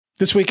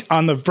This week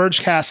on the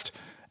Vergecast,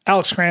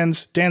 Alex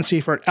Kranz, Dan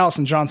Seifert,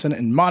 Allison Johnson,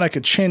 and Monica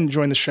Chin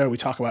join the show. We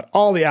talk about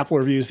all the Apple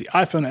reviews, the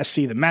iPhone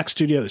SE, the Mac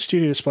Studio, the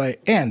Studio Display,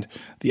 and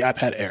the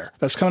iPad Air.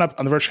 That's coming up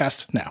on the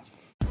Vergecast now.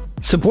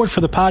 Support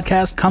for the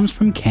podcast comes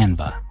from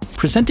Canva.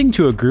 Presenting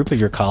to a group of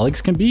your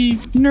colleagues can be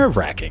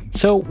nerve-wracking,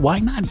 so why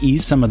not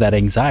ease some of that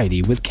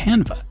anxiety with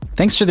Canva?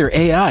 Thanks to their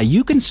AI,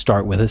 you can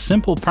start with a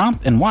simple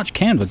prompt and watch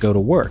Canva go to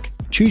work.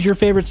 Choose your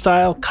favorite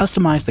style,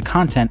 customize the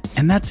content,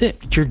 and that's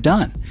it. You're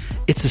done.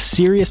 It's a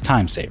serious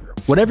time saver.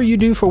 Whatever you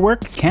do for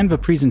work,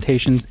 Canva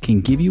presentations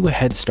can give you a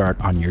head start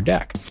on your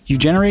deck. You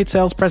generate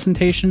sales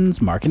presentations,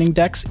 marketing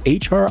decks,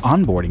 HR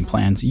onboarding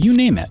plans, you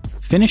name it.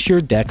 Finish your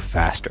deck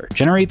faster.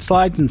 Generate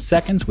slides in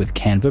seconds with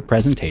Canva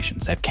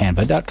presentations at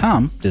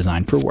canva.com,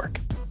 designed for work.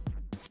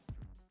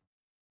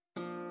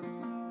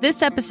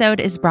 This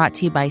episode is brought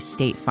to you by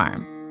State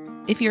Farm.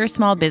 If you're a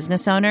small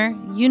business owner,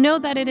 you know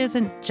that it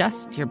isn't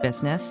just your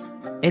business,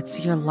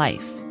 it's your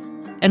life.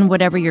 And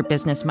whatever your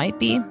business might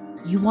be,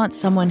 you want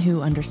someone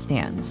who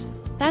understands.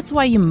 That's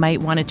why you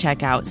might want to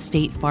check out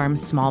State Farm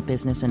Small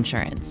Business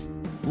Insurance.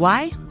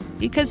 Why?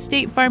 Because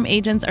State Farm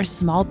agents are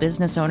small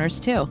business owners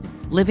too,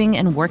 living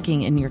and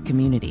working in your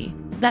community.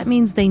 That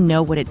means they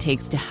know what it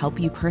takes to help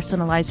you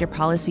personalize your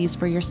policies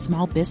for your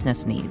small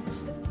business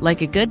needs.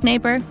 Like a good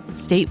neighbor,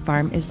 State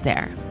Farm is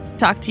there.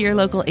 Talk to your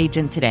local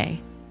agent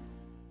today.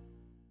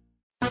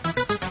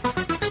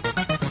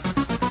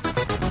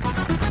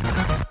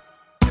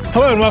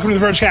 Hello and welcome to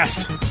the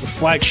Vergecast, the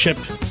flagship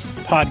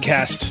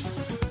podcast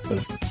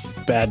of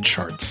bad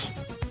charts.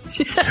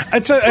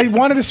 I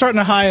wanted to start in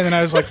a high, and then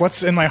I was like,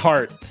 what's in my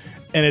heart?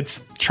 And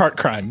it's chart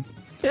crime,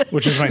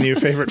 which is my new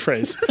favorite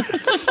phrase.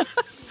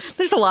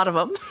 There's a lot of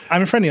them.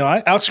 I'm your friend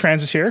Eli. Alex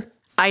Kranz is here.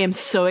 I am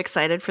so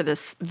excited for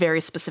this very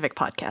specific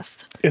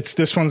podcast. It's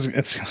going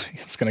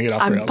to get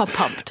off the rails. I'm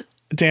pumped.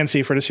 Dan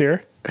Seifert is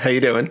here. How you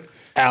doing?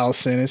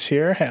 Allison is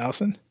here. Hey,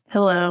 Allison.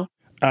 Hello.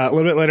 A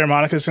little bit later,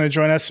 Monica's going to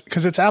join us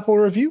because it's Apple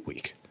Review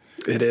Week.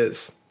 It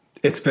is.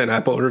 It's been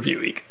Apple Review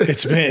Week.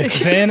 It's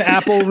been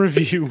Apple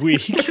Review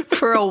Week.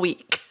 For a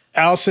week.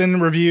 Allison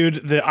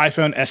reviewed the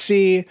iPhone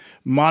SE.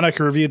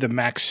 Monica reviewed the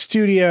Mac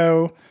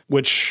Studio,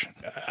 which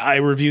I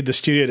reviewed the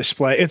Studio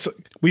Display.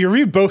 We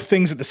reviewed both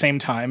things at the same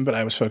time, but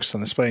I was focused on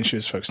the display and she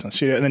was focused on the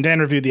Studio. And then Dan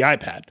reviewed the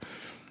iPad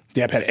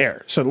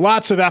Air. So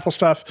lots of Apple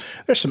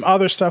stuff. There's some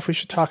other stuff we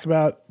should talk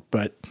about,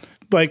 but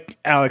like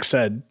Alex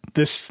said,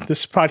 this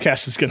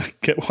podcast is going to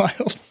get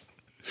wild.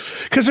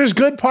 Because there's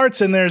good parts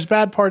and there's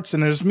bad parts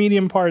and there's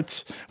medium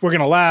parts. We're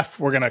going to laugh.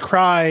 We're going to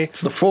cry. It's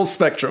the full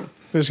spectrum.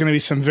 There's going to be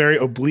some very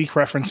oblique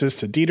references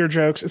to Dieter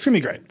jokes. It's going to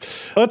be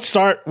great. Let's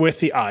start with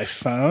the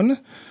iPhone.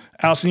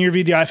 Allison, you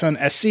reviewed the iPhone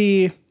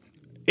SE.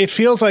 It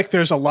feels like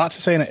there's a lot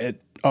to say and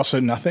also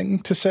nothing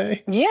to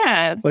say.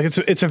 Yeah. Like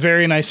it's a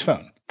very nice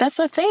phone. That's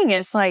the thing.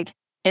 It's like,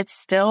 it's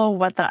still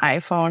what the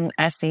iPhone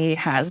SE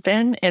has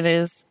been. It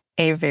is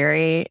a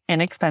very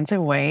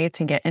inexpensive way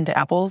to get into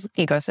Apple's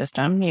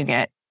ecosystem.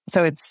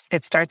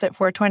 It starts at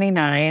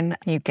 $429.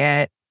 You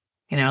get,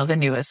 the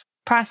newest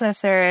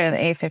processor, the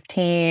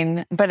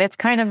A15, but it's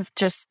kind of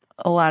just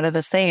a lot of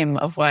the same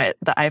of what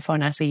the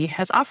iPhone SE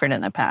has offered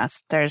in the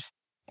past. There's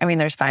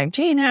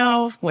 5G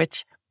now,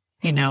 which,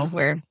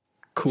 we're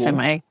cool.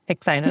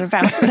 Semi-excited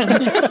about.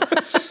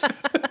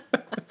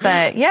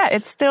 But yeah,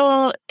 it's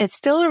still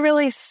a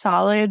really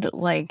solid,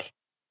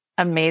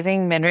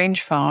 amazing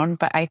mid-range phone.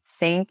 But I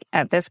think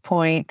at this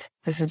point,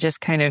 this is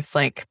just kind of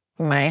like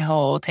my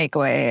whole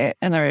takeaway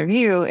in the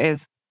review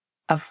is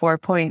a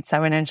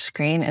 4.7-inch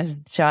screen is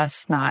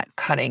just not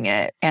cutting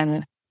it.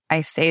 And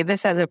I say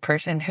this as a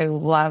person who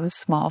loves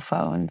small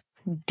phones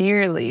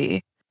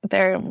dearly.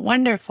 They're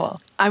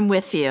wonderful. I'm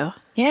with you.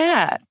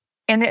 Yeah.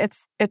 And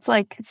it's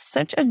like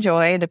such a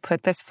joy to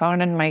put this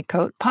phone in my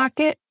coat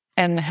pocket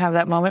and have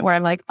that moment where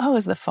I'm like, oh,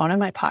 is the phone in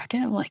my pocket?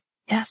 I'm like,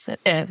 yes, it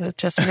is. It's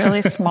just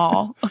really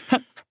small.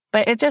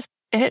 But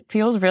it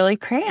feels really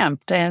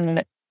cramped.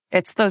 And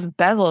it's those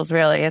bezels,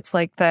 really. It's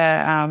like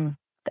the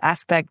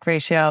aspect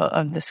ratio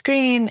of the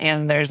screen.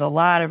 And there's a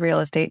lot of real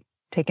estate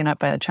taken up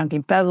by the chunky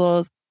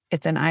bezels.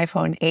 It's an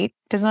iPhone 8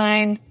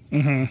 design,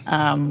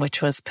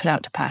 which was put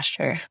out to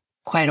pasture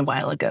quite a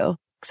while ago,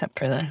 except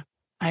for the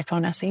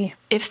iPhone SE.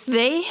 If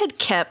they had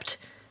kept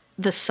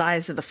the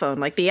size of the phone,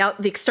 like the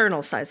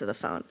external size of the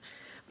phone,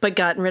 but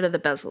gotten rid of the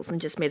bezels and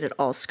just made it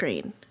all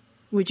screen,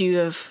 would you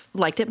have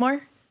liked it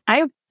more?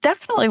 I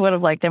definitely would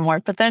have liked it more.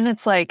 But then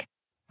it's like,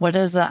 what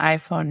is the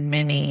iPhone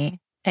mini?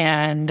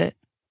 And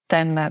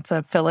then that's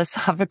a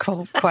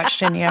philosophical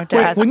question you have to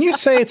ask. When you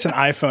say it's an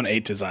iPhone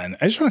 8 design,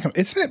 I just want to come,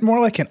 isn't it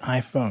more like an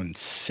iPhone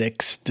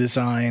 6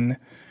 design?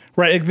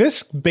 Right, like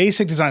this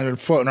basic design has been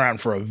floating around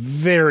for a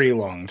very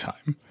long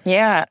time.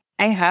 Yeah,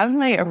 I have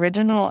my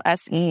original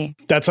SE.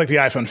 That's like the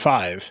iPhone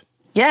 5.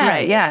 Yeah,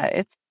 right.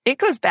 Yeah, it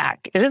goes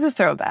back. It is a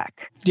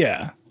throwback.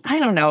 Yeah. I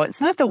don't know.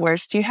 It's not the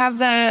worst. You have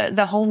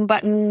the home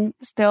button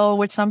still,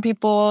 which some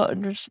people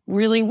just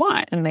really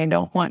want, and they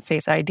don't want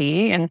Face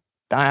ID. And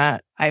the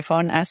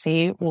iPhone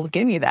SE will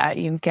give you that.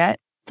 You get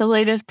the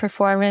latest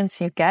performance.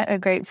 You get a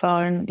great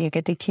phone. You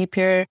get to keep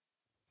your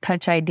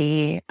Touch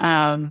ID.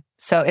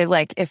 So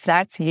if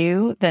that's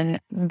you, then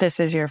this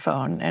is your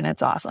phone and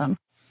it's awesome.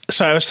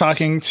 So I was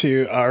talking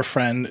to our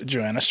friend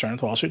Joanna Stern at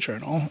the Wall Street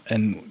Journal,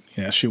 and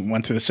she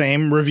went through the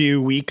same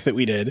review week that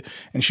we did,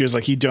 and she was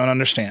like, "You don't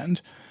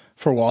understand.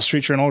 For Wall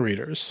Street Journal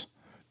readers,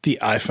 the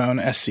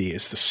iPhone SE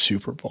is the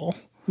Super Bowl.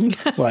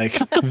 Like,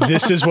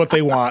 this is what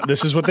they want.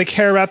 This is what they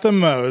care about the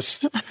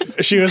most."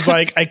 She was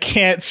like, "I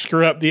can't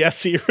screw up the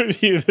SE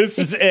review. This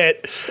is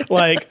it."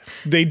 Like,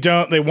 they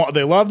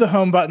love the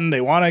home button.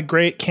 They want a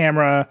great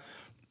camera.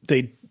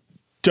 They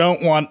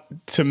don't want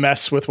to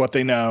mess with what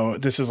they know.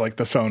 This is like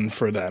the phone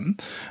for them.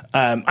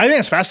 I think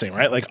it's fascinating,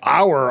 right? Like,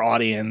 our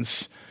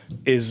audience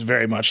is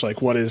very much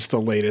like, what is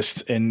the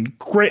latest and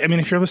great? I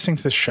mean, if you're listening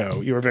to this show,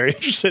 you are very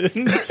interested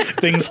in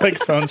things like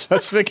phone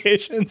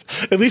specifications.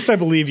 At least I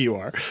believe you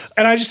are.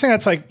 And I just think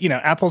that's like,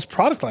 Apple's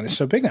product line is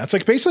so big now. It's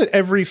like basically at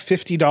every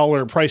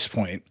 $50 price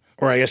point,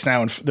 or I guess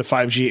now in the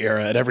 5G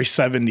era, at every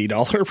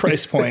 $70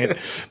 price point,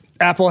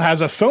 Apple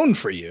has a phone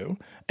for you.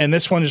 And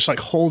this one is just like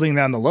holding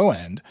down the low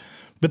end.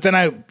 But then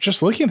I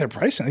just looking at their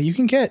pricing, you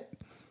can get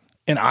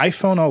an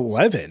iPhone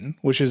 11,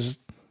 which is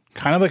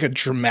kind of like a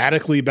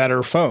dramatically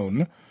better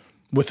phone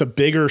with a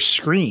bigger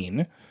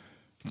screen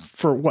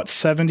for what,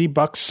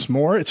 $70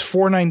 more? It's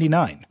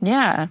 $499.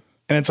 Yeah.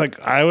 And it's like,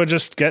 I would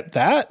just get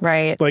that.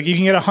 Right. Like, you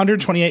can get a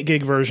 128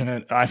 gig version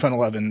of iPhone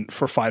 11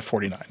 for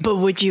 $549. But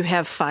would you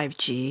have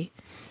 5G?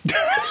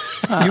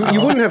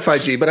 You wouldn't have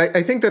 5G, but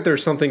I think that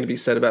there's something to be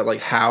said about like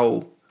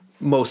how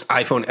most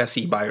iPhone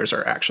SE buyers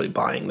are actually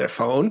buying their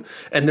phone,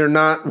 and they're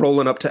not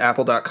rolling up to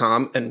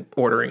apple.com and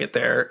ordering it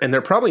there. And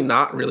they're probably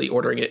not really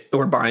ordering it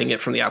or buying it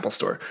from the Apple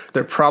store.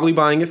 They're probably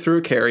buying it through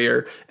a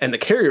carrier, and the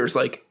carrier's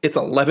like, it's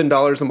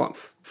 $11 a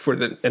month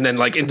and then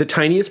like in the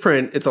tiniest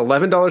print, it's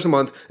 $11 a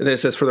month. And then it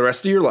says for the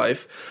rest of your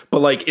life, but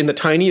like in the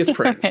tiniest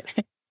print.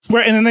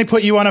 Right, and then they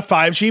put you on a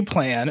 5G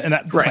plan, and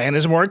that plan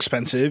is more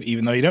expensive,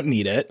 even though you don't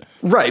need it.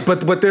 Right,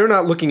 but they're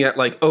not looking at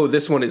like, oh,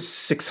 this one is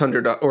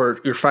 $600 or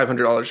your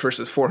 $500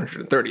 versus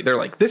 $430. They're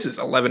like, this is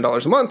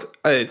 $11 a month.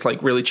 It's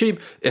like really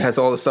cheap. It has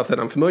all the stuff that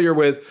I'm familiar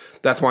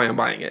with. That's why I'm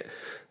buying it.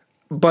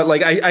 But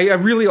like, I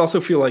really also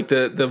feel like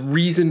the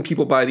reason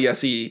people buy the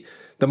SE,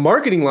 the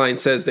marketing line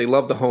says they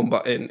love the home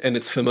button and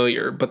it's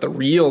familiar, but the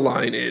real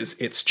line is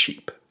it's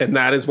cheap. And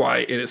that is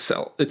why it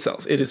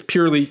sells. It is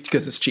purely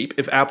because it's cheap.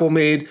 If Apple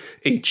made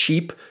a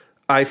cheap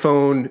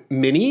iPhone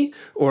mini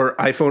or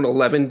iPhone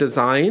 11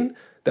 design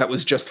that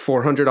was just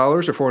 $400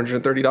 or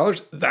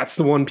 $430, that's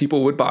the one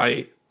people would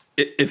buy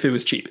if it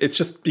was cheap. It's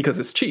just because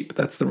it's cheap.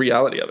 That's the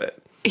reality of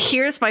it.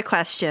 Here's my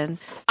question.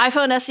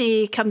 iPhone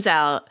SE comes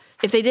out.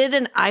 If they did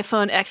an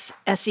iPhone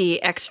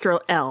SE Extra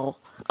L,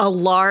 a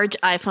large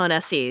iPhone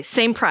SE,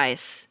 same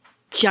price,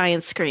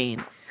 giant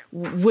screen,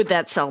 would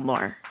that sell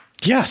more?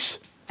 Yes.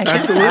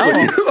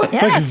 Absolutely.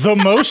 Like the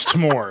most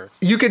more.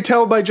 You could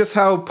tell by just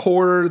how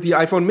poor the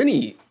iPhone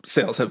mini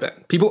sales have been.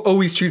 People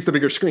always choose the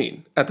bigger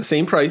screen. At the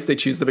same price, they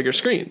choose the bigger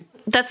screen.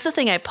 That's the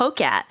thing I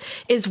poke at,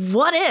 is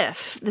what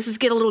if, this is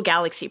get a little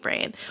galaxy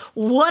brain,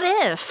 what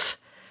if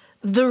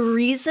the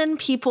reason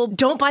people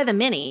don't buy the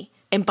mini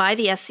and buy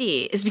the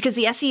SE is because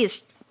the SE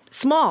is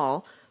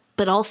small,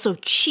 but also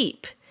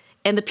cheap.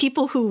 And the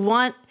people who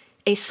want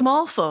a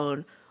small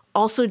phone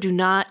also do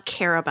not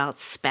care about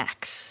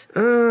specs.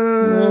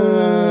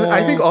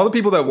 I think all the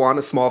people that want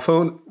a small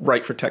phone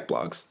write for tech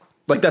blogs.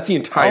 Like, that's the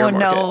entire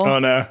market. Oh,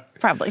 no.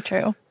 Probably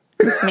true.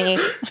 It's me.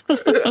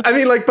 I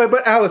mean, like, but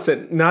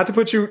Allison, not to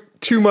put you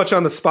too much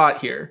on the spot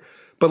here,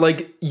 but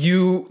like,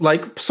 you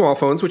like small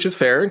phones, which is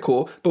fair and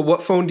cool, but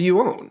what phone do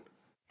you own?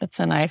 It's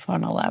an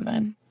iPhone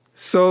 11.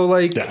 So,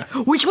 like... Yeah.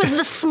 Which was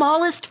the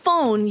smallest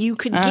phone you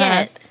could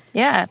get.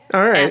 Yeah.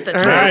 All right. At the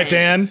time. All right,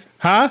 Dan.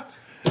 Huh?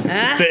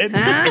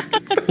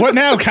 What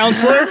now,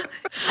 counselor?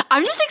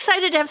 I'm just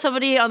excited to have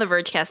somebody on the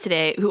Vergecast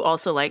today who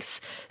also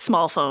likes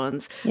small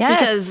phones. Yes.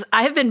 Because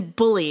I have been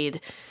bullied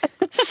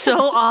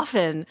so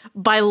often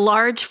by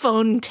large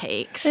phone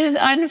takes. It is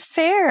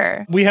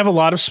unfair. We have a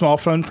lot of small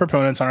phone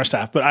proponents on our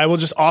staff, but I will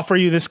just offer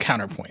you this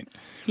counterpoint.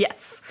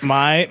 Yes.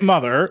 My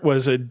mother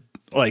was a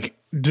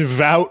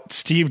devout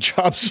Steve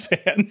Jobs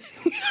fan.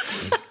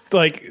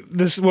 Like,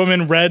 this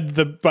woman read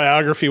the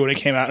biography when it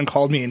came out and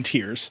called me in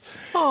tears.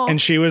 Aww. And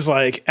she was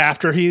like,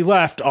 after he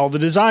left, all the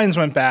designs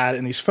went bad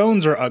and these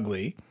phones are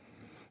ugly.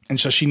 And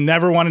so she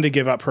never wanted to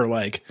give up her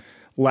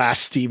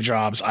last Steve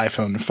Jobs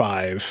iPhone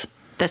 5.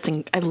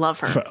 I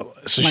love her.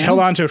 So she held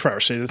on to it forever.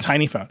 She had a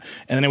tiny phone.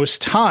 And then it was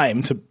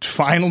time to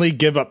finally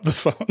give up the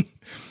phone.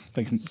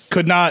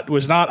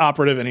 Was not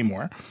operative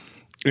anymore.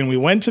 And we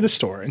went to the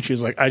store and she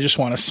was like, I just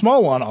want a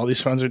small one. All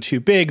these phones are too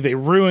big. They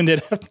ruined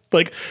it.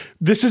 Like,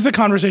 this is the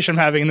conversation I'm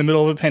having in the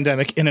middle of a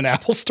pandemic in an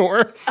Apple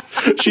store.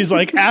 She's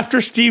like, after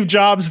Steve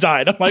Jobs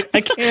died. I'm like, I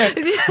can't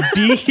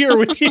be here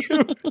with you.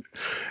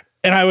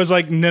 And I was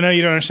like, no,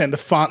 you don't understand. The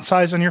font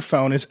size on your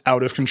phone is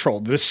out of control.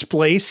 The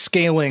display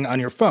scaling on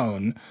your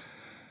phone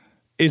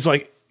is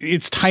like,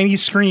 it's tiny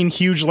screen,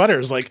 huge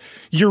letters. Like,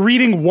 you're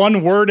reading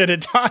one word at a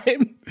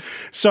time.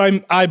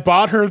 So I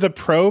bought her the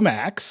Pro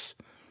Max.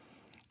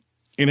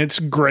 And it's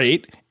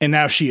great. And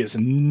now she is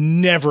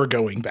never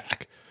going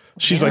back.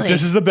 She's like,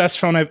 this is the best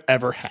phone I've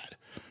ever had,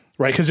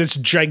 right? Because it's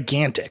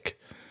gigantic.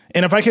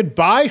 And if I could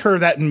buy her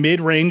that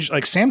mid-range,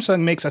 like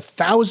Samsung makes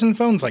 1,000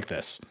 phones like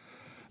this,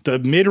 the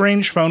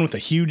mid-range phone with a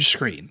huge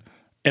screen.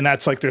 And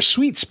that's like their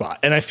sweet spot.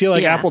 And I feel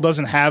like Apple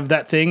doesn't have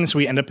that thing. So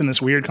we end up in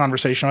this weird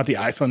conversation about the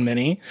iPhone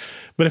mini.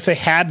 But if they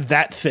had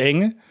that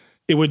thing,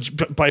 it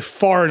would by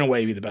far and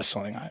away be the best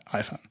selling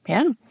iPhone.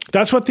 Yeah.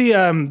 That's what the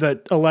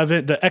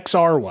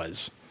XR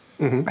was.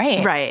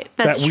 Mm-hmm. Right.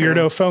 That's that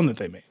weirdo phone that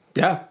they made.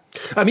 Yeah.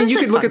 I mean, you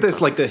could look at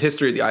this like the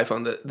history of the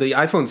iPhone. The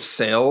iPhone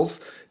sales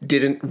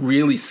didn't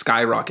really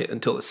skyrocket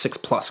until the 6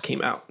 Plus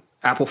came out.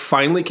 Apple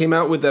finally came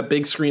out with that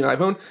big screen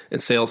iPhone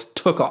and sales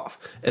took off.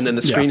 And then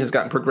the screen has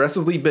gotten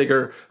progressively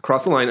bigger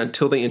across the line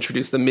until they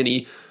introduced the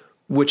mini,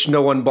 which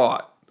no one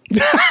bought.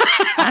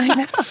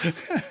 I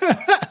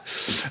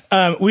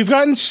know. We've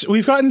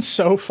gotten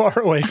so far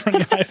away from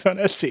the iPhone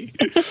SE.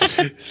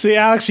 See,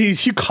 Alex,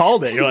 you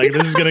called it. You're like,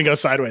 this is going to go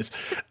sideways.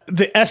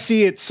 The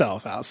SE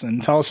itself,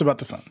 Allison, tell us about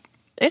the phone.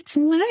 It's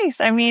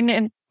nice. I mean,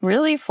 it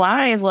really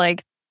flies.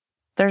 Like,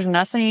 there's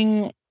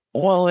nothing.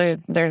 Well,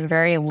 there's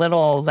very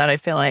little that I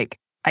feel like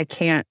I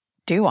can't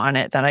do on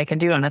it that I can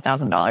do on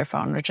 $1,000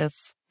 phone, which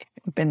has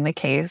been the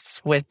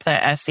case with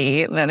the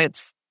SE.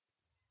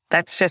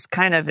 That's just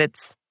kind of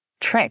its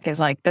trick, is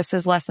like, this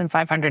is less than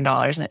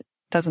 $500 and it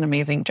does an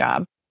amazing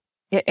job.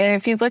 And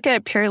if you look at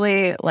it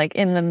purely like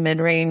in the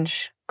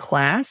mid-range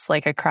class,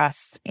 like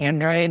across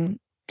Android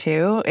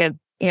too, it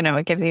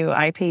gives you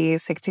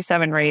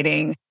IP67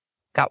 rating,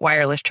 got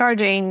wireless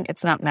charging.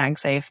 It's not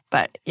MagSafe,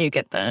 but you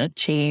get the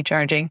Qi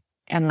charging,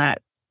 and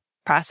that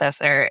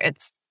processor,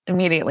 it's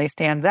immediately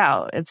stands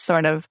out. It's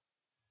sort of,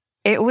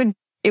 it would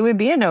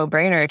be a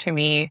no-brainer to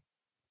me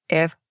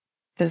if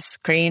the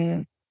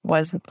screen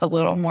was a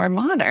little more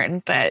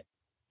modern. But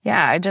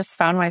yeah, I just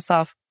found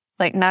myself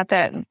like, not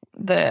that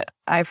the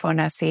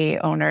iPhone SE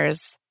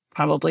owners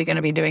probably going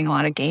to be doing a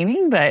lot of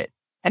gaming, but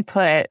I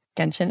put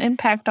Genshin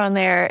Impact on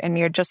there, and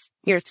your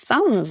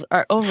thumbs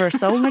are over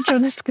so much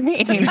of the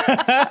screen.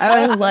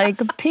 I was like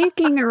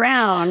peeking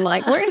around,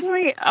 like, where's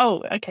my?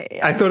 Oh, okay.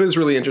 Yeah. I thought it was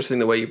really interesting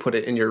the way you put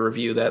it in your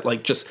review that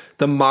like just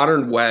the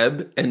modern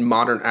web and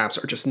modern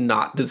apps are just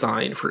not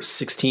designed for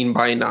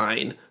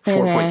 16:9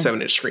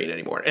 4.7 inch screen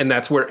anymore, and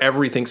that's where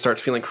everything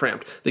starts feeling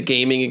cramped. The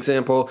gaming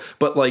example,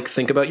 but like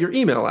think about your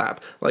email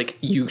app. Like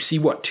you see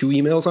 2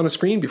 emails on a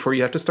screen before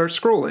you have to start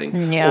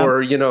scrolling,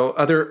 or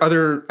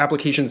other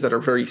applications that are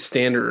very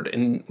standard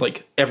and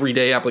like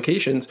everyday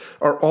applications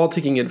are all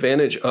taking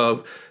advantage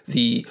of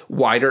the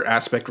wider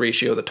aspect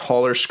ratio, the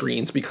taller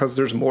screens, because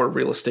there's more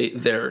real estate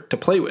there to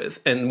play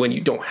with. And when you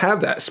don't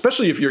have that,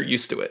 especially if you're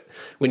used to it,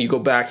 when you go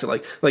back to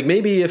like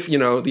maybe if,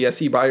 the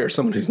SE buyer is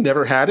someone who's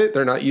never had it,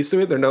 they're not used to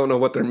it, they don't know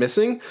what they're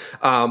missing.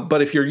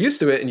 But if you're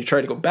used to it and you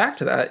try to go back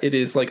to that, it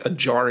is like a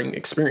jarring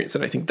experience.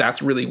 And I think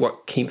that's really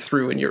what came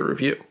through in your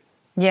review.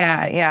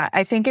 Yeah.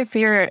 I think if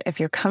you're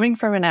coming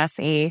from an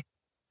SE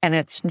and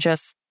it's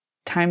just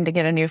time to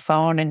get a new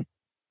phone and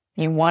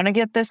you want to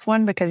get this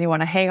one because you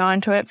want to hang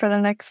on to it for the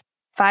next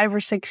 5 or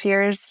 6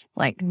 years,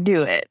 like,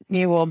 do it.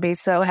 You will be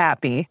so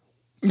happy.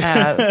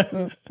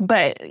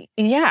 But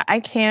yeah, I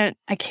can't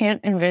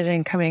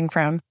envision coming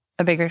from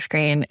a bigger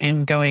screen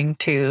and going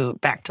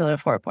back to the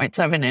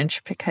 4.7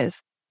 inch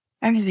because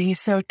everything is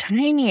so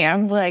tiny.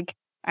 I'm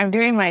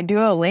doing my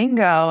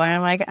Duolingo and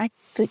I'm like, I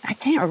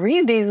can't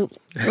read these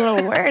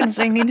little words.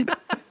 I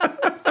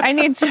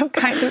need some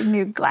kind of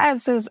new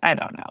glasses. I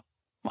don't know.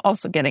 I'm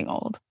also getting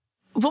old.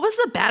 What was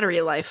the battery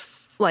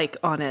life like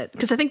on it?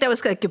 Because I think that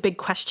was like a big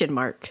question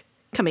mark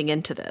coming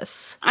into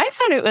this. I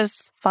thought it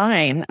was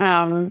fine.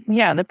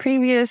 The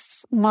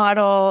previous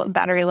model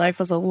battery life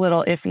was a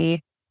little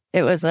iffy.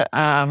 It was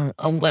a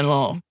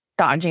little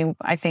dodgy,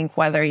 I think,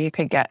 whether you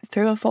could get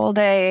through a full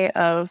day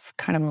of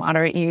kind of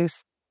moderate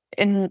use.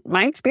 In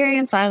my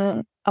experience,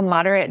 on a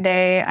moderate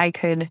day, I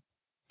could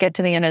get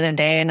to the end of the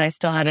day and I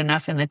still had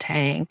enough in the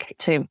tank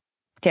to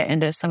get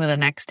into some of the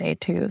next day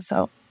too.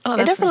 So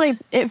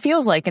it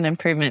feels like an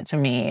improvement to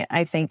me.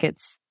 I think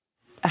it's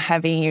a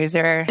heavy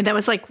user. And that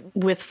was like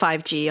with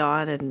 5G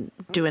on and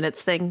doing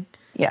its thing?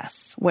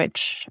 Yes,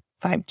 which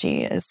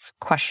 5G is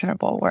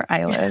questionable where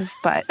I live,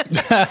 but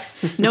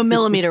no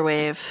millimeter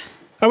wave.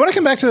 I want to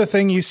come back to the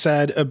thing you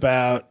said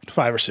about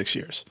 5 or 6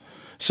 years.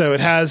 So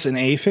it has an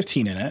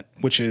A15 in it,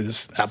 which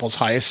is Apple's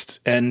highest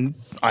end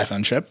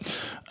iPhone chip.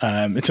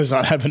 It does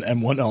not have an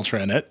M1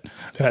 Ultra in it.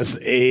 It has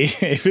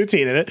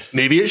A15 in it.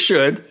 Maybe it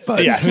should,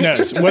 but yeah, who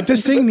knows? What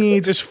this thing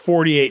needs is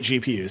 48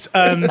 GPUs.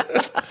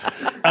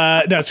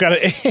 No, it's got an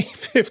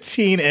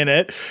A15 in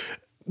it,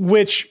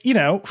 which,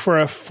 for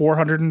a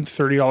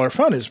 $430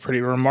 phone is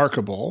pretty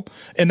remarkable.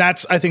 And I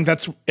think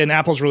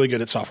Apple's really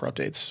good at software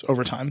updates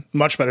over time,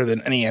 much better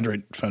than any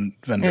Android phone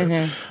vendor.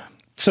 Mm-hmm.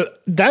 So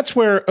that's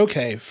where,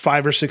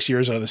 5 or 6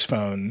 years out of this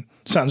phone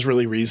sounds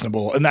really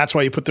reasonable. And that's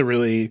why you put the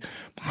really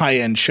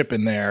high-end chip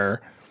in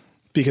there,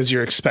 because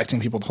you're expecting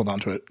people to hold on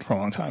to it for a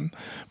long time.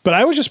 But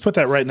I would just put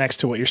that right next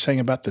to what you're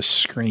saying about the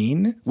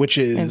screen, which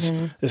is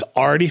this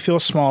already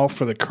feels small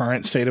for the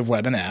current state of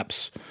web and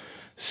apps.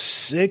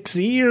 6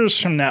 years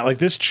from now, like,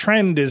 this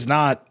trend is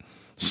not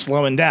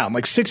slowing down.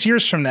 Like 6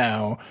 years from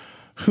now,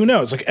 who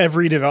knows? Like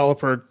every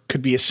developer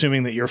could be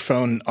assuming that your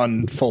phone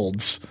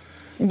unfolds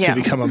to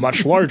become a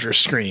much larger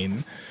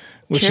screen,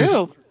 which is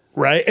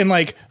right. And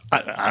like,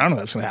 I don't know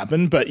if that's going to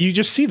happen, but you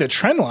just see the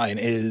trend line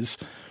is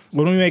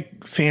when we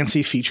make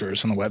fancy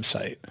features on the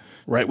website,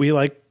 right? We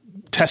like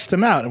test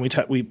them out and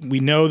we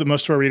know that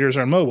most of our readers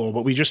are mobile,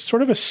 but we just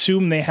sort of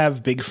assume they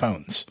have big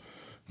phones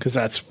because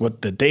that's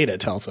what the data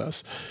tells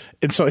us.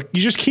 And so like,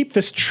 you just keep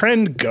this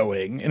trend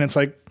going and it's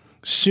like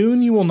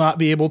soon you will not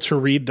be able to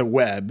read the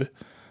web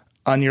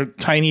on your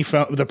tiny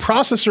phone. The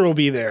processor will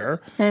be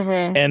there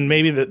and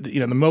maybe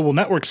the mobile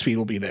network speed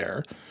will be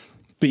there,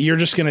 but you're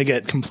just going to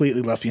get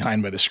completely left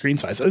behind by the screen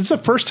size. It's the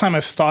first time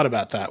I've thought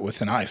about that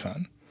with an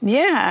iPhone.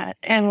 Yeah.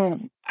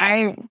 And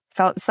I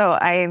felt so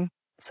I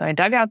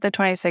dug out the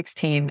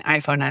 2016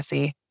 iPhone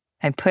SE.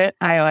 I put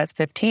iOS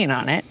 15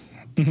 on it,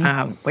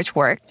 which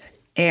worked.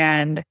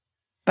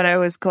 But I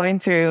was going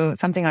through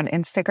something on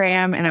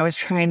Instagram and I was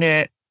trying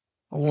to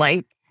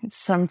like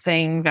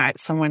something that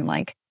someone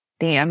like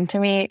DM'd to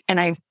me and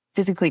I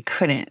physically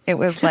couldn't. It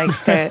was like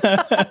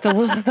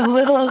the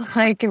little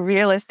like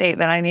real estate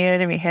that I needed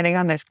to be hitting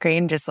on the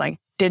screen just like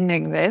didn't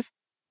exist.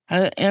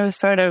 It was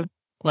sort of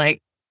like,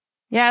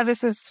 yeah,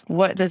 this is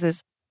what this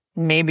is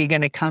maybe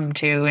going to come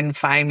to in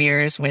 5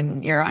 years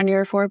when you're on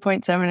your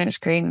 4.7-inch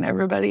screen and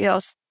everybody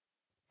else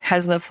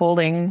has the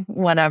folding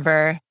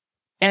whatever.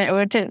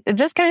 And it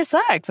just kind of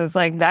sucks. It's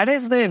like, that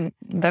is the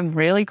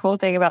really cool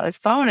thing about this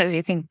phone is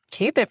you can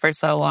keep it for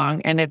so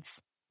long. And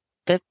it's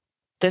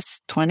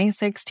this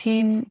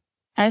 2016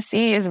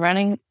 SE is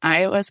running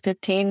iOS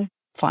 15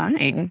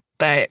 fine.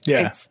 But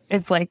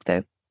it's like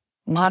the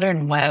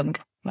modern web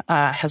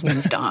has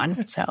moved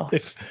on. So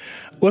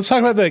let's talk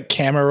about the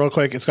camera real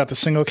quick. It's got the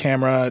single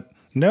camera,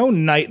 no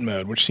night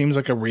mode, which seems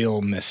like a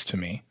real miss to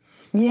me.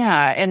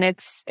 Yeah, and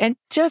it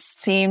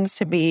just seems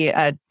to be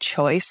a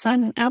choice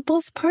on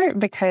Apple's part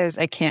because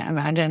I can't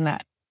imagine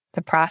that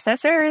the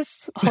processor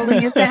is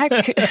holding it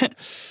back.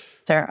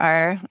 There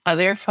are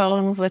other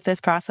phones with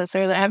this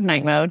processor that have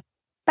night mode.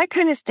 That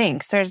kind of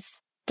stinks.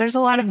 There's a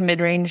lot of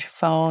mid-range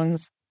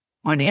phones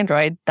on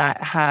Android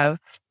that have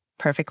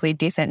perfectly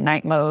decent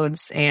night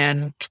modes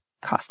and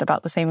cost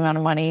about the same amount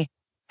of money,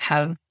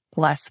 have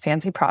less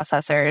fancy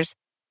processors.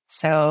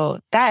 So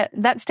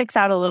that sticks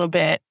out a little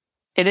bit.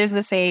 It is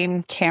the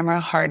same camera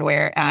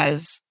hardware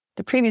as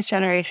the previous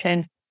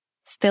generation,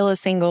 still a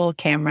single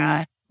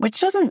camera,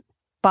 which doesn't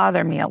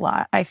bother me a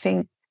lot. I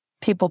think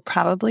people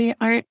probably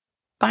aren't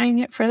buying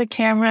it for the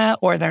camera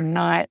or they're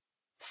not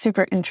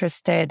super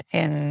interested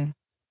in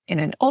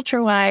an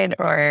ultra wide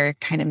or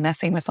kind of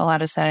messing with a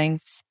lot of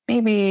settings.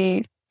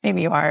 Maybe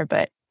you are,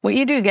 but what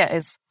you do get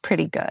is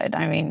pretty good.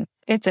 I mean,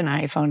 it's an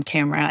iPhone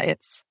camera.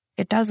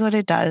 It does what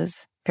it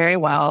does very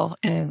well,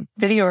 and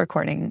video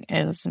recording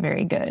is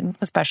very good,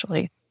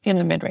 especially in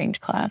the mid-range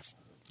class.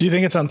 Do you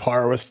think it's on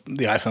par with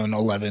the iPhone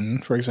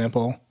 11, for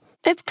example?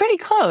 It's pretty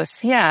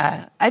close,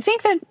 yeah. I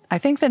think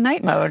the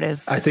night mode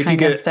is. I think you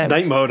get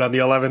night mode on the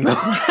 11, though.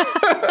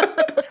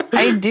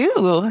 I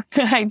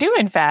do,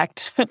 in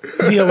fact.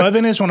 The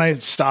 11 is when I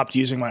stopped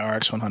using my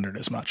RX 100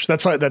 as much.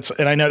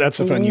 And I know that's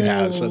the phone you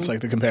have, so that's like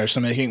the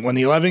comparison I'm making. When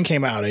the 11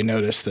 came out, I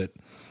noticed that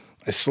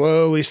I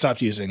slowly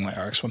stopped using my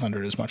RX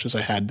 100 as much as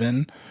I had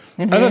been.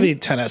 I thought the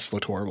 10S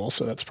looked horrible,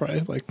 so that's probably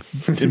like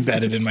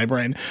embedded in my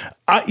brain.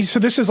 So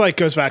this is like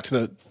goes back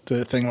to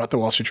the thing about the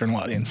Wall Street Journal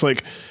audience.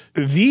 Like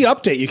the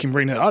update you can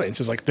bring to the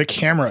audience is like the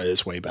camera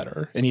is way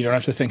better, and you don't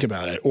have to think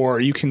about it, or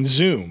you can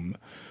zoom,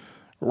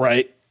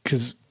 right?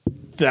 Because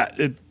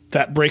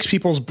that breaks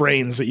people's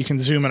brains that you can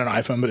zoom in an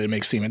iPhone, but it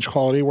makes the image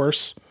quality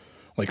worse,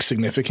 like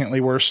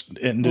significantly worse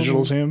in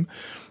digital zoom.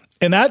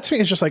 And that to me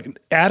is just like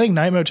adding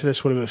night mode to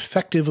this would have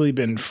effectively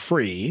been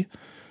free.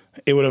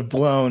 It would have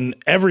blown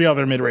every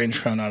other mid-range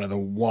phone out of the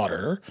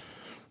water,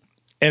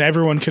 and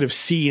everyone could have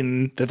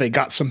seen that they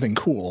got something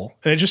cool.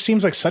 And it just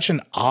seems like such an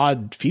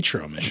odd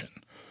feature omission.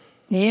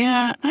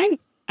 Yeah,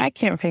 I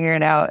can't figure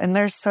it out. And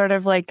there's sort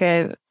of like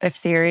a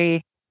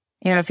theory,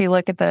 if you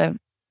look at the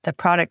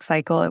product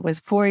cycle, it was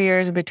 4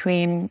 years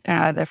between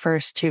the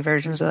first two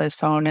versions of this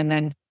phone and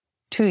then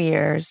 2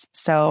 years.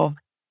 So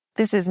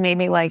this is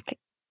maybe like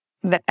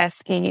the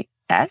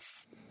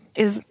SES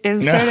is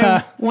sort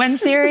of one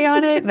theory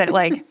on it, that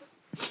like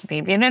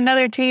maybe in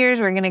another 2 years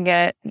we're going to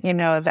get,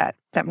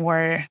 that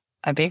more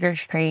a bigger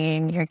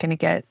screen. You're going to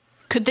get.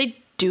 Could they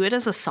do it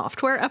as a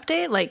software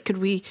update? Like,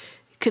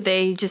 could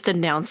they just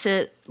announce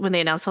it when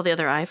they announce all the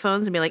other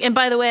iPhones and be like, and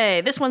by the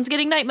way, this one's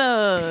getting night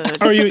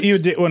mode? Or you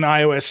did when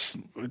iOS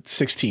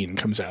 16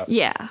 comes out.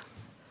 Yeah.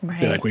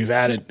 Right. Be like, we've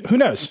added, who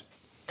knows?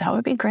 That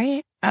would be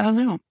great. I don't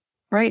know.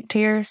 Right to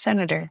your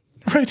senator.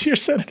 Right to your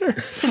senator.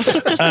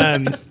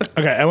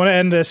 Okay, I want to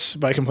end this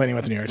by complaining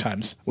about the New York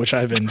Times, which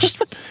I've been just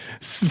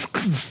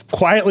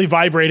quietly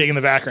vibrating in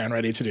the background,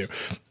 ready to do.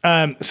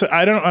 So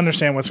I don't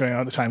understand what's going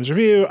on with the Times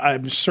review.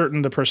 I'm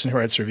certain the person who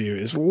writes the review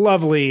is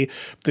lovely.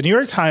 The New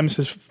York Times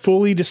has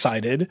fully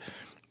decided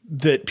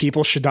that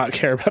people should not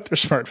care about their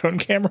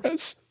smartphone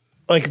cameras.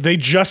 Like, they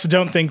just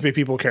don't think that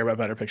people care about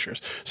better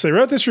pictures. So they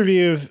wrote this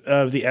review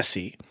of the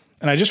SE.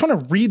 And I just want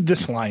to read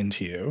this line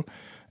to you,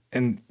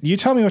 and you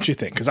tell me what you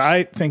think, because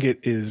I think it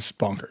is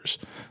bonkers.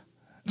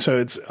 So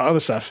it's all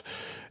this stuff.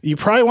 You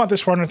probably want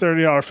this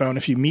 $430 phone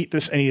if you meet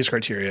any of these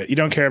criteria. You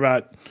don't care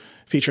about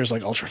features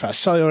like ultra-fast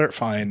cellular,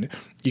 fine.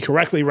 You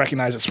correctly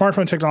recognize that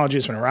smartphone technology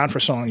has been around for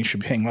so long, you should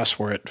be paying less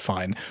for it,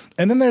 fine.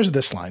 And then there's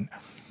this line.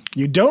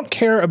 You don't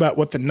care about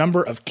what the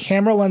number of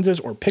camera lenses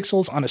or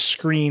pixels on a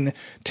screen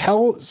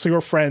tells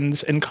your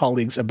friends and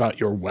colleagues about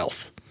your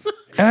wealth.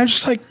 And I'm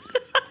just like,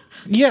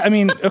 yeah, I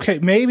mean, okay,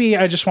 maybe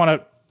I just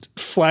want to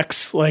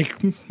flex like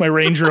my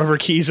Range Rover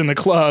keys in the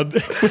club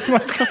with my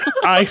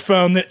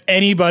iPhone that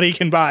anybody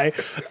can buy.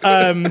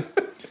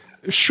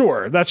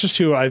 Sure, that's just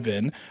who I've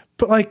been.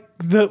 But like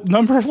the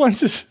number of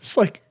lenses is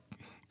like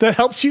that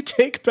helps you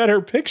take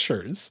better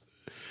pictures.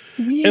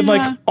 Yeah. And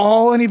like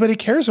all anybody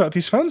cares about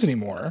these phones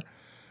anymore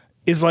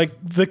is like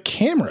the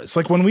cameras.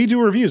 Like when we do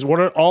reviews, what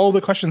are all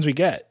the questions we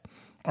get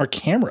are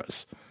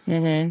cameras.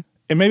 Mm-hmm.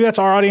 And maybe that's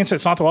our audience.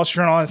 It's not the Wall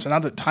Street Journal audience and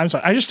not the Times.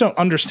 I just don't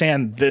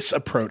understand this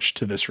approach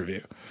to this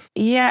review.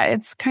 Yeah,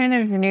 it's kind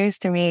of news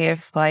to me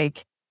if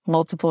like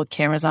multiple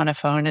cameras on a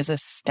phone is a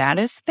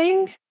status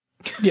thing.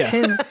 Yeah.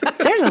 Because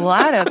there's a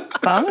lot of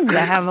phones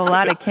that have a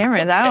lot of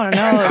cameras. I don't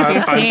know if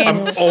you've seen.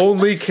 I'm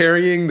only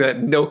carrying that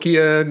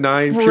Nokia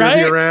 9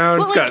 Purity around.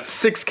 Well, it's got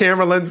 6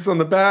 camera lenses on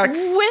the back.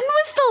 When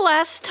was the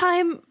last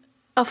time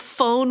a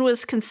phone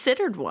was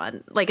considered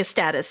one, like a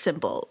status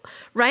symbol,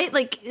 right?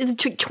 Like in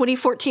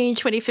 2014,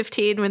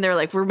 2015, when they're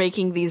like, we're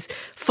making these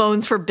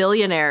phones for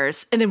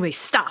billionaires, and then we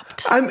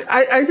stopped.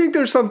 I think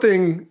there's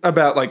something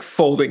about like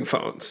folding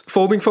phones.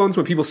 Folding phones,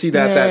 when people see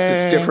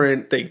that's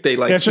different. They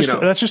like, that's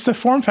just the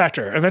form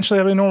factor. Eventually,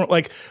 that'll be normal.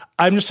 Like,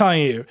 I'm just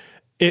telling you,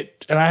 and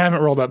I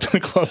haven't rolled up in the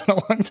club in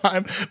a long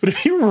time, but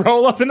if you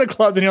roll up in the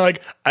club and you're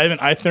like, I have an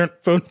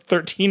iPhone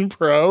 13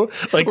 Pro,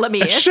 like,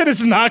 that shit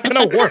is not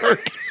going to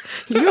work.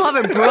 You have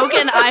a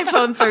broken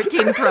iPhone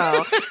 13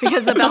 Pro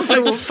because the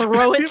bouncer will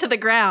throw it to the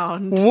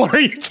ground. What are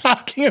you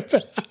talking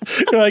about?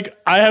 You're like,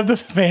 I have the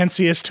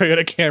fanciest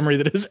Toyota Camry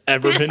that has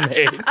ever been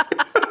made.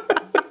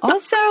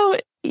 Also,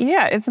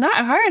 yeah, it's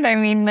not hard. I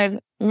mean, the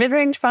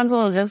mid-range phones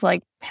will just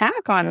like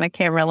pack on the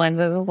camera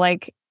lenses.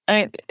 Like,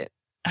 I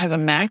have a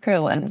macro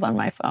lens on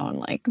my phone.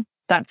 Like,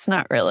 that's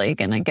not really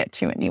going to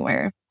get you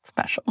anywhere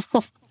special.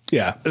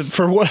 Yeah.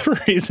 For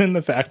whatever reason,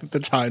 the fact that the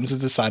Times has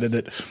decided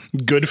that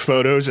good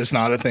photos is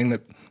not a thing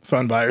that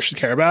phone buyers should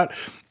care about,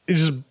 it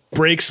just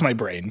breaks my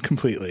brain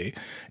completely.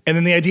 And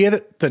then the idea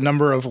that the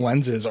number of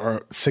lenses are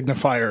a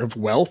signifier of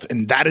wealth,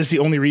 and that is the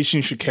only reason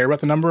you should care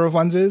about the number of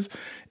lenses,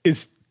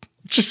 is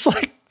just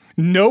like,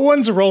 no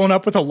one's rolling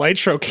up with a light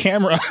show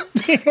camera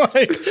being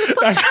like,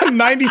 I've got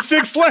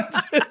 96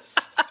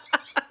 lenses.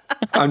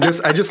 I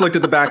just looked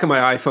at the back of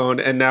my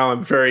iPhone, and now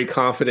I'm very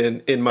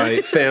confident in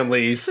my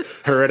family's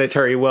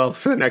hereditary wealth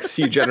for the next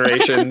few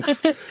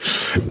generations.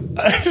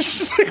 It's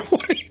just like,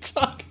 what are you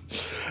talking?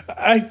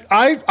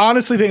 I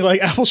honestly think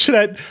like Apple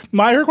should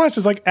my request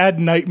is like add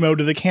night mode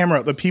to the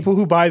camera. The people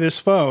who buy this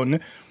phone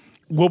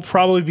will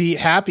probably be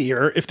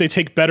happier if they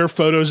take better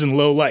photos in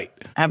low light.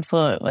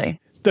 Absolutely.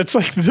 That's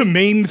like the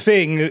main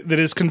thing that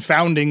is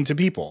confounding to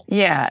people.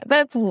 Yeah,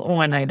 that's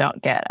one I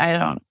don't get. I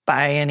don't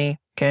buy any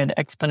good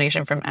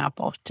explanation from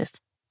Apple.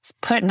 Just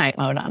put night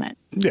mode on it.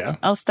 Yeah.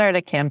 I'll start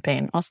a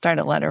campaign. I'll start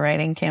a letter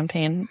writing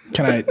campaign.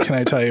 Can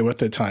I tell you what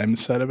the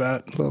Times said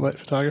about low light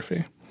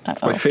photography?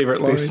 It's my favorite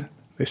line.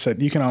 They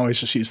said you can always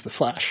just use the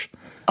flash.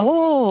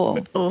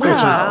 Oh,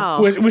 wow.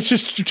 Which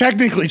is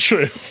technically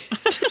true.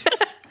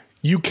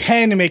 You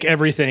can make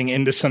everything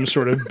into some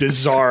sort of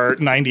bizarre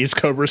 90s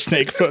Cobra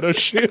Snake photo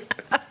shoot.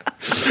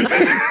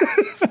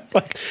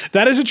 Like,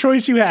 that is a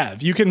choice you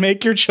have. You can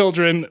make your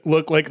children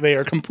look like they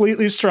are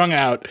completely strung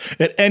out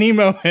at any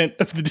moment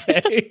of the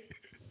day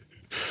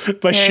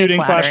by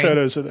shooting flash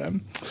photos of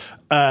them,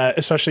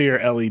 especially your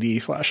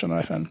LED flash on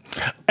iPhone.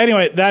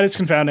 Anyway, that is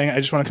confounding. I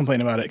just want to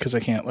complain about it because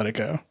I can't let it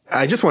go.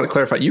 I just want to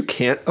clarify, you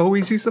can't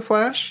always use the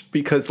flash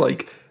because,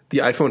 like, the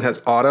iPhone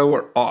has auto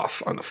or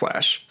off on the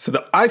flash. So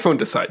the iPhone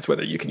decides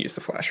whether you can use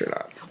the flash or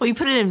not. Well, you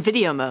put it in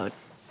video mode.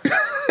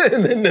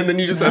 and then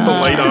you just have the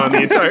light on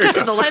the entire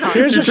time. The light on.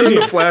 You turn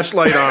the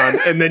flashlight on,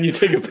 and then you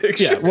take a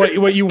picture. Yeah,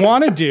 what you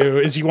want to do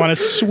is you want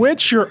to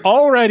switch your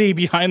already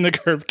behind the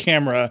curve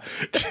camera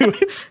to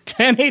its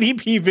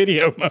 1080p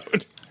video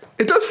mode.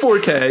 It does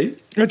 4K.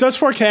 It does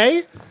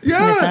 4K?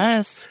 Yeah. It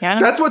does. Yeah.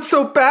 That's what's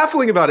so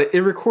baffling about it.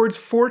 It records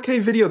 4K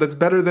video that's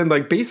better than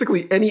like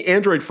basically any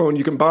Android phone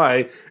you can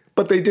buy,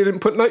 but they didn't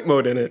put night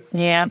mode in it.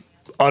 Yeah.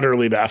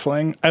 Utterly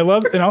baffling. I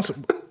love, and also,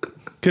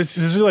 because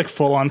this is like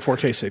full on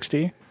 4K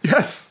 60.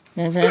 Yes.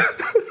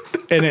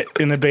 And it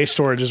in the base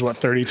storage is what,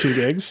 32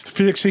 gigs?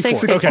 64.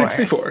 64. Okay.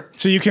 64.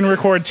 So you can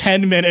record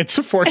 10 minutes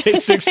of 4K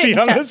 60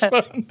 on this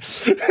phone.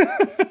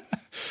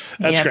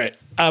 That's great.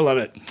 I love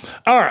it.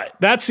 All right.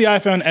 That's the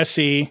iPhone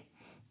SE.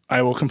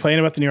 I will complain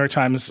about the New York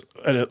Times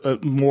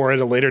more at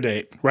a later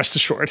date. Rest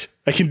assured.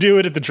 I can do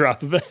it at the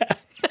drop of a hat.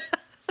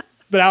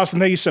 But Allison,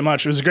 thank you so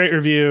much. It was a great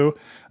review.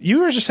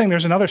 You were just saying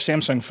there's another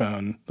Samsung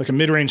phone, like a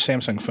mid-range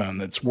Samsung phone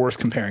that's worth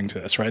comparing to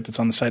this, right? That's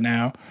on the site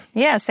now.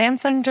 Yeah,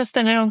 Samsung just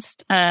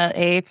announced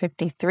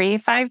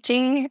A53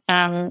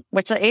 5G,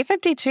 which the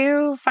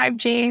A52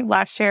 5G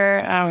last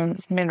year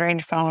was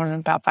mid-range phone,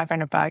 about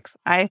 $500.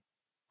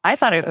 I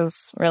thought it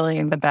was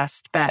really the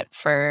best bet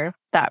for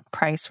that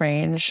price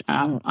range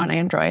on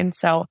Android.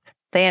 So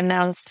they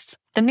announced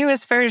the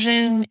newest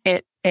version.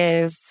 It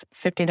is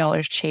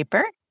 $50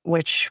 cheaper,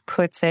 which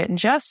puts it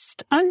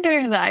just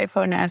under the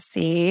iPhone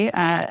SE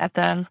at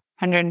the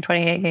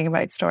 128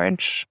 gigabyte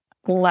storage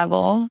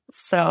level.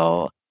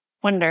 So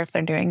wonder if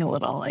they're doing a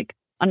little like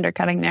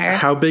undercutting there.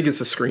 How big is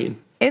the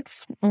screen?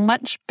 It's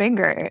much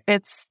bigger.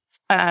 It's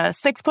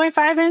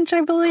 6.5 inch,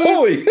 I believe.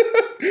 Holy!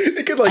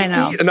 It could like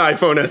eat an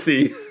iPhone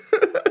SE.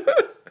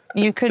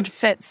 You could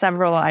fit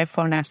several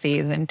iPhone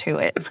SEs into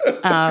it.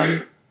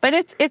 But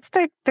it's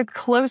the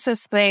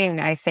closest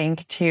thing, I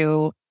think,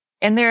 to,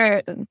 and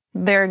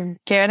they're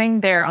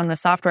getting there on the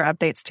software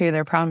updates too.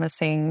 They're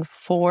promising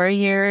 4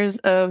 years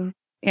of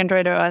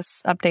Android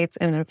OS updates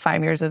and then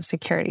 5 years of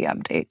security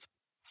updates.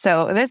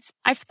 So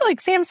I feel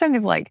like Samsung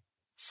is like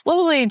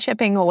slowly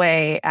chipping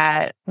away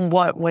at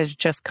what was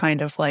just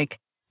kind of like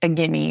a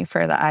gimme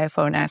for the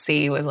iPhone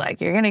SE. Was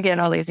like, you're going to get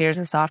all these years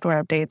of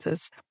software updates.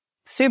 It's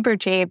super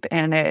cheap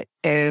and it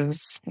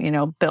is,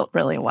 built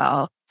really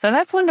well. So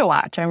that's one to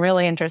watch. I'm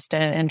really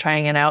interested in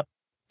trying it out.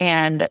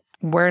 And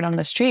word on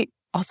the street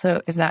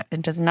also is that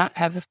it does not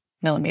have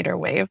millimeter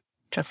wave,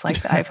 just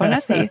like the iPhone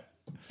SE,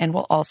 and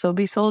will also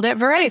be sold at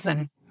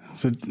Verizon.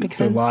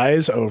 The lie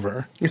is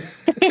over.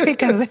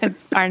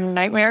 Because our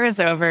nightmare is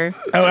over.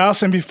 Oh,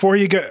 Allison, before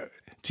you go,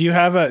 do you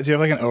have like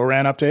an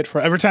ORAN update for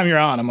every time you're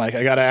on? I'm like,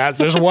 I gotta ask.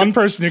 There's one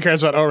person who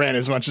cares about ORAN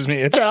as much as me.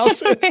 It's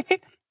Allison.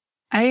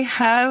 I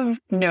have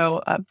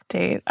no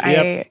update.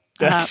 Yep,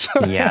 that's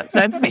the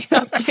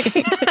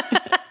update.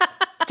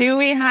 Do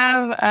we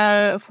have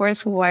a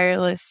fourth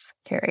wireless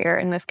carrier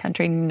in this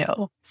country?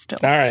 No, still.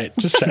 All right,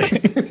 just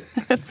checking.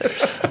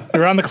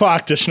 You're on the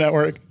clock, Dish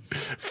Network.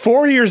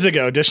 4 years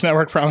ago, Dish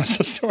Network promised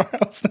us a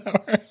wireless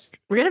network.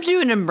 We're going to do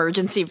an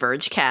emergency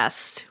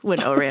Vergecast when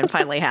ORAN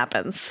finally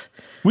happens.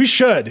 We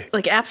should.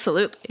 Like,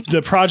 absolutely.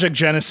 The Project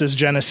Genesis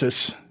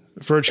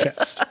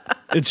Vergecast.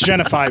 It's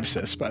Gen 5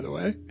 Sys, by the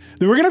way.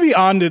 We're going to be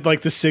on to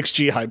like the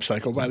 6G hype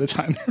cycle by the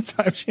time their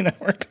 5G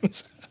network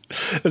comes out.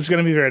 It's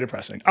going to be very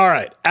depressing. All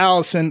right,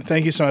 Allison,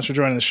 thank you so much for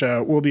joining the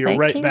show. We'll be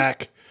right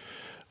back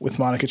with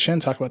Monica Chin,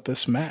 talk about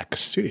this Mac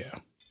Studio.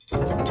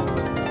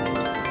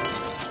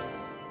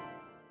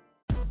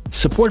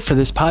 Support for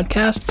this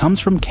podcast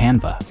comes from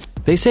Canva.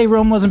 They say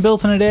Rome wasn't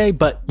built in a day,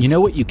 but you know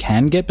what you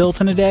can get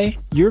built in a day?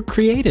 Your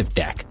creative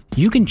deck.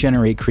 You can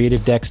generate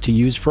creative decks to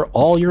use for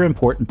all your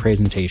important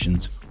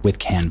presentations with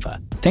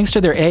Canva. Thanks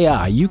to their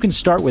AI, you can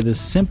start with a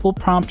simple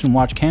prompt and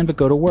watch Canva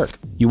go to work.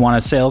 You want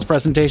a sales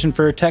presentation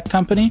for a tech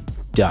company?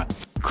 Done.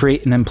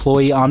 Create an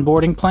employee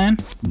onboarding plan?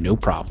 No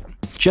problem.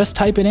 Just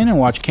type it in and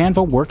watch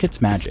Canva work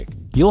its magic.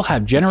 You'll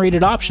have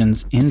generated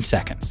options in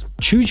seconds.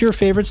 Choose your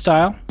favorite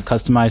style,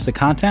 customize the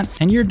content,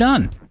 and you're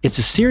done. It's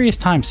a serious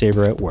time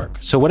saver at work.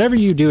 So whatever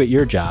you do at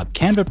your job,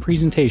 Canva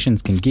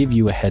presentations can give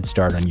you a head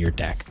start on your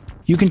deck.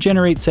 You can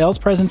generate sales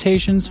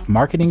presentations,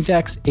 marketing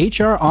decks,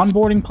 HR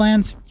onboarding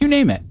plans, you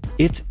name it.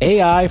 It's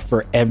AI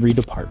for every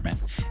department.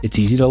 It's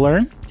easy to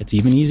learn, it's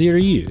even easier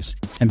to use.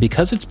 And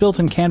because it's built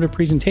in Canva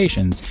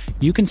presentations,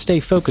 you can stay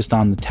focused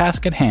on the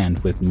task at hand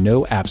with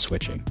no app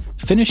switching.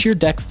 Finish your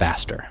deck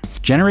faster.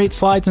 Generate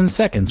slides in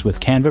seconds with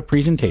Canva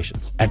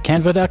presentations at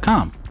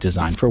canva.com,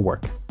 designed for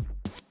work.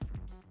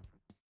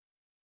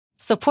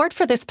 Support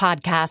for this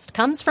podcast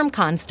comes from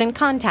Constant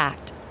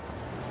Contact.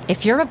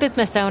 If you're a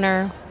business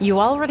owner, you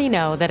already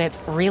know that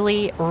it's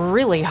really,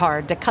 really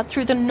hard to cut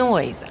through the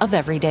noise of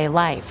everyday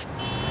life.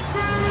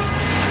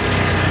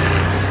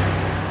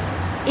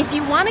 If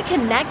you want to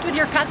connect with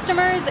your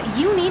customers,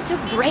 you need to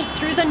break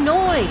through the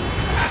noise.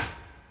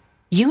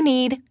 You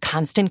need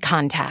Constant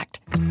Contact.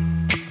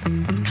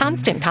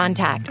 Constant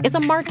Contact is a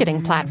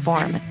marketing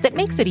platform that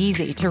makes it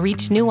easy to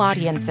reach new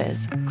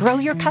audiences, grow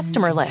your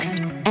customer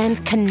list,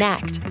 and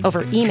connect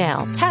over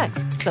email,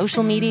 text,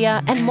 social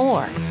media, and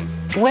more.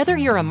 Whether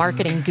you're a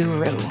marketing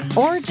guru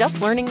or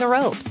just learning the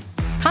ropes,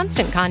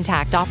 Constant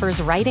Contact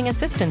offers writing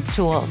assistance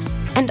tools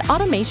and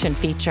automation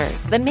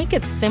features that make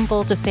it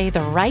simple to say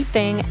the right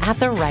thing at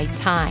the right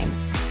time.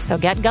 So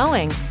get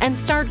going and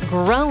start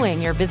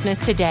growing your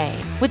business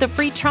today with a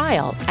free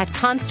trial at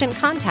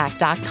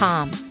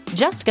ConstantContact.com.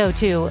 Just go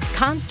to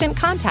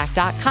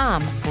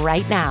ConstantContact.com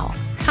right now.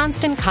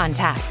 Constant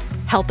Contact,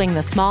 helping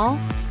the small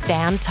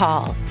stand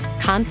tall.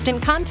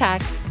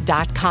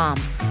 ConstantContact.com.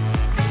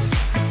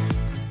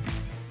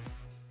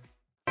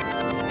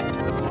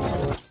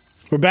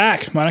 We're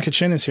back. Monica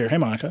Chin is here. Hey,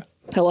 Monica.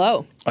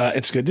 Hello.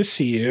 It's good to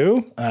see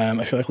you.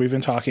 I feel like we've been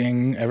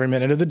talking every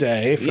minute of the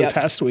day for the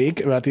past week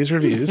about these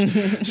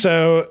reviews.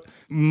 So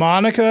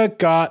Monica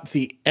got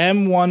the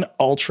M1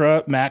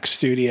 Ultra Mac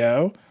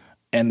Studio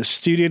and the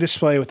Studio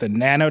Display with the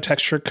nano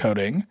texture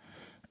coating.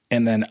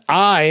 And then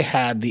I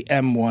had the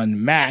M1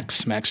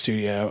 Max, Mac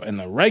Studio, and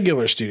the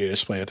regular Studio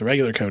Display with the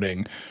regular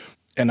coding.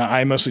 And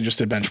I mostly just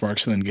did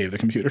benchmarks and then gave the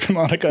computer to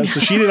Monica. So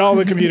she did all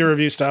the computer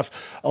review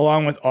stuff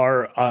along with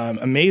our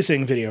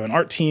amazing video and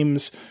art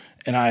teams.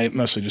 And I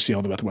mostly just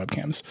yelled about the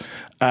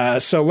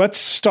webcams. So let's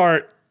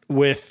start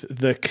with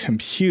the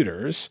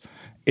computers.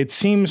 It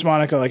seems,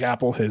 Monica, like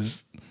Apple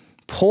has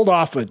pulled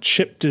off a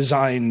chip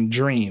design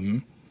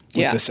dream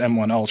with this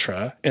M1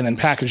 Ultra and then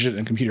packaged it in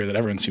a computer that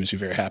everyone seems to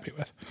be very happy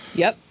with.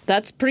 Yep,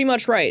 that's pretty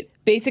much right.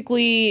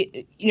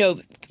 Basically,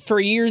 for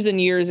years and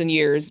years and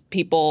years,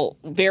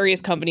 various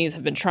companies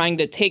have been trying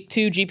to take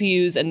two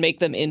GPUs and make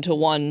them into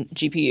one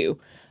GPU.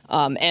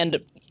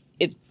 And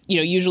it,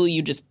 usually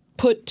you just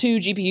put two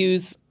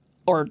GPUs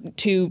or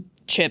two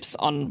chips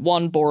on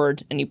one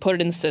board and you put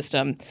it in the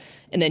system.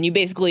 And then you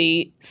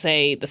basically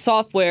say the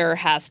software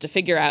has to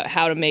figure out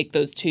how to make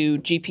those two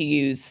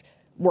GPUs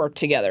work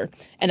together.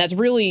 And that's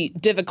really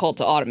difficult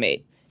to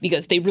automate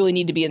because they really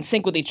need to be in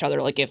sync with each other.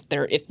 Like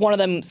if one of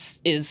them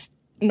is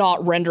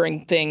not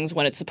rendering things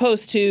when it's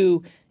supposed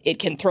to, it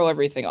can throw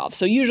everything off.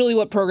 So usually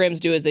what programs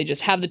do is they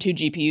just have the two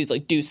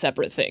GPUs do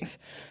separate things.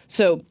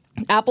 So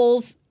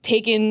Apple's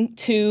taken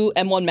two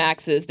M1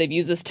 Maxes. They've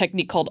used this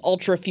technique called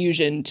Ultra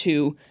Fusion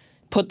to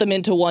put them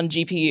into one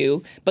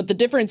GPU. But the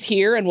difference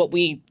here, and what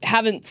we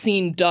haven't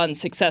seen done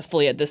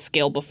successfully at this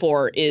scale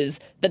before, is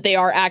that they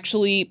are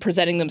actually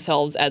presenting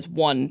themselves as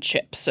one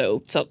chip.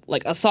 So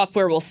like a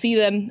software will see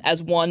them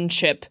as one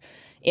chip,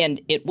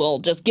 and it will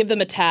just give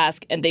them a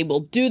task, and they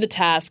will do the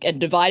task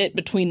and divide it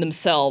between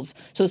themselves.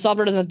 So the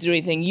software doesn't have to do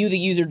anything. You, the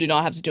user, do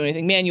not have to do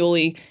anything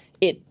manually.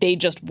 They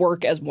just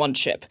work as one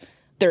chip.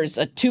 There's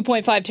a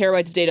 2.5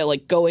 terabytes of data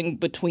going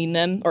between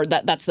them, or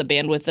that's the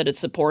bandwidth that it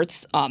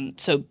supports.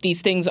 So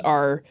these things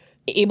are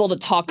able to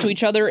talk to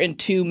each other in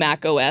two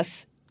Mac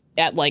OS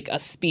at a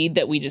speed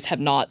that we just have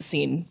not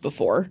seen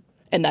before.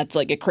 And that's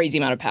a crazy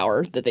amount of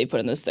power that they put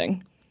in this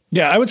thing.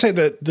 Yeah, I would say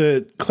that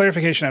the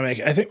clarification I make,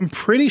 I'm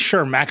pretty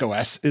sure Mac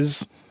OS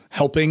is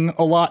helping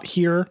a lot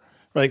here.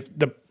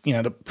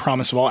 The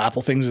promise of all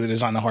Apple things that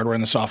is on the hardware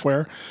and the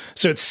software.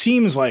 So it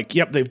seems like,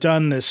 yep, they've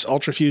done this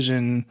Ultra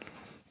Fusion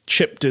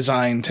chip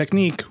design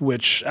technique,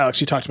 which Alex,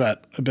 you talked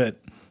about a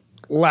bit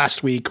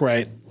last week,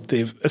 right?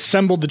 They've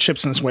assembled the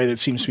chips in this way that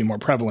seems to be more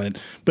prevalent,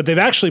 but they've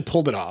actually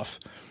pulled it off.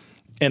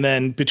 And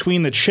then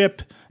between the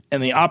chip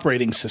and the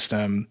operating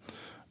system,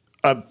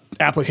 a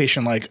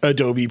application like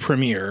Adobe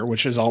Premiere,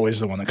 which is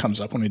always the one that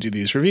comes up when we do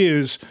these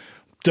reviews,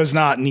 does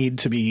not need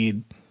to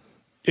be,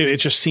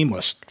 it's just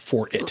seamless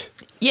for it.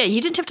 Yeah,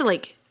 you didn't have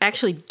to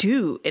actually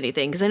do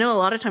anything, because I know a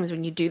lot of times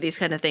when you do these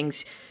kind of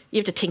things, you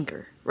have to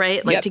tinker,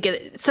 right? To get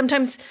it.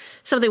 Sometimes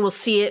something will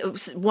see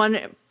it. One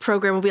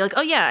program will be like,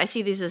 oh yeah, I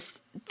see these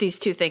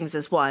two things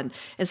as one.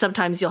 And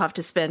sometimes you'll have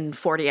to spend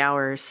 40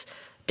 hours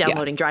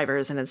downloading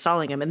drivers and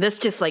installing them. And this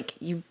just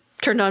you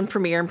turned on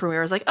Premiere and Premiere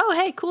was like, oh,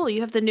 hey, cool.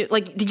 You have the new,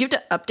 did you have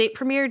to update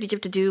Premiere? Did you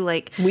have to do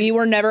We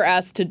were never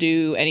asked to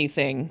do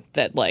anything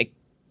that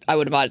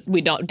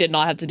did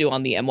not have to do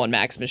on the M1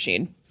 Max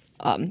machine.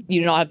 You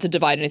do not have to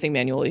divide anything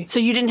manually. So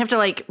you didn't have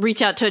to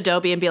reach out to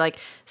Adobe and be like,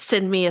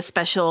 send me a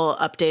special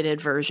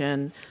updated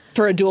version.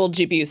 For a dual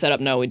GPU setup,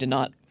 no, we did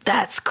not.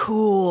 That's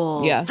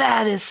cool. Yeah.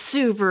 That is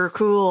super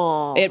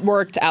cool. It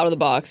worked out of the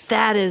box.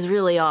 That is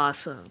really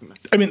awesome.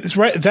 It's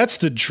right. That's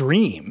the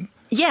dream.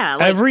 Yeah.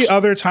 Every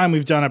other time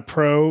we've done a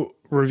pro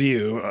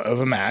review of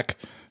a Mac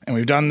and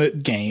we've done the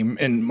game,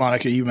 and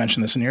Monica, you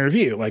mentioned this in your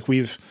review,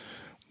 we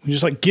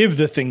just give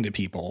the thing to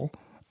people.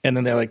 And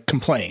then they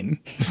complain,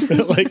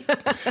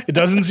 it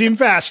doesn't seem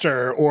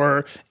faster,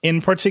 or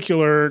in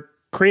particular,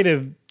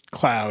 Creative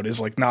Cloud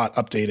is not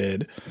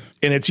updated.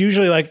 And it's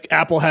usually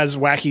Apple has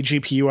wacky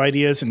GPU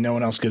ideas and no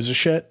one else gives a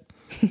shit.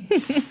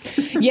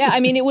 Yeah,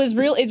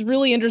 it's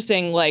really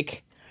interesting.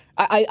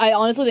 I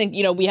honestly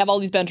think, we have all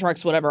these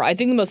benchmarks, whatever. I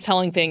think the most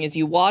telling thing is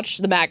you watch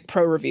the Mac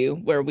Pro review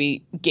where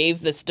we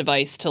gave this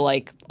device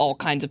to all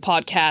kinds of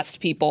podcast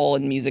people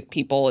and music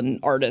people and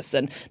artists,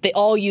 and they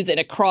all use it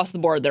across the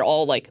board. They're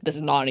all this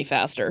is not any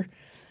faster.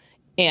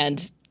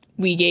 And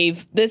we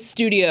gave this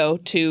studio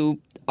to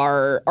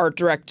our art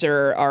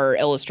director, our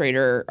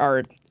illustrator,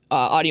 our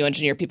audio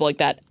engineer, people like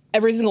that.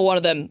 Every single one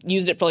of them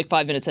used it for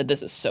 5 minutes, said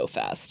this is so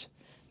fast.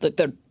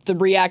 The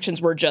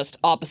reactions were just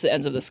opposite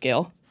ends of the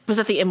scale. Was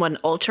that the M1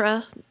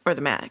 Ultra or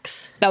the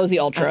Max? That was the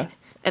Ultra. Okay.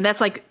 And that's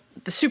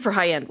the super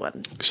high-end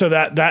one. So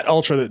that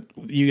Ultra that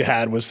you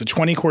had was the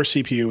 20-core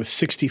CPU with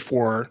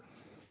 64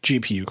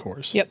 GPU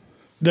cores. Yep.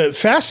 The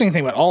fascinating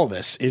thing about all of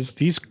this is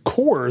these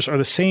cores are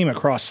the same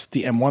across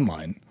the M1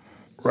 line,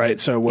 right?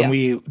 So when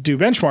we do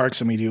benchmarks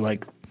and we do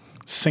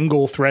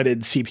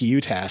single-threaded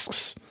CPU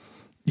tasks,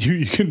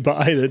 you can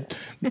buy an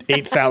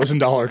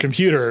 $8,000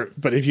 computer,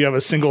 but if you have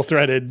a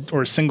single-threaded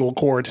or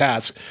single-core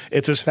task,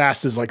 it's as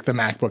fast as the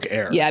MacBook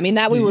Air. Yeah,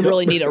 that we would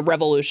really need a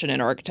revolution in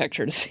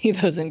architecture to see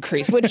those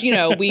increase, which,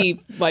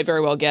 we might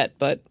very well get,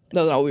 but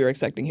that's not what we were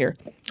expecting here.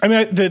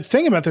 The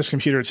thing about this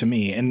computer to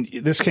me, and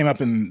this came up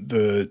in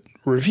the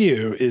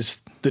review,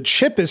 is the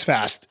chip is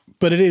fast,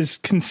 but it is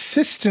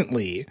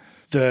consistently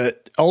the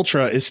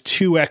Ultra is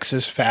 2x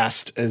as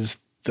fast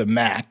as the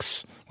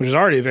Max, which is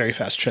already a very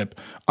fast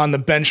chip, on the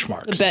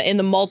benchmarks. In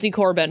the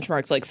multi-core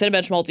benchmarks, like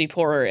Cinebench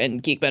multi-core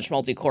and Geekbench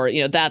multi-core,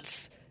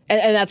 that's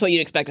and that's what you'd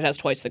expect. It has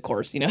twice the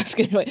cores,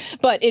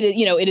 but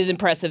it is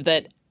impressive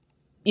that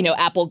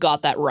Apple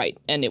got that right,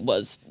 and it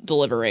was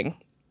delivering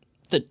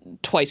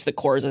twice the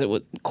cores as it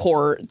was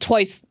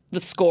twice the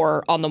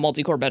score on the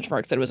multi-core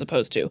benchmarks that it was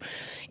supposed to.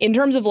 In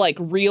terms of like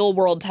real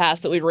world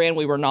tasks that we ran,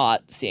 we were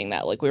not seeing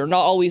that. Like we were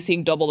not always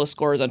seeing double the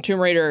scores on Tomb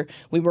Raider.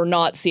 We were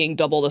not seeing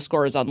double the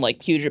scores on like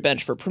Puget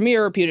Bench for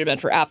Premiere, Puget Bench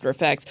for After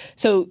Effects.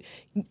 So,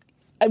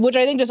 which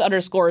I think just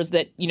underscores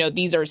that,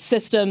 these are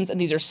systems and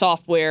these are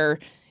software,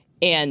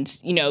 and,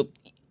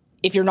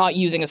 if you're not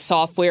using a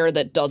software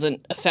that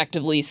doesn't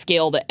effectively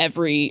scale to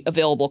every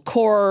available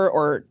core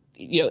or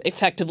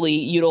effectively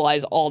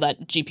utilize all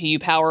that GPU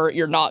power,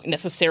 you're not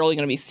necessarily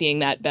going to be seeing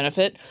that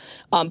benefit.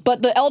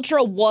 But the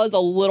Ultra was a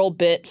little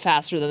bit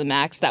faster than the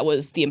Max. That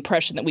was the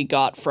impression that we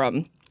got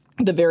from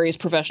the various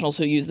professionals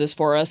who use this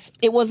for us.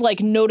 It was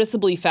like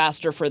noticeably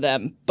faster for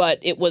them, but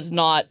it was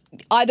not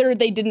either.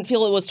 They didn't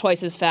feel it was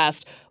twice as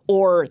fast,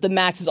 or the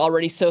Max is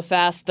already so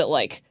fast that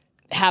like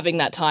having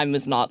that time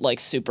was not like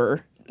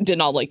did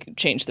not like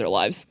change their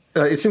lives.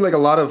 It seemed like a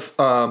lot of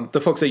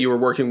the folks that you were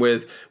working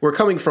with were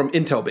coming from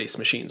Intel-based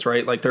machines,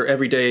 right? Like their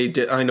everyday,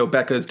 I know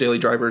Becca's daily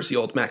driver is the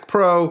old Mac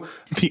Pro.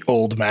 The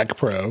old Mac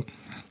Pro.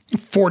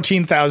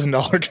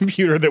 $14,000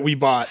 computer that we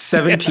bought.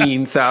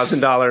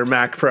 $17,000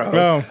 Mac Pro.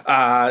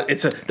 Oh.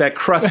 It's that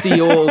crusty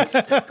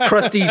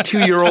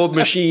 2-year-old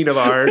machine of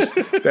ours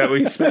that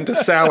we spent a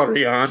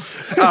salary on.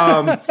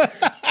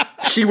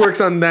 She works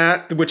on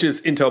that, which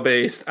is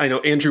Intel-based. I know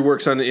Andrew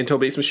works on an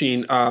Intel-based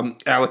machine.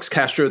 Alex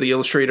Castro, the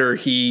illustrator,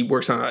 he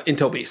works on an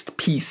Intel-based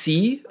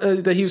PC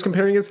that he was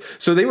comparing it.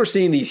 So they were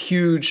seeing these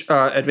huge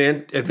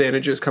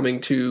advantages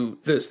coming to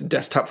this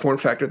desktop form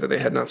factor that they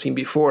had not seen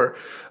before.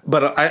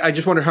 But I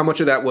just wonder how much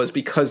of that was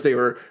because they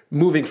were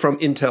moving from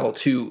Intel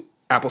to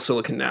Apple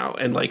Silicon now.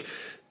 And like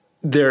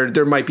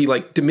there might be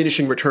like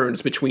diminishing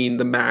returns between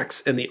the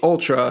Max and the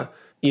Ultra,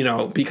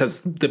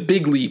 because the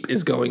big leap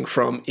is going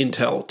from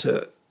Intel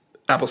to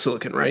Apple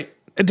Silicon, right?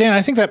 Dan,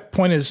 I think that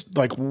point is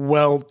like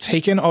well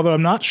taken, although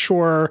I'm not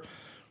sure.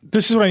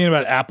 This is what I mean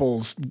about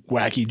Apple's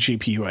wacky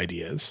GPU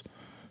ideas.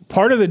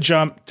 Part of the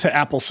jump to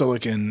Apple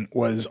Silicon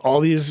was all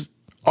these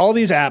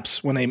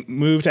apps, when they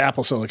moved to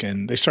Apple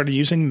Silicon, they started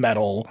using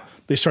Metal.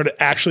 They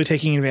started actually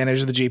taking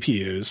advantage of the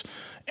GPUs.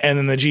 And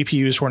then the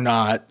GPUs were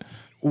not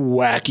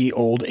wacky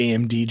old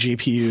AMD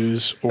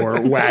GPUs or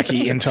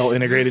wacky Intel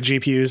integrated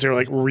GPUs. They were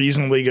like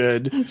reasonably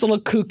good. It's little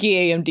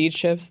kooky AMD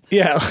chips.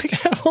 Yeah.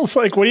 Like Apple's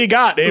like, what do you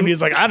got? AMD's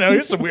like, I don't know,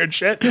 here's some weird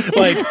shit.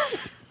 Like,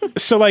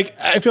 so like,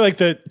 I feel like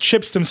the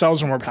chips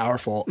themselves are more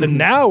powerful. And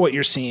now what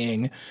you're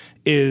seeing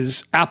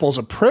is Apple's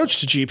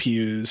approach to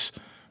GPUs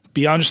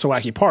beyond just the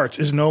wacky parts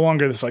is no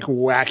longer this like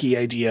wacky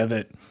idea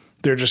that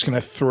they're just going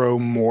to throw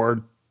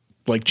more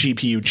like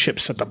GPU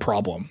chips at the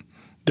problem.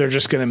 They're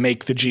just going to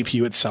make the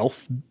GPU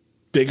itself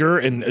bigger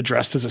and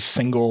addressed as a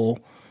single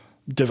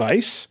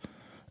device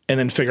and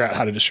then figure out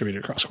how to distribute it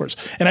across cores.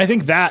 And I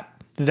think that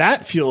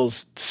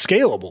feels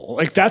scalable.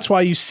 Like that's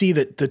why you see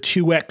that the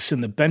 2x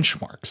in the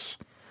benchmarks.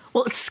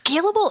 Well, it's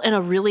scalable in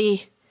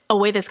a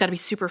way that's got to be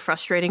super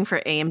frustrating for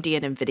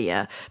AMD and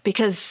NVIDIA,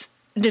 because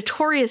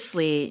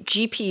notoriously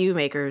GPU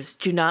makers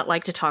do not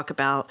like to talk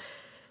about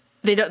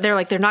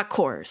they're not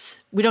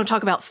cores. We don't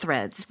talk about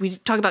threads. We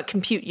talk about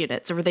compute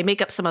units, or they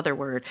make up some other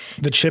word.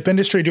 The chip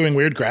industry doing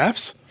weird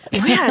graphs?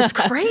 Yeah, it's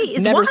great. It's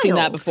never wild. seen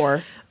that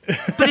before.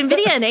 But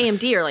NVIDIA and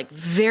AMD are like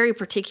very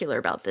particular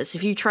about this.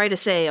 If you try to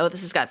say, oh,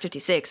 this has got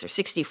 56 or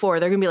 64,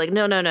 they're going to be like,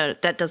 no,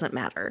 that doesn't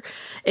matter.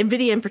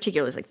 NVIDIA in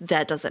particular is like,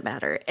 that doesn't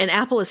matter. And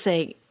Apple is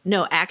saying,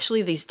 no,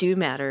 actually, these do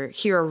matter.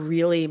 Here are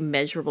really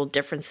measurable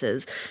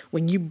differences.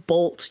 When you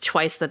bolt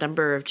twice the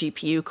number of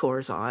GPU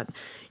cores on,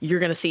 you're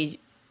going to see,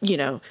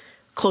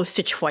 close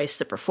to twice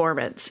the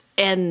performance.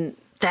 And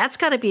that's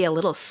got to be a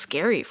little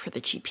scary for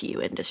the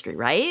GPU industry,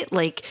 right?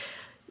 Like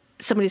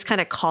somebody's kind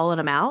of calling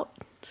them out.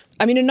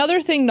 I mean, another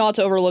thing not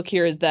to overlook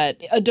here is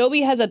that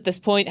Adobe has at this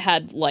point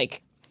had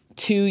like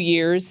 2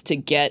 years to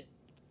get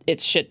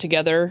its shit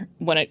together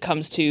when it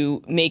comes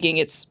to making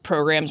its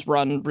programs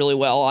run really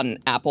well on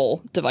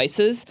Apple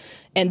devices.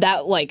 And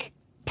that, like,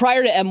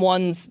 prior to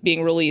M1s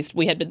being released,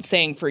 we had been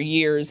saying for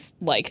years,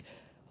 like,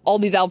 all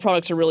these Apple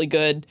products are really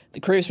good. The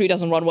Creative Suite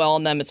doesn't run well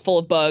on them. It's full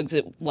of bugs.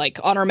 Like,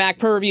 on our Mac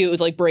Pro review, it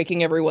was like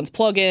breaking everyone's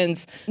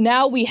plugins.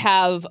 Now we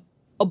have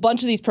a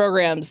bunch of these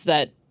programs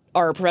that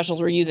our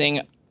professionals were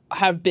using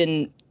have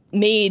been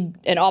made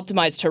and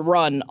optimized to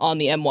run on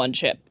the M1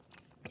 chip.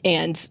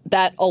 And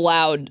that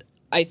allowed,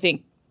 I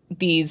think,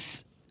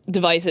 these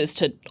devices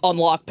to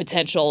unlock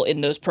potential in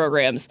those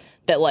programs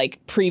that like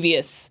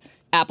previous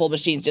Apple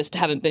machines just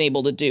haven't been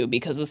able to do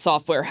because the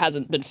software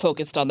hasn't been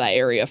focused on that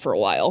area for a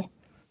while.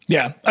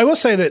 Yeah. I will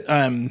say that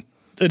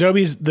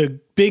Adobe's the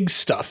big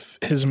stuff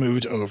has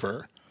moved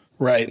over,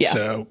 right? Yeah.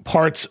 So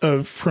parts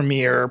of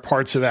Premiere,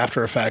 parts of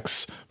After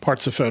Effects,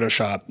 parts of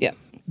Photoshop. Yeah.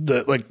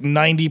 The like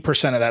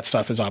 90% of that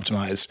stuff is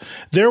optimized.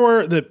 There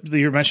were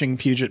you're mentioning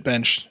Puget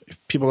Bench.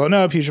 People don't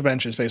know Puget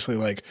Bench is basically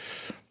like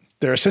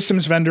they're a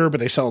systems vendor, but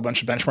they sell a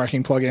bunch of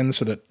benchmarking plugins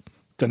so that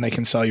then they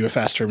can sell you a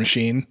faster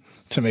machine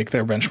to make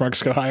their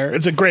benchmarks go higher.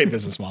 It's a great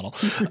business model.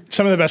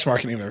 Some of the best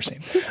marketing I've ever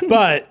seen.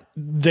 But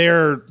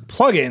their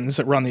plugins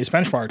that run these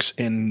benchmarks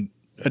in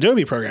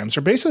Adobe programs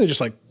are basically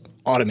just like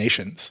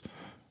automations.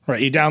 Right,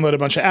 you download a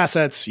bunch of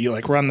assets, you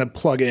like run the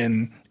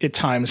plugin, it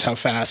times how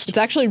fast. It's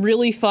actually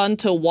really fun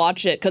to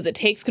watch it because it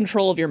takes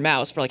control of your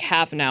mouse for like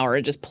half an hour.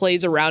 It just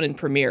plays around in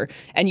Premiere,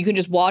 and you can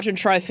just watch and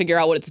try to figure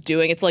out what it's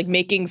doing. It's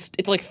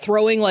like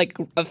throwing like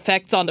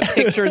effects onto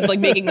pictures, like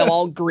making them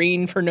all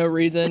green for no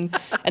reason,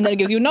 and then it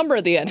gives you a number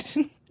at the end.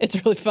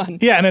 It's really fun.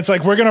 Yeah, and it's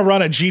like we're gonna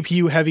run a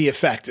GPU heavy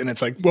effect, and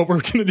it's like what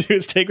we're gonna do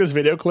is take this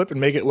video clip and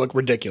make it look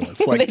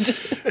ridiculous, like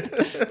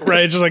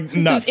right, just like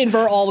nuts. Just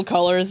invert all the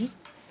colors.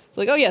 It's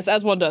like, oh yes,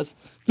 as one does.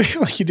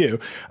 Like you do.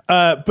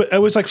 But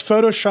it was like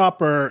Photoshop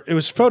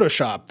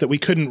that we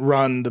couldn't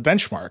run the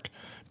benchmark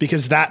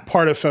because that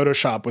part of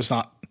Photoshop was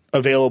not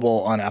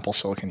available on Apple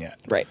Silicon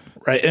yet. Right.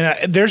 Right.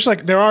 And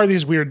there are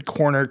these weird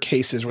corner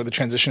cases where the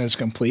transition is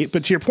complete.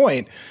 But to your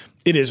point,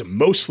 it is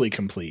mostly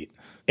complete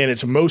and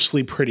it's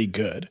mostly pretty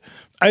good.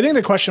 I think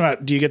the question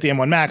about do you get the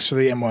M1 Max or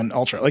the M1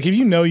 Ultra? Like if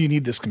you know you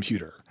need this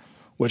computer,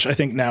 which I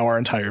think now our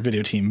entire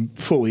video team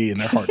fully in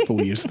their heart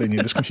believes they need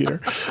this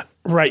computer.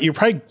 Right. You're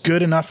probably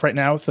good enough right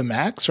now with the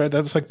Max, right?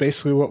 That's like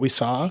basically what we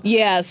saw.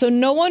 Yeah. So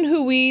no one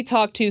who we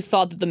talked to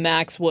thought that the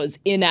Max was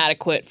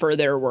inadequate for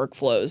their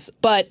workflows.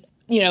 But,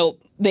 you know,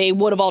 they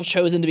would have all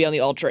chosen to be on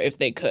the Ultra if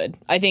they could.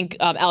 I think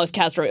Alex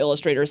Castro,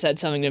 Illustrator, said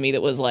something to me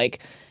that was like,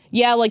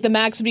 yeah, like the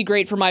Max would be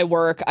great for my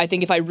work. I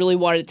think if I really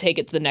wanted to take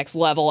it to the next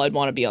level, I'd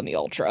want to be on the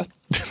Ultra.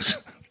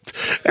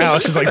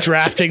 Alex is like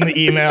drafting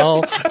the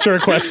email to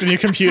request a new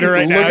computer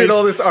right now. Look at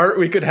all this art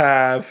we could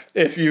have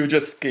if you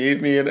just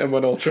gave me an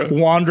M1 Ultra.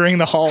 Wandering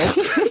the halls.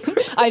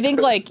 I think,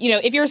 like, you know,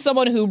 if you're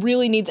someone who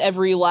really needs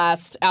every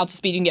last ounce of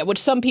speed you can get, which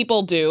some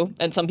people do,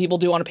 and some people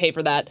do want to pay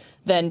for that,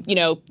 then, you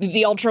know,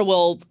 the Ultra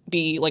will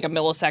be like a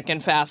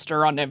millisecond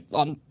faster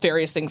on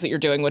various things that you're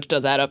doing, which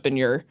does add up in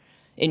your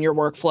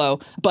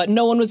workflow. But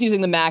no one was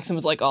using the Max and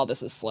was like, oh,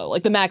 this is slow.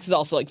 Like, the Max is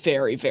also, like,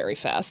 very, very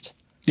fast.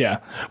 Yeah.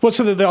 Well,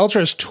 so the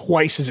Ultra is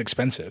twice as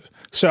expensive.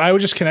 So I would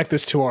just connect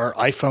this to our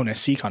iPhone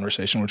SE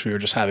conversation, which we were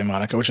just having,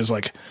 Monica, which is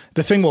like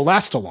the thing will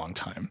last a long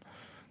time.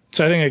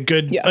 So I think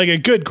a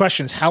good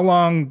question is how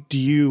long do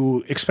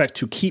you expect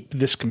to keep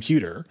this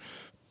computer?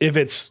 If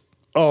it's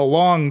a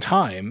long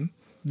time,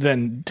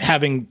 then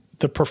having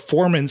the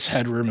performance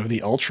headroom of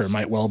the Ultra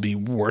might well be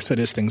worth it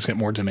as things get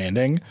more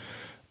demanding.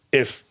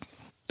 If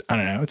I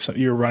don't know,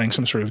 you're running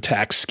some sort of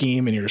tax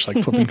scheme and you're just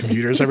like flipping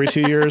computers every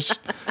 2 years.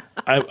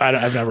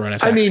 I've never run a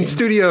tax scheme.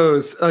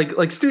 Studios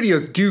like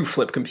studios do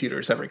flip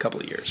computers every couple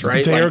of years,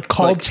 right? They are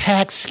called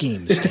tax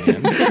schemes,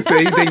 Dan.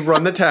 they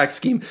run the tax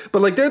scheme,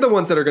 but like they're the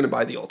ones that are going to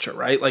buy the Ultra,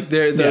 right? Like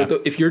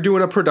if you're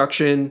doing a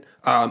production,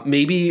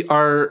 maybe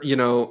our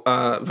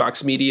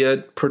Vox Media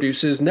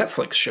produces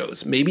Netflix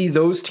shows. Maybe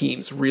those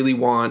teams really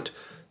want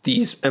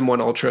these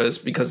M1 Ultras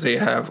because they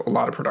have a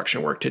lot of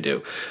production work to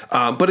do.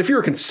 But if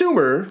you're a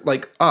consumer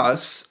like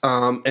us,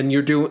 and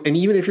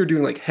even if you're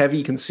doing like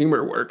heavy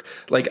consumer work,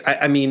 like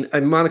I mean,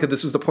 Monica,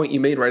 this was the point you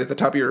made right at the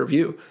top of your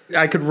review.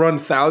 I could run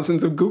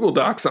thousands of Google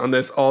Docs on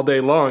this all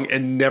day long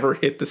and never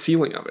hit the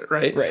ceiling of it,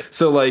 right? Right.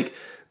 So like,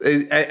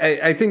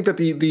 I think that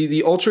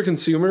the Ultra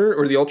consumer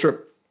or the Ultra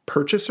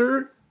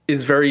purchaser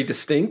is very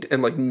distinct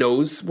and like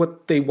knows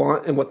what they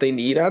want and what they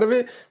need out of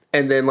it.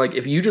 And then, like,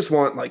 if you just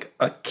want, like,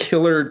 a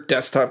killer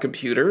desktop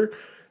computer,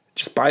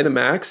 just buy the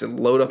Max and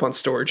load up on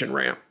storage and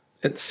RAM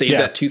and save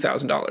that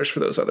 $2,000 for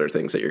those other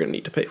things that you're going to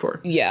need to pay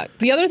for. Yeah.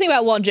 The other thing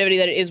about longevity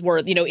that it is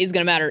worth, is going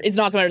to matter. It's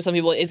not going to matter to some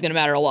people. It's going to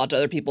matter a lot to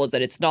other people is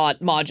that it's not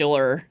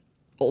modular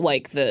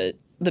like the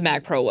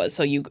Mac Pro was.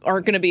 So you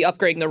aren't going to be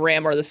upgrading the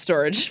RAM or the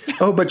storage.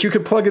 Oh, but you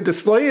could plug a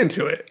display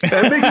into it.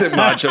 That makes it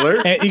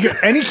modular.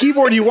 Any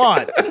keyboard you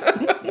want.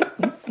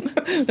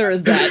 There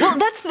is that. Well,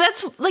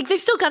 that's like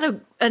they've still got to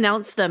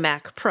announce the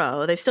Mac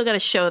Pro. They've still got to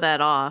show that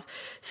off.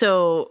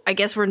 So I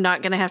guess we're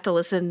not going to have to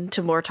listen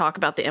to more talk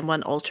about the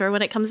M1 Ultra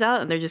when it comes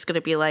out. And they're just going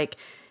to be like,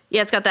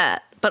 yeah, it's got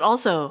that. But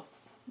also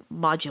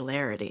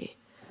modularity.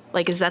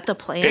 Like, is that the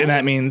plan? And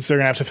that means they're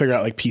going to have to figure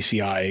out like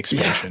PCI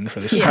expansion for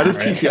this. How does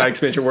PCI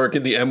expansion work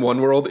in the M1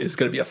 world is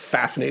going to be a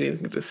fascinating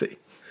thing to see.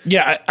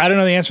 Yeah, I don't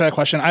know the answer to that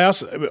question.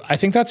 I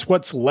think that's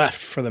what's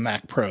left for the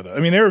Mac Pro, though. I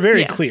mean, they were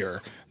very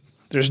clear.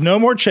 There's no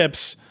more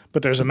chips,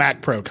 but there's a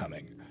Mac Pro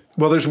coming.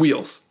 Well, there's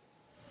wheels.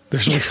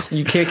 There's wheels.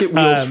 You can't get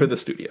wheels for the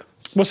studio.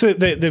 Well, so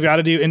they've got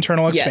to do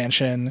internal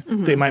expansion.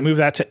 Mm-hmm. They might move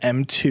that to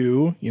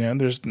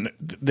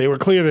M2. They were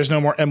clear there's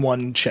no more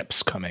M1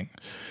 chips coming.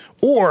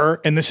 Or,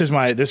 and this is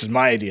my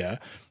idea,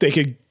 they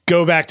could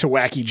go back to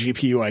wacky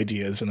GPU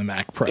ideas in the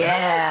Mac Pro.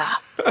 Yeah.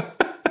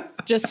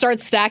 Just start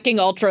stacking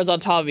Ultras on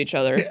top of each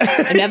other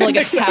and have like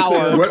a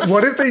tower.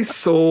 What if they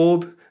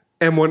sold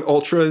M1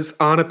 Ultras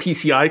on a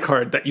PCI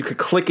card that you could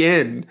click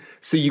in,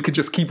 so you could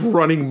just keep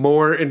running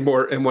more and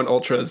more M1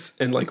 Ultras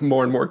and like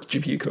more and more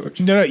GPU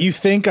cores. No, you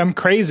think I'm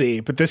crazy,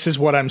 but this is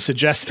what I'm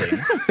suggesting.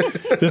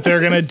 That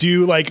they're going to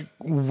do like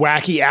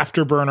wacky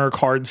afterburner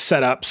card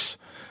setups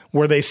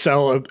where they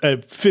sell a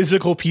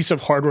physical piece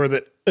of hardware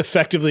that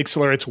effectively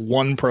accelerates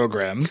one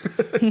program,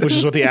 which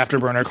is what the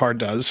afterburner card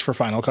does for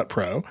Final Cut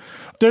Pro.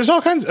 There's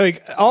all kinds,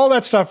 like all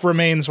that stuff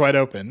remains wide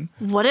open.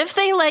 What if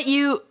they let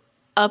you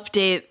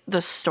update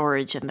the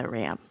storage and the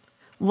RAM?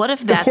 What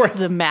if that's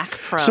the Mac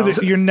Pro?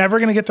 So you're never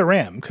going to get the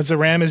RAM because the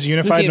RAM is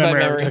unified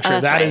memory architecture.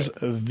 That is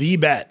the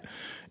bet.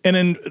 And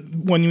then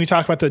when we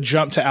talk about the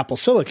jump to Apple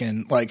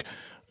Silicon, like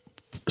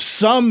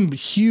some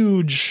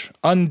huge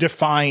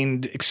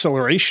undefined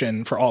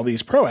acceleration for all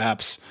these Pro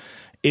apps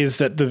is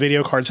that the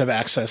video cards have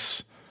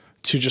access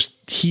to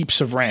just heaps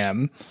of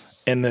RAM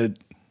and the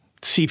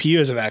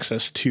CPUs have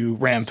access to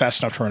RAM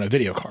fast enough to run a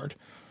video card.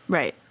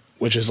 Right.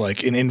 Which is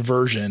like an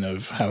inversion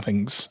of how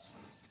things,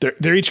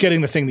 they're each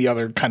getting the thing the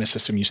other kind of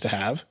system used to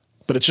have,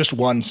 but it's just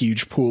one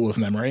huge pool of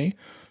memory.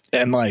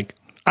 And like,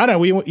 I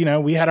don't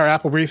know, we had our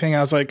Apple briefing. And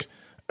I was like,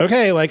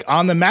 okay, like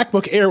on the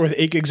MacBook Air with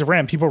 8 gigs of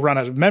RAM, people run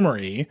out of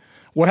memory.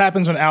 What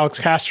happens when Alex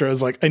Castro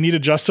is like, I need to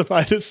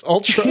justify this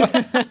Ultra?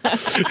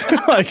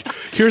 Like,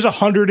 here's a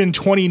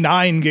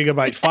 129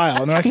 gigabyte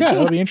file. And they're like, yeah,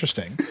 that'll be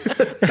interesting.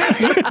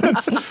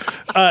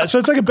 So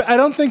it's like, I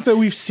don't think that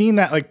we've seen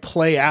that like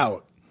play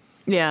out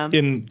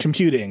in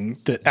computing,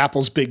 that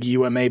Apple's big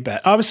UMA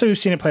bet. Obviously, we've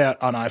seen it play out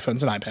on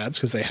iPhones and iPads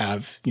because they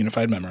have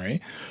unified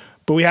memory.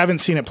 But we haven't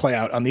seen it play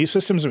out on these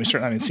systems, and we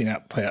certainly haven't seen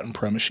it play out on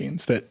Pro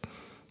machines that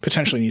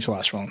potentially need to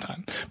last for a long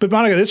time. But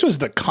Monica, this was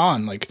the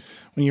con. Like,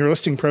 when you were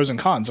listing pros and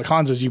cons, the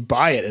cons is you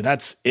buy it and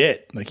that's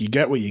it. Like, you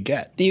get what you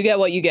get. You get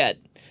what you get.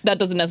 That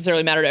doesn't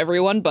necessarily matter to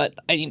everyone, but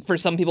I mean, for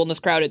some people in this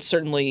crowd, it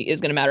certainly is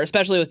going to matter,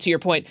 especially with, to your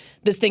point,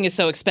 this thing is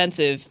so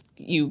expensive,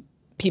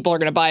 people are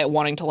going to buy it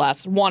wanting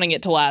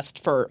it to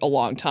last for a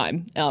long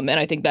time. And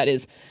I think that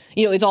is,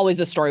 it's always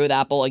the story with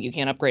Apple, like you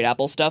can't upgrade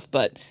Apple stuff,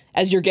 but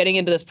as you're getting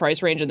into this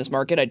price range in this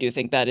market, I do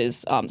think that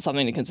is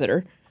something to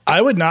consider.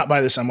 I would not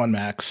buy this M1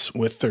 Max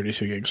with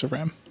 32 gigs of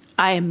RAM.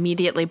 I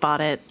immediately bought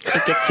it.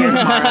 It gets here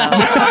tomorrow.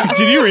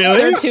 Did you really?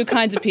 There are two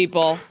kinds of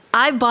people.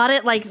 I bought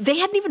it like they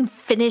hadn't even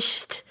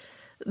finished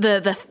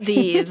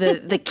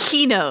the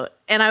keynote,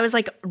 and I was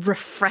like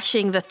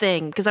refreshing the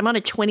thing because I'm on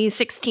a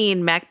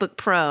 2016 MacBook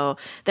Pro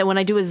that when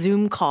I do a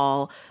Zoom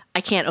call, I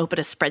can't open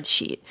a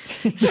spreadsheet.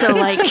 So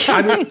like,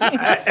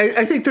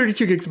 I think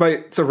 32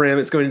 gigabytes of RAM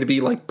is going to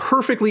be like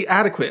perfectly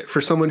adequate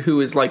for someone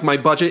who is like, my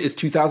budget is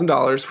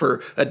 $2,000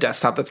 for a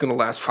desktop that's going to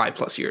last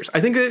 5+ years.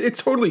 I think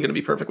it's totally going to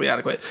be perfectly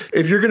adequate.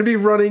 If you're going to be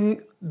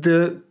running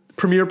the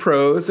Premiere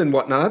Pros and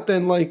whatnot,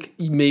 then like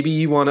maybe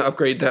you want to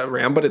upgrade that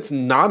RAM, but it's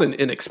not an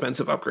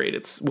inexpensive upgrade.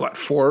 It's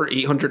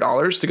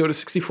 $800 to go to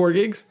 64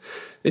 gigs.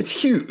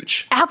 It's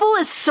huge. Apple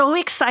is so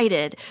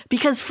excited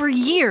because for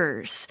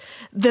years,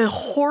 the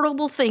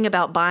horrible thing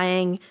about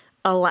buying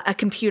a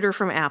computer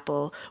from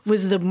Apple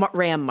was the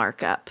RAM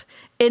markup.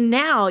 And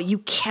now you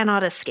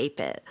cannot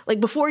escape it.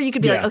 Like before you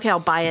could be like, okay, I'll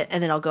buy it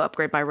and then I'll go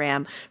upgrade my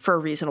RAM for a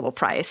reasonable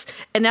price.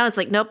 And now it's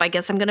like, nope, I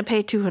guess I'm going to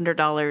pay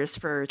 $200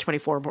 for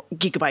 24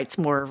 gigabytes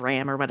more of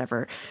RAM or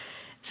whatever.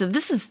 So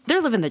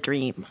they're living the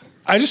dream.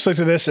 I just looked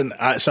at this and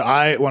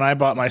when I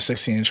bought my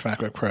 16-inch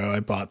MacBook Pro, I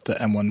bought the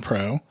M1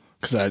 Pro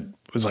because I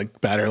was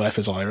like, battery life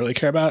is all I really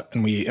care about.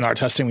 And in our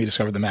testing, we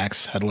discovered the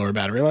Macs had lower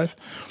battery life.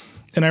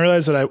 And I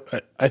realized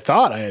that I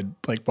thought I had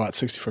like bought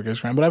 64 gigs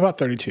of RAM, but I bought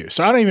 32.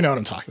 So I don't even know what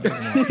I'm talking about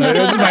anymore. It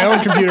was my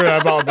own computer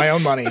that I bought with my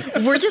own money.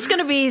 We're just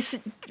going to be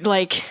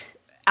like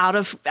out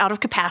of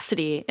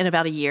capacity in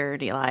about a year,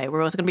 Eli.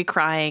 We're both going to be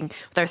crying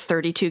with our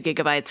 32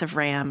 gigabytes of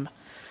RAM.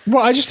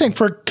 Well, I just think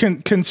for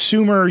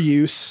consumer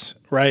use,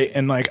 right?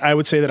 And like, I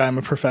would say that I'm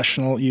a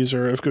professional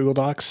user of Google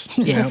Docs.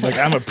 You know, like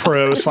I'm a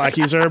pro Slack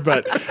user,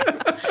 but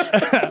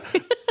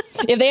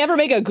if they ever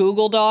make a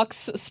Google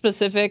Docs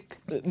specific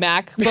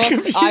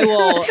MacBook,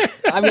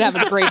 I'm going to have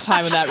a great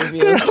time in that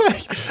review.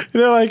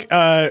 They're like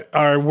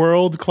our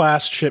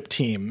world-class chip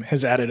team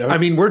has added. I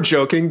mean, we're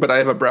joking, but I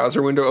have a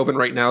browser window open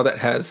right now that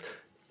has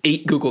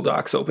 8 Google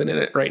Docs open in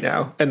it right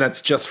now. And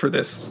that's just for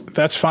this.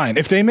 That's fine.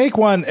 If they make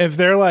one, if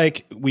they're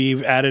like,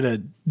 we've added a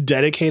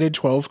dedicated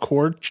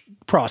 12-core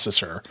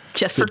processor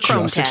just for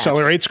Chrome just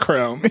accelerates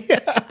Chrome.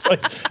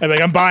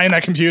 I'm buying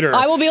that computer.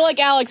 I will be like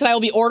Alex and I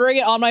will be ordering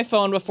it on my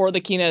phone before the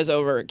keynote is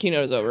over.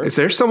 Is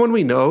there someone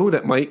we know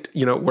that might,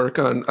 work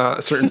on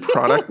a certain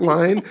product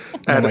line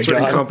at a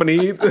certain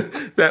company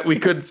that we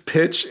could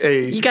pitch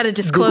a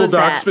Google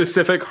Doc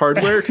specific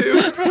hardware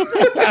to?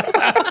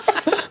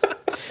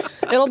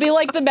 It'll be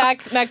like the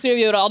Mac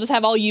Studio. I'll just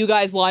have all you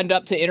guys lined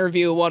up to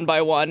interview one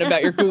by one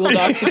about your Google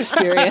Docs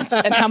experience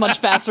and how much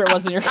faster it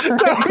was in your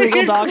current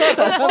Google Docs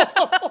setup.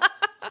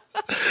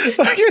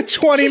 Like a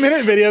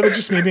 20-minute video that's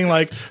just me being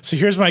like, so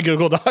here's my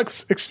Google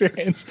Docs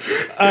experience.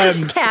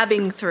 Just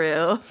tabbing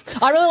through.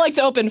 I really like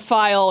to open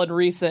File and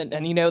Recent,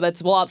 and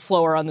that's a lot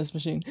slower on this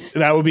machine.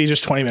 That would be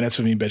just 20 minutes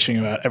of me bitching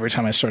about every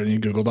time I start a new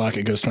Google Doc,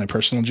 it goes to my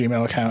personal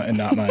Gmail account and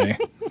not my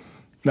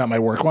not my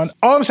work one.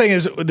 All I'm saying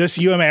is this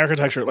UMA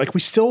architecture, like we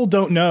still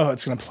don't know how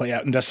it's going to play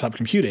out in desktop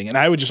computing. And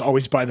I would just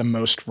always buy the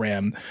most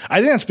RAM. I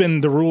think that's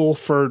been the rule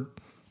for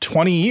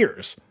 20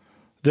 years,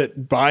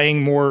 that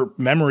buying more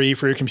memory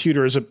for your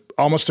computer is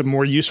almost a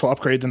more useful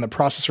upgrade than the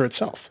processor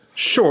itself.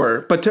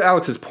 Sure, but to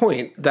Alex's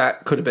point,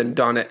 that could have been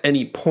done at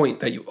any point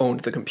that you owned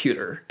the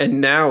computer.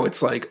 And now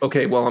it's like,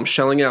 okay, well, I'm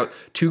shelling out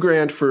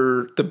 $2,000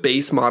 for the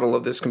base model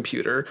of this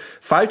computer.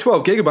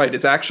 512 gigabyte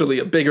is actually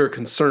a bigger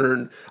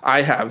concern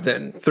I have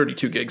than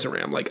 32 gigs of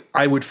RAM. Like,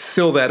 I would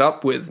fill that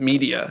up with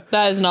media.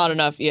 That is not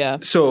enough, yeah.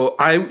 So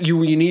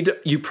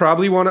you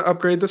probably want to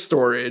upgrade the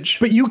storage.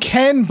 But you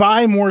can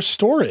buy more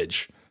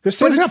storage. This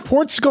thing's got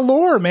ports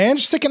galore, man.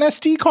 Just stick an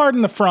SD card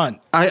in the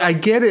front. I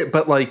get it,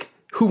 but like,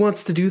 who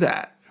wants to do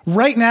that?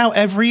 Right now,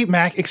 every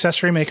Mac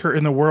accessory maker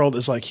in the world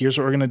is like, here's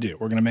what we're going to do.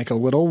 We're going to make a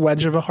little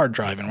wedge of a hard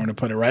drive, and we're going to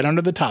put it right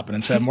under the top, and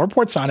instead of more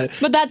ports on it.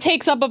 But that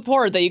takes up a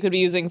port that you could be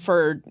using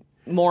for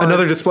more.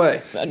 Another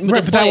display. Right,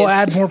 but that will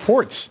add more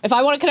ports. If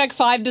I want to connect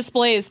 5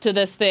 displays to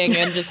this thing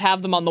and just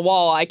have them on the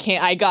wall, I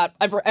can't. I got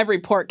every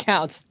port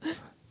counts.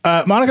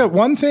 Monica,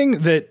 one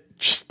thing that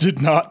just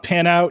did not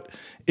pan out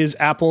is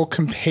Apple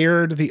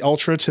compared the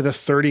Ultra to the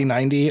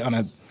 3090 on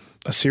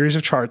a series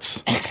of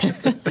charts.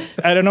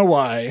 I don't know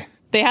why.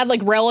 They had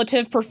like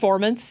relative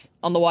performance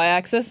on the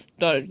y-axis.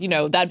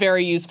 That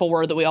very useful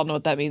word that we all know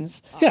what that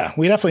means. Yeah,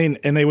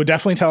 they would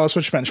definitely tell us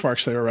which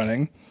benchmarks they were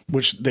running,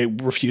 which they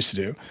refused to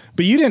do.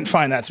 But you didn't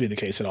find that to be the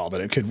case at all,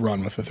 that it could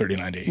run with the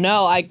 3090.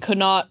 No, I did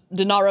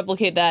not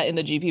replicate that in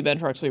the GP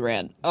benchmarks we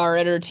ran. Our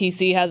editor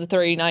TC has a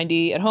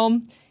 3090 at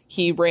home.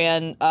 He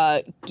ran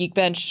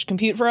Geekbench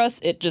Compute for us.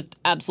 It just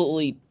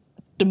absolutely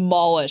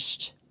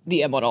demolished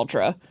the M1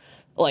 Ultra.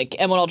 Like,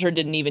 M1 Ultra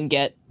didn't even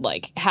get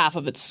like half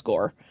of its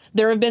score.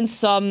 There have been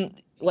some,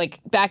 like,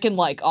 back in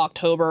like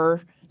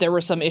October, there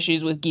were some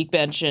issues with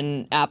Geekbench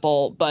and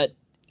Apple, but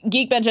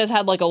Geekbench has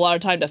had like a lot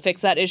of time to fix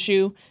that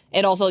issue.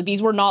 And also, like,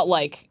 these were not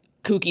like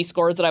kooky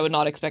scores that I would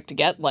not expect to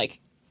get. Like,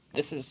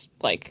 this is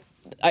like,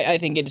 I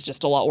think it's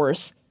just a lot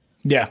worse.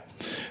 Yeah.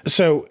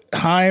 So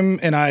Haim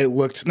and I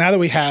looked, now that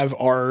we have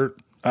our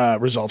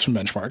results from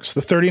benchmarks,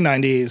 the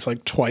 3090 is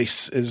like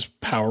twice as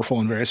powerful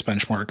in various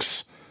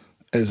benchmarks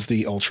as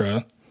the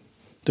Ultra,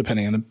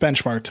 depending on the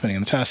benchmark, depending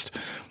on the test.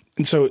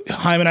 And so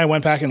Haim and I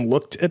went back and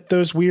looked at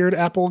those weird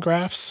Apple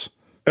graphs.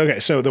 Okay,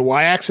 so the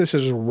y-axis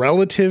is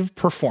relative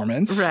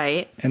performance.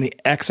 Right. And the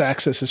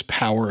x-axis is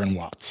power in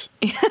watts.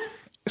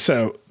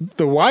 So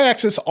the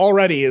y-axis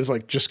already is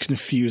like just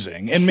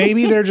confusing. And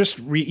maybe they're just,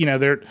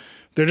 they're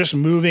just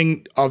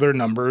moving other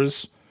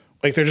numbers.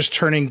 Like they're just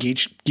turning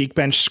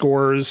Geekbench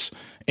scores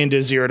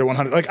into 0 to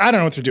 100. Like, I don't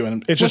know what they're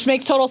doing. Which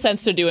makes total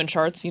sense to do in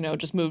charts,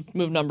 just move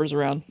numbers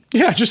around.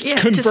 Yeah,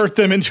 convert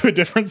them into a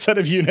different set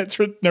of units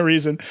for no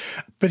reason.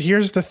 But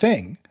here's the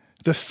thing.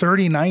 The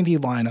 3090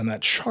 line on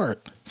that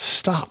chart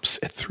stops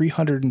at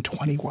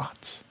 320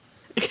 watts.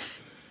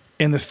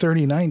 And the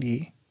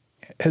 3090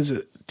 has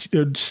a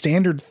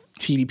standard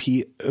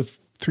TDP of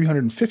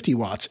 350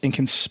 watts and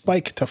can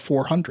spike to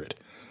 400.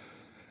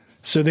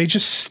 So they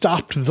just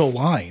stopped the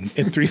line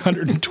at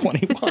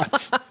 320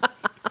 watts.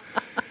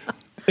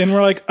 And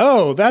we're like,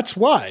 oh, that's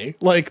why.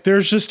 Like,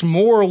 there's just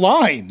more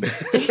line.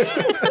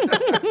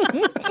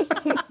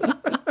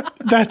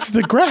 That's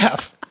the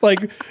graph.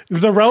 Like,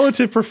 the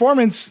relative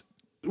performance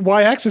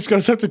y-axis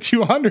goes up to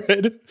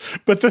 200,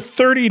 but the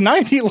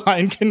 3090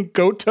 line can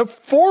go to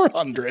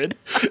 400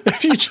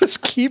 if you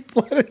just keep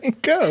letting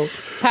it go.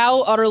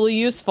 How utterly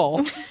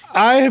useful.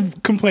 I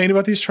have complained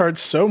about these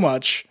charts so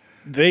much.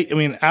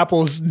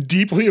 Apple is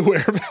deeply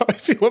aware of how I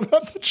feel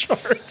about the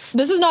charts.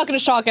 This is not going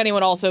to shock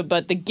anyone also,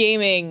 but the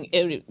gaming,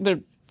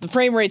 the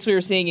frame rates we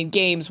were seeing in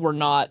games were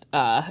not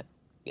at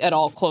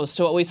all close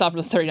to what we saw from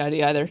the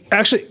 3090 either.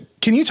 Actually,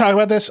 can you talk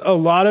about this? A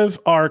lot of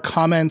our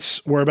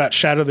comments were about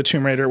Shadow of the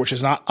Tomb Raider, which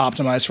is not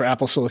optimized for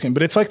Apple Silicon,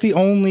 but it's like the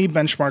only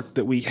benchmark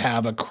that we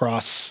have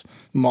across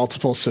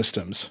multiple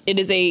systems. It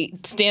is a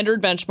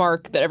standard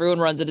benchmark that everyone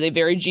runs. It is a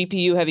very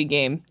GPU-heavy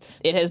game.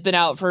 It has been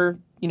out for,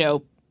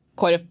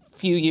 quite a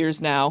few years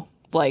now.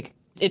 Like,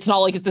 it's not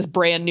like it's this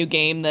brand new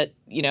game that,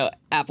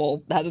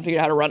 Apple hasn't figured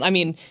out how to run. I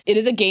mean, it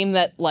is a game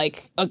that,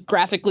 like, a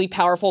graphically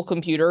powerful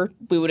computer,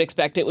 we would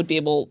expect it would be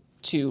able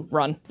to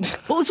run.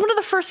 Well, it was one of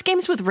the first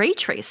games with ray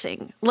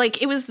tracing.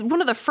 Like, it was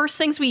one of the first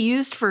things we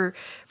used for